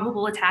other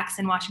probable attacks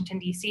in Washington,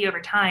 D.C. over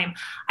time.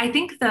 I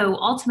think, though,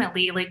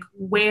 ultimately, like,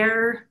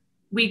 where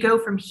we go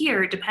from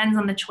here depends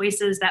on the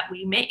choices that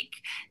we make.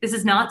 This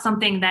is not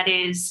something that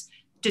is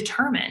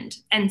determined.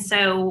 And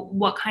so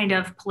what kind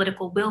of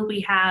political will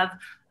we have,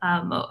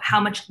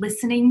 how much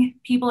listening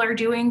people are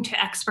doing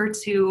to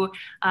experts who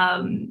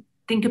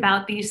think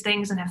about these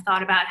things and have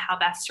thought about how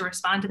best to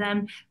respond to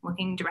them,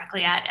 looking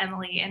directly at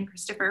Emily and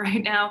Christopher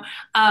right now,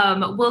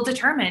 will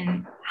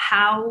determine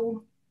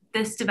how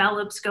this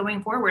develops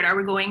going forward. Are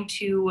we going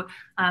to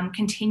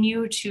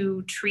continue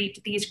to treat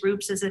these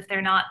groups as if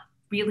they're not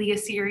really a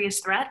serious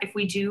threat? If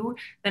we do,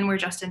 then we're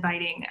just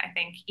inviting, I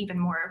think, even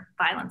more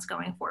violence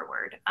going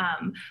forward.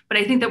 But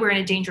I think that we're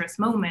in a dangerous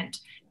moment,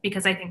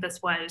 because I think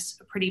this was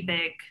a pretty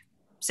big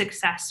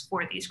success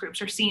for these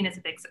groups, or seen as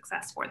a big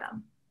success for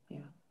them. Yeah.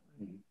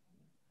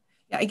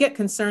 Yeah, I get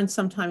concerned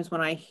sometimes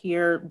when I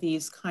hear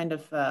these kind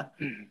of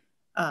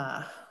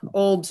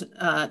old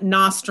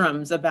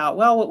nostrums about,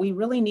 well, what we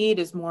really need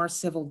is more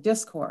civil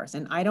discourse.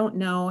 And I don't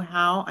know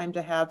how I'm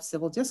to have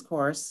civil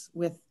discourse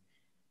with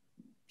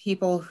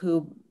people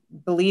who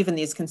believe in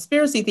these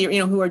conspiracy theories,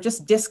 you know, who are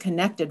just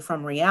disconnected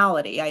from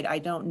reality. I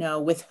don't know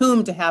with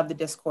whom to have the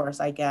discourse,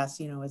 I guess,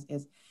 you know,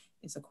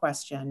 is a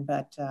question.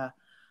 But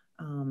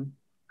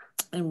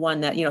and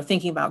one that, you know,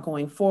 thinking about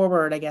going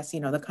forward, I guess, you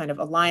know, the kind of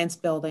alliance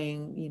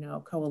building, you know,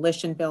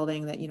 coalition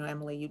building that, you know,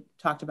 Emily, you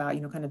talked about,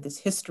 you know, kind of this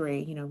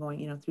history, you know, going,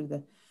 you know, through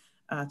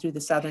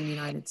the southern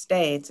United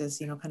States is,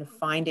 you know, kind of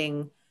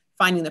finding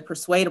the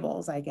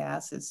persuadables, I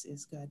guess,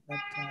 is good. But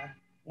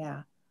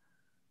yeah.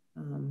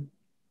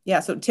 Yeah,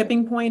 so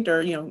tipping point,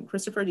 or, you know,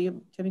 Christopher, do you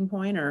have tipping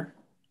point or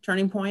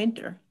turning point,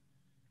 or?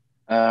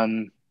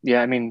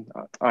 Yeah, I mean,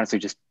 honestly,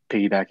 just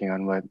piggybacking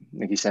on what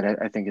Nikki said,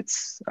 I think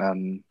it's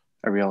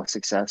a real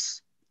success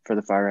for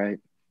the far right.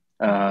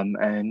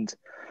 And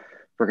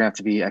we're gonna have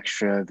to be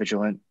extra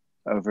vigilant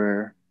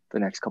over the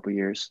next couple of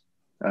years.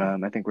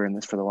 I think we're in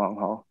this for the long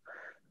haul.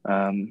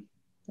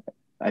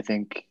 I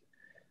think,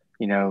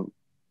 you know,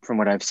 from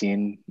what I've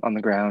seen on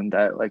the ground,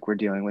 that like we're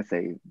dealing with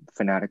a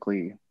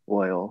fanatically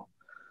loyal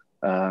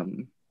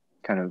kind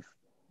of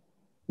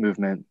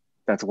movement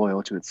that's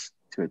loyal to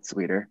its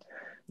leader.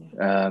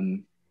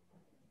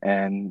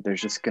 And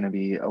there's just going to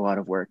be a lot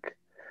of work.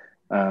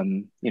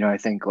 You know, I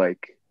think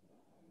like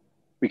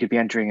we could be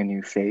entering a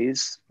new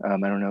phase. I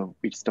don't know.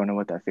 We just don't know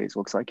what that phase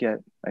looks like yet.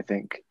 I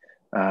think,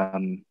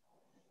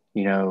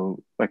 you know,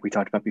 like we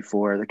talked about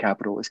before, the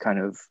Capitol was kind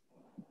of,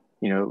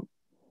 you know,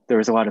 there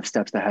was a lot of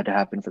steps that had to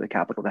happen for the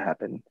Capitol to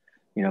happen.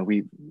 You know,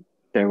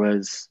 there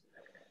was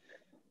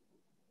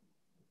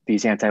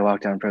these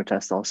anti-lockdown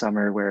protests all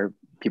summer where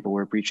people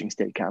were breaching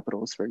state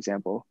capitals, for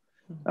example.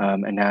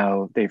 And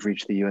now they've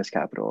reached the US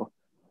Capitol.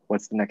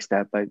 What's the next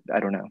step? I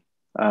don't know.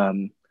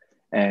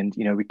 And,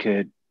 you know,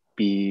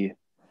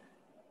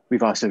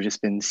 we've also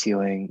just been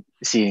seeing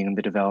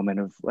the development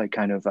of like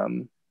kind of,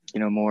 you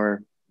know,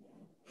 more,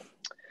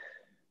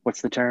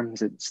 what's the term?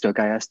 Is it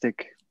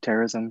stochastic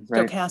terrorism,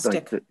 right?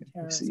 Stochastic like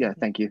terrorism. Yeah,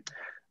 thank you.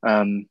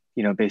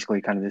 You know,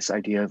 basically kind of this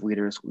idea of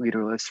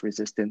leaderless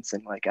resistance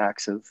and like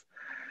acts of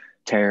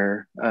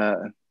terror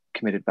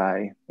committed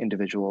by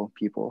individual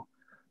people.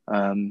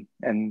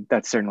 And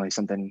that's certainly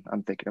something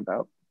I'm thinking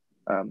about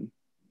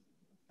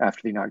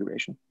after the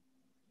inauguration.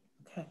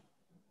 Okay,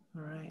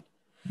 all right.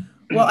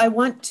 Well, I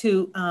want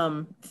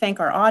to thank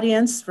our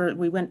audience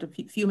we went a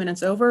few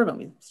minutes over, but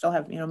we still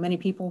have, you know, many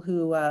people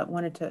who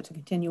wanted to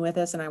continue with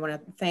us, and I want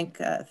to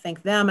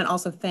thank them, and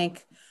also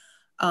thank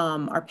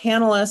our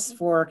panelists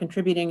for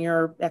contributing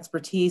your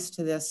expertise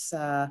to this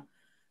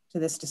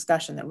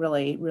discussion that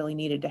really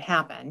needed to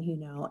happen, you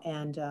know,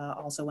 and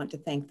also want to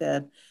thank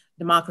the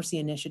Democracy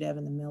Initiative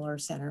and the Miller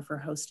Center for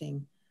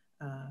hosting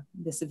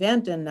this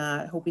event, and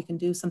hope we can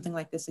do something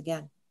like this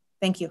again.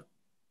 Thank you.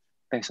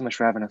 Thanks so much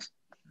for having us.